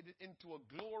elevated into a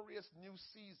glorious new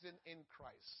season in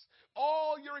Christ.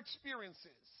 All your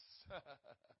experiences,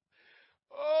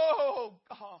 Oh,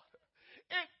 God.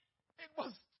 It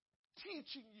was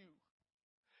teaching you.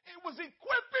 It was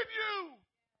equipping you.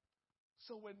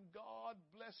 So when God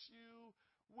bless you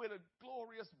with a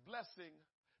glorious blessing,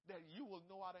 that you will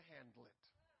know how to handle it.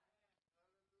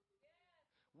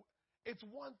 It's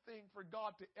one thing for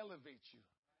God to elevate you.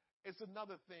 It's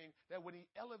another thing that when he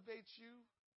elevates you,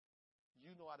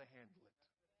 you know how to handle it.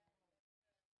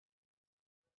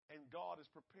 And God is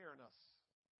preparing us.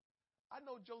 I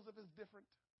know Joseph is different,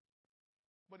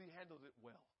 but he handled it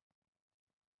well.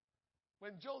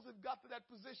 When Joseph got to that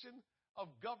position of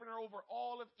governor over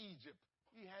all of Egypt,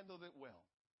 he handled it well.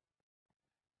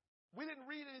 We didn't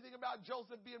read anything about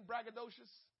Joseph being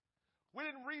braggadocious. We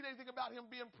didn't read anything about him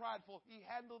being prideful. He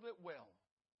handled it well.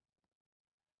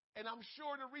 And I'm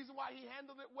sure the reason why he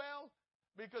handled it well,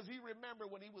 because he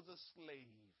remembered when he was a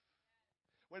slave.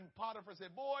 When Potiphar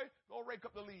said, boy, go rake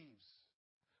up the leaves.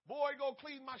 Boy, go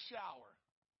clean my shower.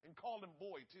 And called him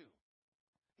boy, too.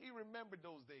 He remembered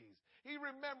those days. He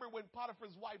remembered when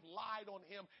Potiphar's wife lied on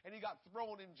him and he got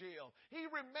thrown in jail. He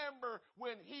remembered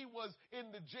when he was in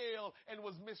the jail and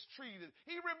was mistreated.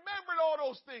 He remembered all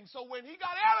those things. So when he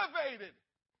got elevated,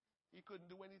 he couldn't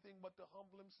do anything but to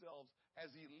humble himself as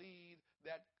he lead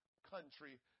that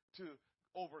country to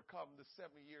overcome the 7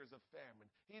 years of famine.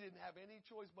 He didn't have any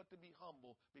choice but to be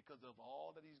humble because of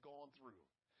all that he's gone through.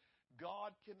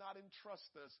 God cannot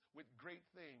entrust us with great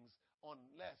things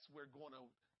unless we're going to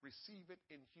receive it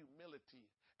in humility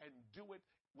and do it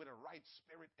with a right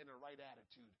spirit and a right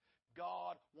attitude.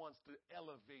 God wants to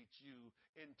elevate you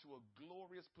into a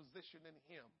glorious position in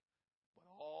him. But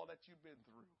all that you've been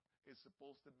through is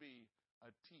supposed to be a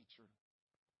teacher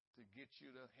to get you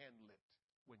to handle it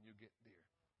when you get there.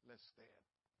 Let's stand.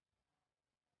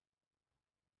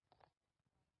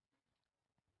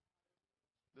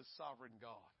 The sovereign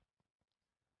God.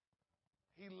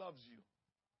 He loves you.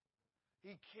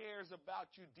 He cares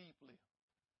about you deeply.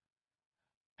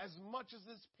 As much as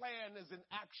his plan is in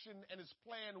action and his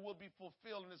plan will be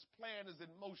fulfilled and his plan is in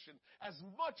motion, as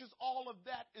much as all of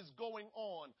that is going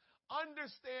on,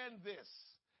 understand this.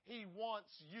 He wants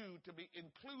you to be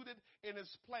included in his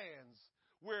plans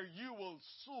where you will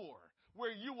soar,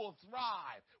 where you will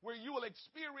thrive, where you will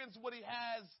experience what he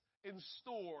has in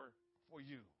store for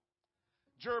you.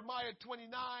 Jeremiah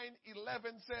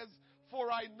 29:11 says, for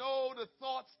I know the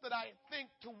thoughts that I think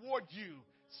toward you,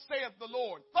 saith the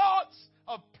Lord, thoughts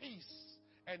of peace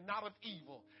and not of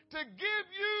evil, to give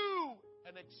you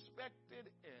an expected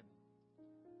end.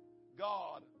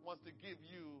 God wants to give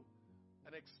you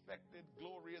an expected,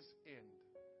 glorious end.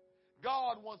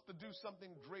 God wants to do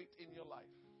something great in your life.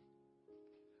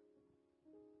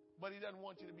 But he doesn't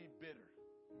want you to be bitter.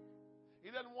 He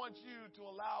doesn't want you to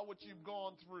allow what you've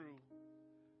gone through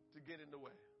to get in the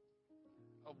way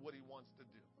of what he wants to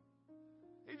do.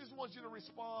 He just wants you to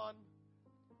respond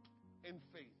in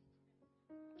faith,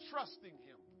 trusting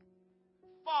him,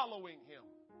 following him,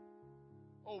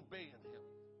 obeying him,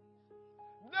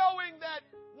 knowing that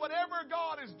whatever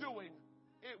God is doing,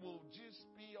 it will just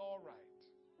be all right.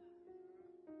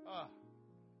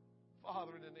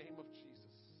 Father, in the name of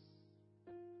Jesus,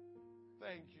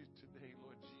 thank you today,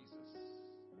 Lord Jesus.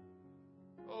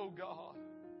 Oh God,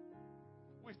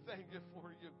 we thank you for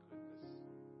your goodness.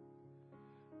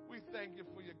 We thank you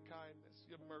for your kindness,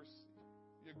 your mercy,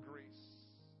 your grace.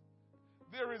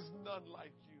 There is none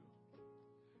like you.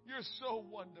 You're so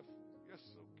wonderful. You're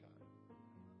so kind.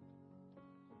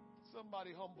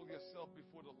 Somebody humble yourself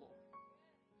before the Lord.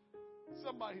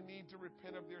 Somebody need to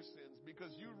repent of their sins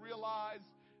because you realize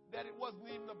that it wasn't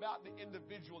even about the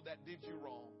individual that did you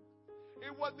wrong.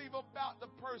 It wasn't even about the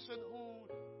person who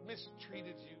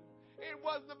mistreated you. It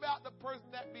wasn't about the person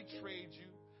that betrayed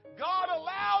you. God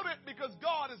allowed it because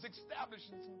God is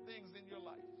establishing some things in your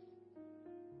life.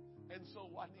 And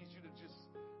so I need you to just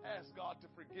ask God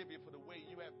to forgive you for the way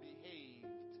you have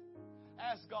behaved.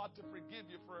 Ask God to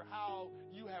forgive you for how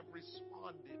you have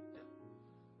responded.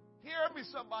 Hear me,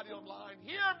 somebody online.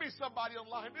 Hear me, somebody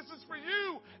online. This is for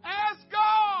you. Ask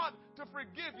God to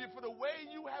forgive you for the way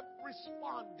you have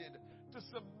responded to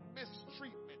some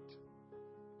mistreatment,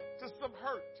 to some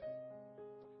hurt,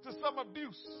 to some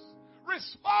abuse.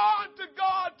 Respond to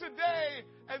God today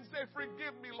and say,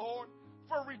 forgive me, Lord,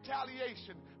 for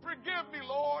retaliation. Forgive me,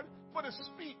 Lord, for the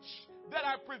speech that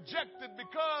I projected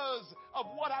because of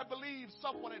what I believe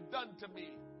someone had done to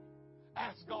me.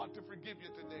 Ask God to forgive you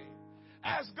today.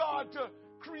 Ask God to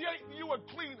create in you a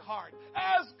clean heart.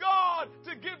 Ask God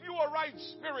to give you a right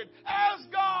spirit. Ask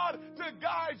God to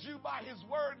guide you by his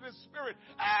word and his spirit.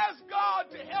 Ask God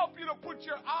to help you to put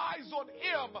your eyes on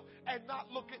him and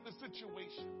not look at the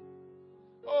situation.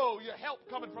 Oh, your help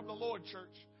coming from the Lord,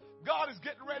 church. God is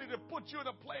getting ready to put you in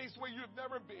a place where you've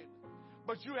never been.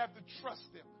 But you have to trust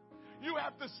Him. You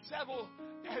have to settle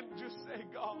and just say,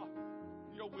 God,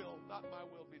 your will, not my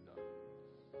will, be done.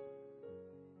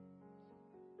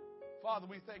 Father,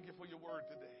 we thank you for your word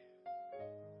today.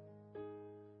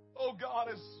 Oh God,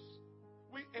 as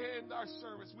we end our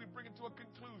service, we bring it to a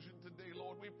conclusion today,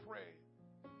 Lord. We pray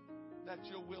that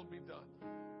your will be done.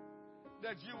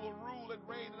 That you will rule and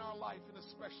reign in our life in a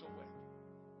special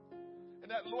way.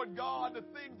 And that, Lord God, the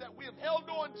things that we have held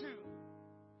on to,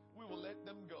 we will let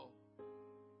them go.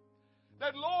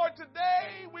 That, Lord,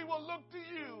 today we will look to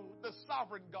you, the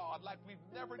sovereign God, like we've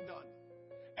never done,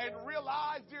 and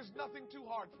realize there's nothing too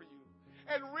hard for you.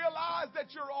 And realize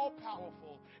that you're all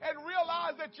powerful. And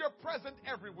realize that you're present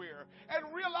everywhere.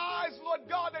 And realize, Lord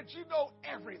God, that you know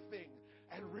everything.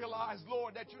 And realize,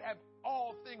 Lord, that you have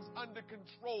all things under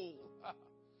control.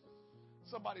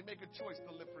 Somebody make a choice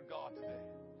to live for God today.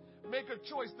 Make a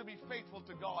choice to be faithful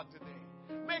to God today.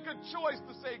 Make a choice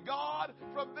to say, God,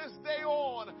 from this day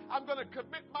on, I'm going to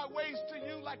commit my ways to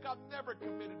you like I've never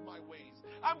committed my ways.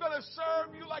 I'm going to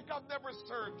serve you like I've never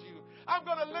served you. I'm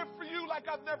going to live for you like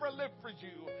I've never lived for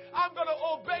you. I'm going to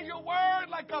obey your word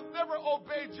like I've never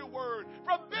obeyed your word.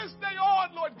 From this day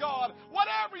on, Lord God,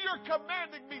 whatever you're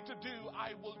commanding me to do,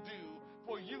 I will do.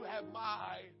 For you have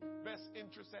my best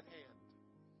interest at hand.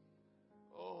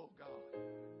 Oh, God.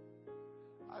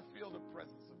 I feel the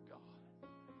presence of God.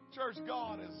 Church,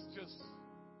 God has just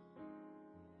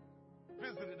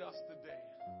visited us today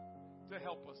to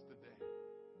help us today.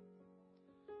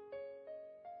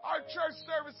 Our church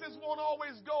services won't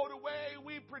always go the way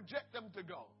we project them to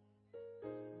go,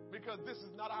 because this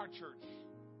is not our church.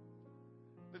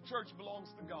 The church belongs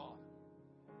to God.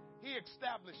 He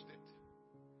established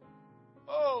it.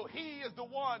 Oh, He is the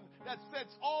one that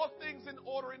sets all things in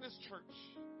order in His church.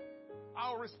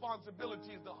 Our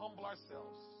responsibility is to humble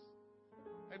ourselves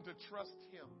and to trust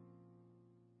Him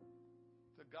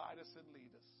to guide us and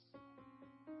lead us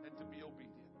and to be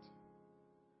obedient.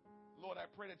 Lord, I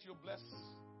pray that you'll bless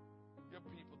your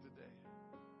people today.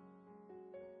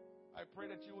 I pray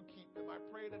that you will keep them. I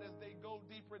pray that as they go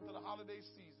deeper into the holiday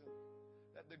season,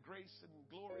 that the grace and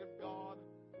glory of God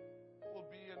will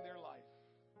be in their life,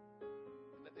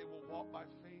 and that they will walk by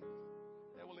faith,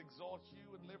 they will exalt you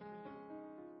and live for you.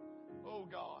 Oh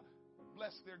God,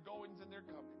 bless their goings and their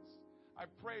comings. I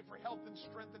pray for health and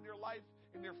strength in their life,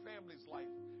 in their family's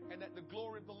life, and that the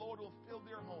glory of the Lord will fill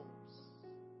their homes.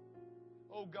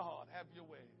 Oh God, have your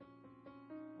way.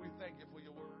 We thank you for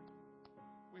your word.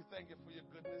 We thank you for your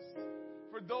goodness.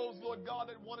 For those, Lord God,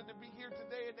 that wanted to be here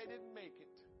today and they didn't make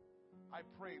it, I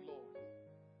pray, Lord,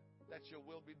 that your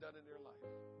will be done in their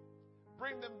life.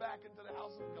 Bring them back into the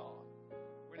house of God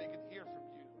where they can hear from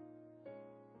you,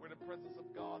 where the presence of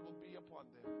God will be upon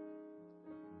them.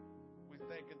 We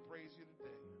thank and praise you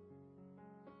today.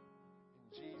 In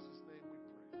Jesus' name we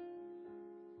pray.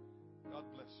 God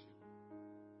bless you.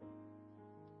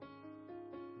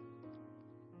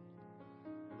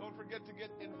 Don't forget to get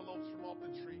envelopes from off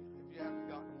the tree if you haven't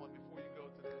gotten one before you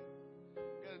go today.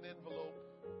 Get an envelope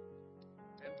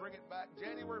and bring it back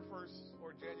January 1st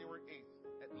or January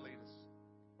 8th at the latest.